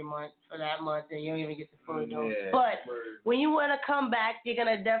History Month for that month, and you don't even get the full dose. Yeah. But when you want to come back, you're going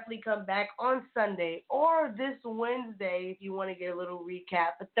to definitely come back on Sunday or this Wednesday if you want to get a little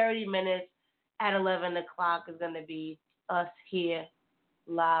recap. For 30 minutes at 11 o'clock is going to be us here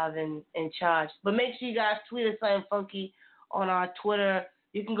live and in charge. But make sure you guys tweet us something funky on our Twitter.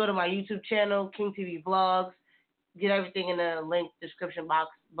 You can go to my YouTube channel, King TV Vlogs. Get everything in the link description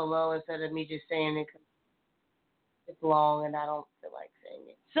box below instead of me just saying it. It's long and I don't feel like saying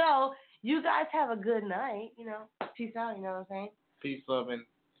it. So, you guys have a good night, Peace out, you know what I'm saying? Peace, love, and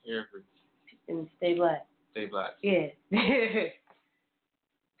air free. And stay black. Stay black. Yeah.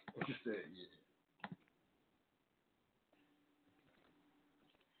 What you said, yeah.